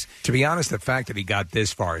disease. To be honest, the fact that he got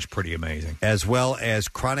this far is pretty amazing. As well as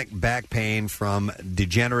chronic back pain from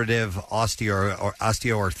degenerative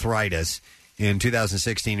osteoarthritis. In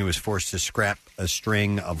 2016, he was forced to scrap a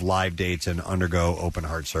string of live dates and undergo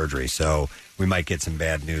open-heart surgery. So we might get some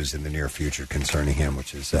bad news in the near future concerning him,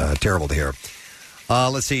 which is terrible to hear.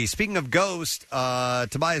 Let's see. Speaking of Ghost,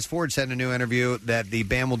 Tobias Ford said in a new interview that the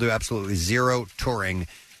band will do absolutely zero touring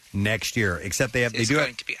next year, except they There's do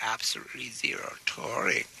going to be absolutely zero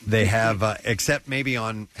touring. They have, except maybe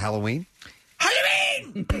on Halloween.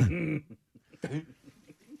 Halloween!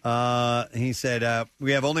 He said,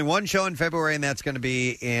 we have only one show in February, and that's going to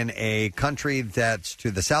be in a country that's to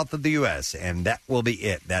the south of the U.S., and that will be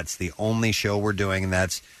it. That's the only show we're doing, and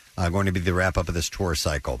that's going to be the wrap-up of this tour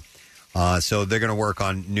cycle. So they're going to work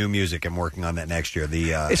on new music and working on that next year.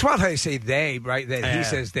 It's wild how you say they, right? That he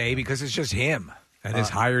says they because it's just him and his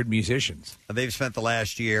hired musicians. They've spent the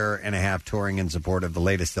last year and a half touring in support of the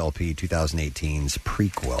latest LP, 2018's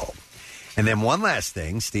Prequel. And then one last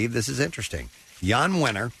thing, Steve, this is interesting. Jan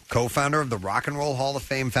Wenner, co-founder of the Rock and Roll Hall of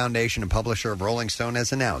Fame Foundation and publisher of Rolling Stone,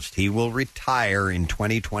 has announced he will retire in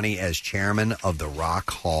 2020 as chairman of the Rock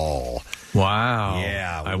Hall. Wow.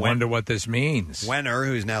 Yeah. I wonder what this means. Wenner,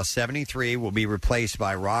 who's now 73, will be replaced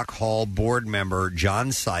by Rock Hall board member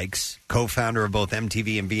John Sykes, co-founder of both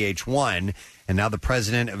MTV and VH1, and now the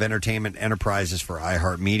president of Entertainment Enterprises for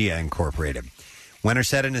iHeartMedia Incorporated. Wenner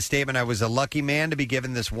said in a statement, I was a lucky man to be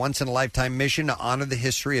given this once-in-a-lifetime mission to honor the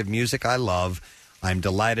history of music I love. I'm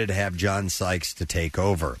delighted to have John Sykes to take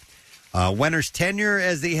over. Wenner's tenure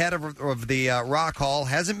as the head of the Rock Hall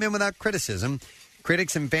hasn't been without criticism.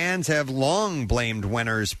 Critics and fans have long blamed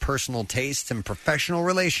Wenner's personal tastes and professional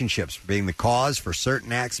relationships for being the cause for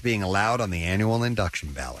certain acts being allowed on the annual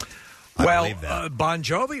induction ballot. Well, Bon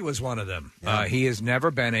Jovi was one of them. Yeah. He has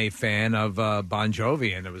never been a fan of Bon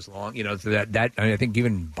Jovi, and it was long. You know that. I think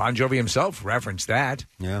even Bon Jovi himself referenced that.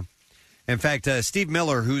 Yeah. In fact, Steve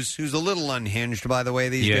Miller, who's a little unhinged, by the way,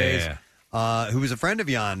 these days, who was a friend of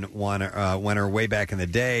Jan Wenner way back in the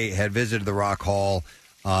day, had visited the Rock Hall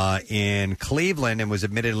in Cleveland and was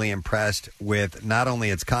admittedly impressed with not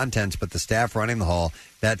only its contents but the staff running the hall.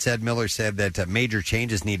 That said, Miller said that major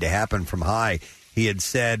changes need to happen from high. He had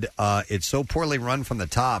said it's so poorly run from the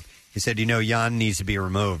top. He said, Jan needs to be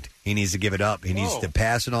removed. He needs to give it up. He needs to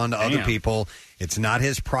pass it on to other people. It's not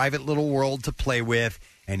his private little world to play with,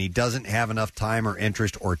 and he doesn't have enough time or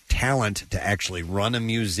interest or talent to actually run a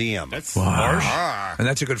museum. That's harsh. And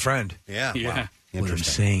that's a good friend. Yeah. Wow. What I'm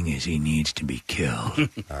saying is he needs to be killed.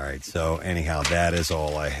 All right. So anyhow, that is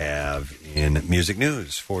all I have in music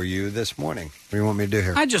news for you this morning. What do you want me to do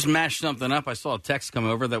here? I just mashed something up. I saw a text come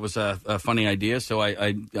over that was a funny idea, so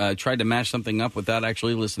I tried to mash something up without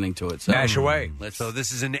actually listening to it. So, mash away. So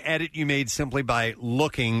this is an edit you made simply by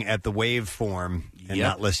looking at the waveform and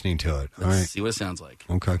not listening to it. Let's all right. see what it sounds like.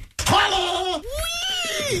 Okay.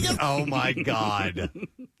 Oh, my God.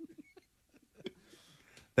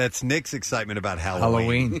 That's Nick's excitement about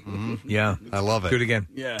Halloween. Mm-hmm. Yeah. I love it. Do it again.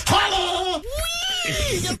 Yeah. I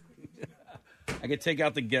could take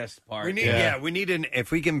out the guest part. We need, we need an, if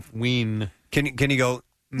we can, Ween. Can you go,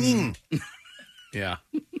 Yeah.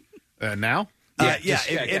 Now? and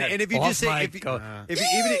if you just say, if you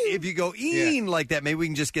go like that, maybe we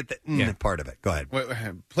can just get the part of it. Go ahead. Wait,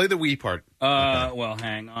 play the wee part. Well,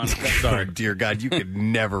 hang on. Sorry. Dear God, you could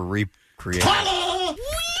never recreate it.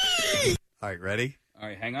 All right, ready? All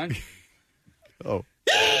right, hang on. Oh.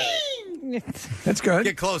 That's good.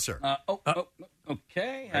 Get closer.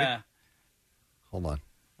 Okay. Hold on.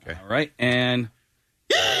 Okay. All right, and...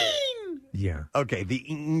 Yeah. Okay,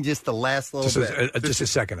 just the last little bit. Just a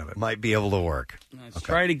second of it. Might be able to work. Let's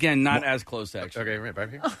try it again, not as close, actually. Okay, right back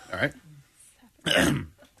here. All right. All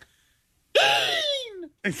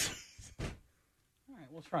right,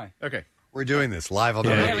 we'll try. Okay. We're doing this live on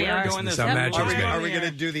the radio. We are doing this. Are we going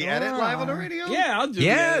to do the edit live on the radio? Yeah, I'll do it.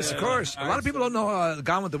 Yes, of course. A lot of people don't know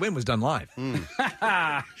Gone with the Wind was done live.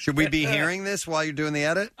 Should we be hearing this while you're doing the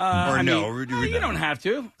edit? Or I no? mean, you don't have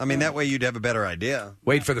to. I mean, that way you'd have a better idea.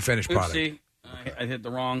 Wait for the finished product. Oopsie. I hit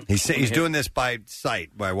the wrong. He's doing this by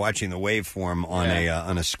sight, by watching the waveform on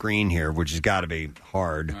on a screen here, which has got to be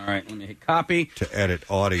hard. All right, let me hit copy to edit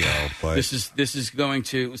audio. But this is going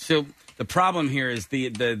to. So the problem here is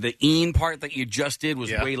the "een" part that you just did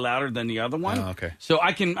was way louder than the other one. Oh, okay. So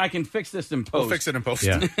I can fix this in post. We'll fix it in post.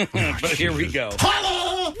 Yeah. But here we go.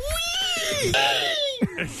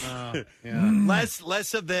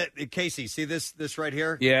 Less of the Casey. See this right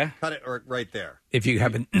here? Yeah. Cut it or right there. If you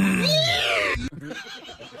haven't.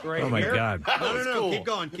 Right oh my here? God! No. Cool.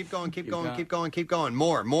 Keep going.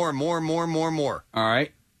 More. All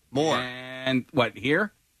right. More. And what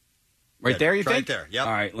here? Right Yeah, there. You right think? there, yep.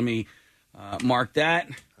 All right. Let me mark that.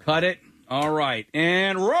 Cut it. All right.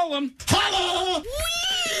 And roll them.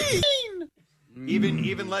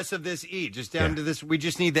 Even less of this E. Just down to this. We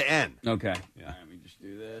just need the N. Okay. Yeah. Let me just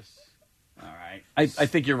do this. All right. I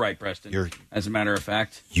think you're right, Preston. As a matter of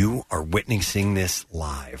fact. You are witnessing this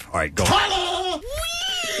live. All right, go.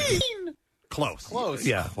 Close.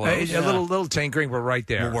 Yeah. A little tinkering. We're right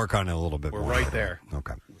there. We'll work on it a little bit. We're more. right there.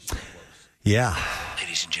 Okay. Yeah.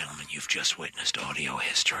 Ladies and gentlemen, you've just witnessed audio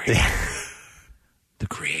history. The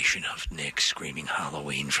creation of Nick screaming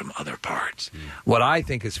Halloween from other parts. What I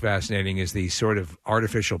think is fascinating is the sort of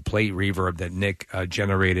artificial plate reverb that Nick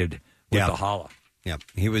generated with the holla. Yeah,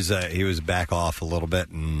 he was back off a little bit,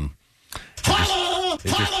 and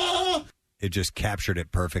it just captured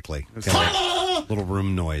it perfectly. Little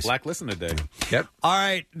room noise. Black listen today. Yep. All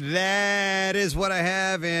right, that is what I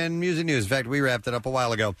have in music news. In fact, we wrapped it up a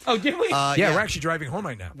while ago. Oh, did we? Yeah, we're actually driving home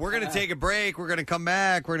right now. We're going to take a break. We're going to come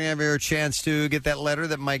back. We're going to have your chance to get that letter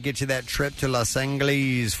that might get you that trip to Los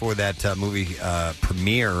Angeles for that movie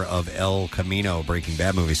premiere of El Camino, Breaking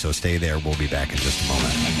Bad movie. So stay there. We'll be back in just a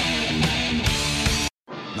moment.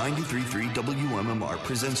 93.3 WMMR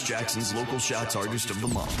presents Jackson's Local Shots Artist of the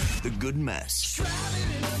Month, The Good Mess.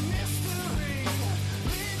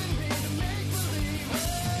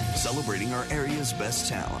 Celebrating our area's best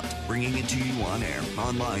talent, bringing it to you on air,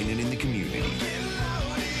 online, and in the community.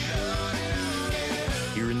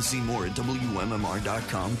 Hear and see more at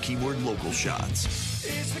WMMR.com, keyword local shots.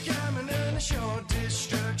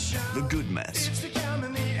 The Good Mess.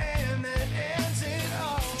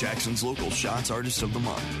 Jackson's Local Shots Artist of the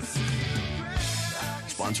Month.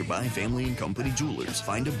 Sponsored by Family and Company Jewelers.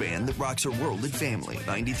 Find a band that rocks our world at Family.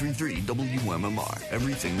 93.3 WMMR.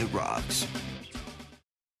 Everything that rocks.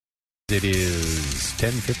 It is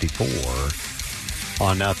 10:54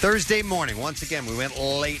 on Thursday morning. Once again, we went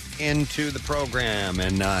late into the program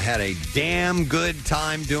and had a damn good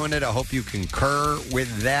time doing it. I hope you concur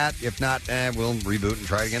with that. If not, we'll reboot and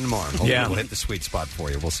try it again tomorrow. Hopefully we'll hit the sweet spot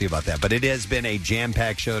for you. We'll see about that. But it has been a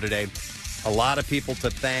jam-packed show today. A lot of people to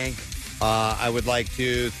thank. I would like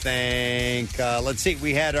to thank, let's see,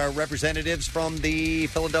 we had our representatives from the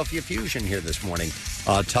Philadelphia Fusion here this morning,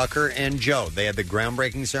 Tucker and Joe. They had the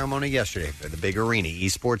groundbreaking ceremony yesterday for the big arena,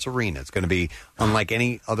 Esports Arena. It's going to be unlike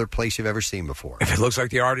any other place you've ever seen before. If it looks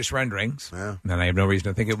like the artist renderings, then I have no reason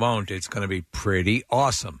to think it won't. It's going to be pretty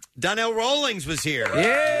awesome. Donnell Rawlings was here.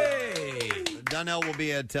 Yay! Donnell will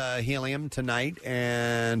be at Helium tonight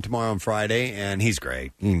and tomorrow and Friday, and he's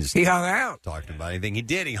great. He hung out. Talked about anything. He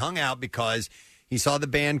did. He hung out because he saw the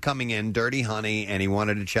band coming in, Dirty Honey, and he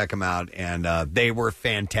wanted to check them out, and they were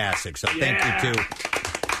fantastic. So thank you to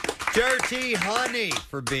Dirty Honey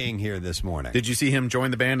for being here this morning. Did you see him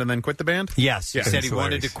join the band and then quit the band? Yes. Yeah. He said he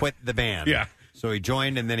wanted to quit the band. Yeah. So he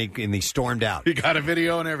joined, and then he stormed out. He got a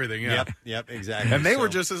video and everything, yeah. Yep, exactly. And they were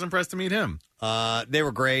just as impressed to meet him. They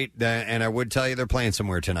were great, and I would tell you they're playing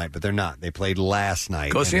somewhere tonight, but they're not. They played last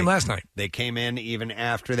night. Go see them last night. They came in even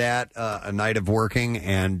after that, a night of working,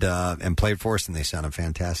 and played for us, and they sounded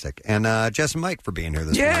fantastic. And Jess and Mike for being here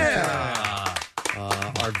this morning.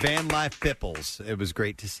 Our Van Life Pipples. It was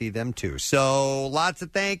great to see them, too. So lots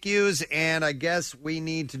of thank yous, and I guess we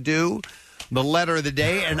need to do the letter of the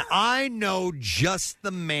day, and I know just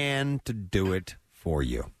the man to do it for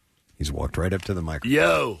you. He's walked right up to the microphone.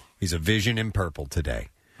 Yo! He's a vision in purple today.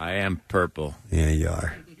 I am purple. Yeah, you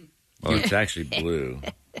are. Well, it's actually blue.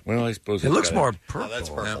 Well, I suppose It looks got more purple. Oh, that's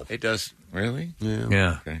purple. No, it does. Really?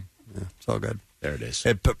 Yeah. Okay. Yeah, it's all good. There it is.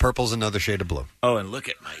 Purple's another shade of blue. Oh, and look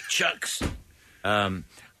at my chucks.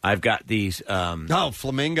 I've got these.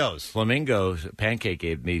 Flamingos. Flamingos. Pancake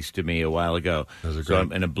gave these to me a while ago. Those are so great.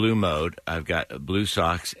 I'm in a blue mode. I've got blue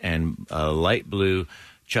socks and light blue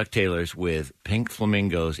Chuck Taylors with pink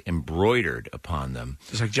flamingos embroidered upon them.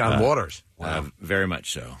 It's like John Waters. Very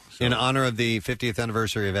much so. In honor of the 50th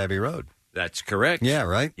anniversary of Abbey Road. That's correct. Yeah,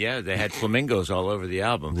 right? Yeah, they had flamingos all over the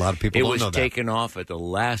album. A lot of people It don't was know that. taken off at the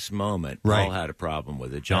last moment. Right. Paul had a problem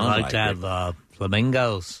with it. John I like liked to it. have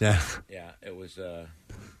flamingos. Yeah. Yeah, it was.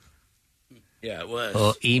 Yeah, it was.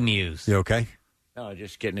 Oh, emus. You okay? No,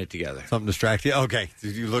 just getting it together. Something distract you? Okay.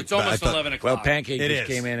 You look. It's almost 11 o'clock. Well, Pancake It just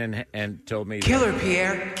is. came in and told me. Killer,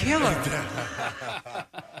 Pierre. Killer.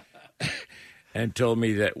 And told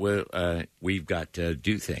me that we've got to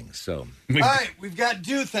do things. So, All right, we've got to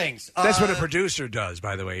do things. That's what a producer does,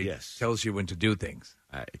 by the way. Yes. Tells you when to do things.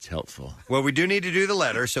 It's helpful. Well, we do need to do the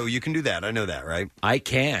letter, so you can do that. I know that, right? I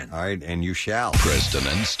can. All right, and you shall. Preston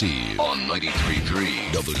and Steve on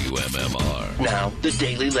 93.3 WMMR. Now, the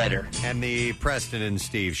Daily Letter. And the Preston and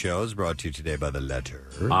Steve show is brought to you today by the letter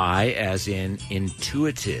I, as in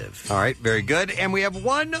intuitive. All right, very good. And we have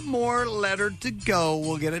one more letter to go.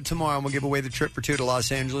 We'll get it tomorrow, and we'll give away the trip for two to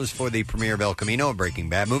Los Angeles for the premiere of El Camino, a Breaking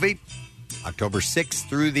Bad movie, October 6th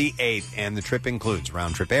through the 8th. And the trip includes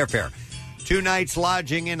round-trip airfare, 2 nights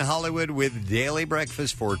lodging in Hollywood with daily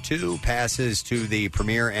breakfast for 2, passes to the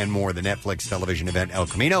premiere, and more. The Netflix television event El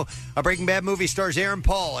Camino, a Breaking Bad movie, stars Aaron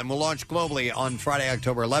Paul and will launch globally on Friday,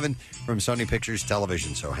 October 11th from Sony Pictures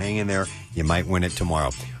Television. So hang in there. You might win it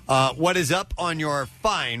tomorrow. What is up on your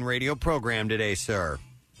fine radio program today, sir?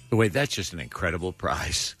 Wait, that's just an incredible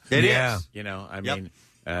prize. It is. You know, I mean,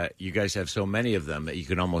 you guys have so many of them that you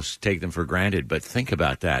can almost take them for granted. But think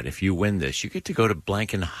about that. If you win this, you get to go to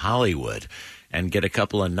blank in Hollywood and get a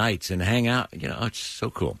couple of nights and hang out. You know, it's so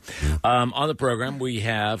cool. On the program, we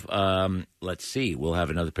have, let's see, we'll have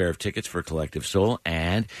another pair of tickets for Collective Soul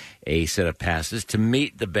and a set of passes to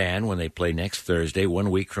meet the band when they play next Thursday,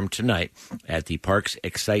 1 week from tonight, at the Parks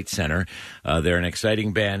Excite Center. They're an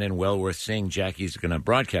exciting band and well worth seeing. Jackie's going to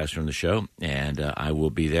broadcast from the show, and I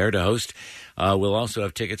will be there to host. We'll also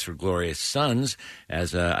have tickets for Glorious Sons,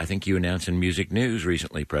 as I think you announced in Music News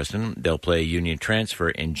recently, Preston. They'll play Union Transfer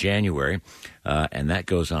in January, and that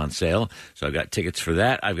goes on sale. So I've got tickets for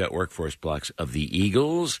that. I've got workforce blocks of the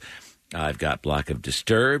Eagles. I've got block of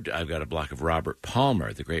Disturbed. I've got a block of Robert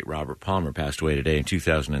Palmer. The great Robert Palmer passed away today in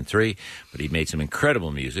 2003, but he made some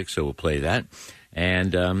incredible music, so we'll play that.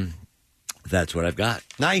 And that's what I've got.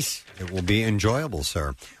 Nice. It will be enjoyable,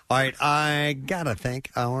 sir. All right, I got to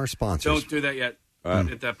thank our sponsors. Don't do that yet.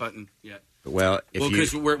 Hit that button yet. Well,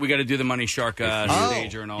 because we got to do the Money Shark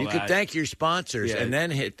stager and all you that. You could thank your sponsors and then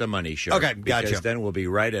hit the Money Shark. Okay, gotcha. Because then we'll be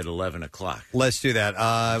right at 11 o'clock. Let's do that.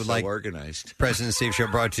 So organized. Preston and Steve Show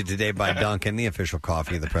brought to you today by Dunkin', the official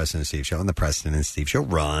coffee of the Preston and Steve Show. And the Preston and Steve Show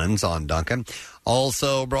runs on Dunkin'.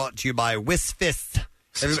 Also brought to you by Wisfith.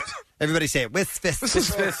 Everybody say it. Wisfith.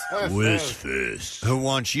 Wisfith. Who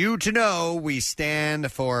wants you to know we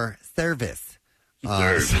stand for service.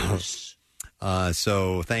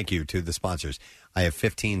 So thank you to the sponsors. I have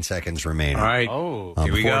 15 seconds remaining. All right.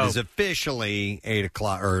 Here we go. It is officially 8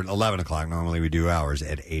 o'clock or 11 o'clock. Normally we do hours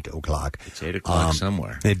at 8 o'clock. It's 8 o'clock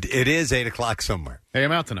somewhere. It is 8 o'clock somewhere. Hey,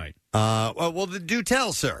 I'm out tonight. Well, do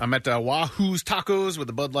tell, sir. I'm at Wahoo's Tacos with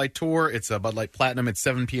the Bud Light Tour. It's a Bud Light Platinum. It's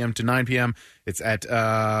 7 p.m. to 9 p.m. It's at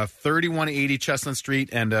 3180 Chestnut Street,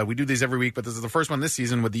 and we do these every week, but this is the first one this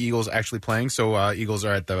season with the Eagles actually playing. So Eagles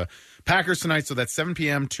are at the Packers tonight, so that's 7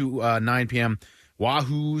 p.m. to 9 p.m.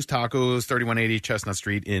 Wahoo's Tacos, 3180 Chestnut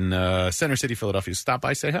Street in Center City, Philadelphia. Stop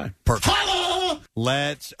by, say hi. Perfect.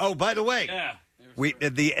 Let's. Oh, by the way,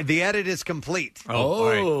 the edit is complete.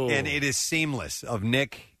 Oh, and it is seamless of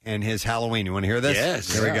Nick and his Halloween. You want to hear this?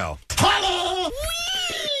 Yes. Here we go. Halloween.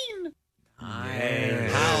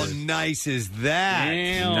 Nice. How nice is that?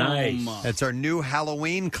 Damn. Nice. That's our new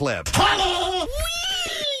Halloween clip. Halloween.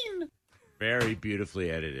 Very beautifully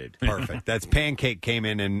edited. Perfect. That's Pancake came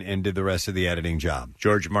in and did the rest of the editing job.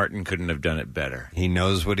 George Martin couldn't have done it better. He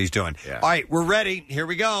knows what he's doing. Yeah. All right, we're ready. Here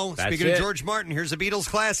we go. That's Speaking it. of George Martin, here's a Beatles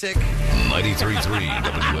classic. 93.3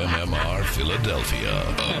 WMMR Philadelphia,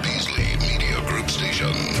 a Beasley Media Group station.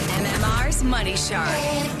 MMR's Money Shark.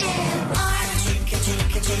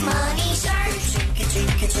 Money Shark.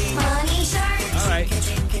 Money Shark. All right.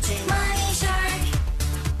 Money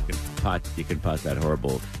Shark. You can pot that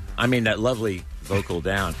that lovely vocal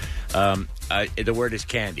down. The word is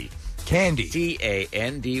candy. Candy.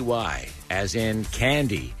 C-A-N-D-Y, as in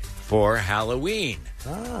candy for Halloween.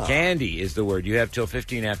 Oh. Candy is the word. You have till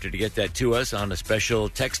 15 after to get that to us on a special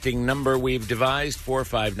texting number we've devised,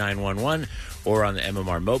 45911, or on the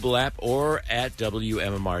MMR mobile app, or at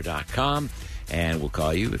WMMR.com. And we'll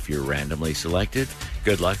call you if you're randomly selected.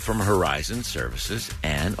 Good luck from Horizon Services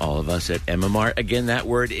and all of us at MMR. Again, that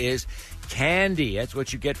word is candy. That's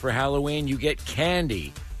what you get for Halloween. You get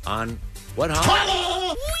candy on what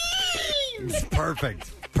holiday? Halloween!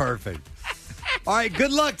 Perfect. All right,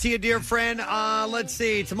 good luck to you, dear friend. Let's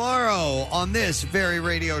see. Tomorrow on this very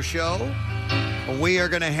radio show, We are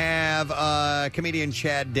going to have comedian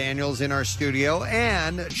Chad Daniels in our studio,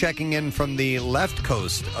 and checking in from the left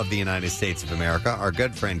coast of the United States of America, our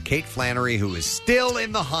good friend Kate Flannery, who is still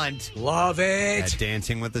in the hunt. Love it. At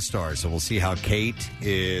Dancing with the Stars. So we'll see how Kate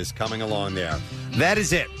is coming along there. That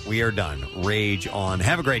is it. We are done. Rage on.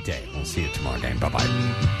 Have a great day. We'll see you tomorrow, gang. Bye-bye.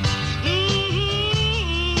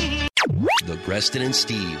 The Preston and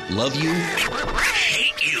Steve Love You,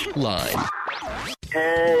 Hate You line.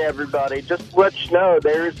 Hey, everybody. Just to let you know,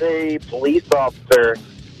 there's a police officer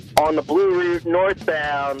on the Blue Route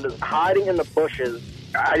northbound hiding in the bushes.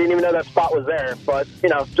 I didn't even know that spot was there, but,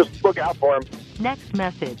 just look out for him. Next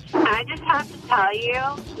message. I just have to tell you,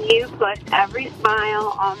 you put every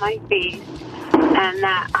smile on my face, and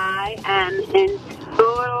that I am in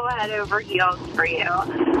total head over heels for you.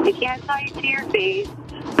 I can't tell you to your face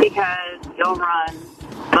because you'll run,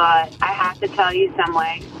 but I have to tell you some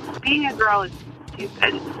way. Being a girl is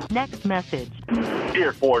stupid. Next message.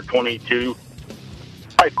 Dear 422,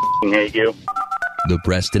 I f***ing hate you. The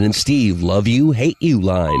Preston and Steve Love You, Hate You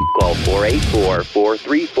line. Call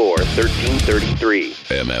 484-434-1333.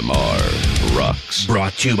 MMR rocks.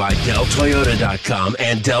 Brought to you by DellToyota.com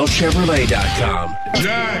and DellChevrolet.com.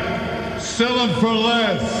 Jack, sell them for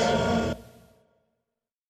less.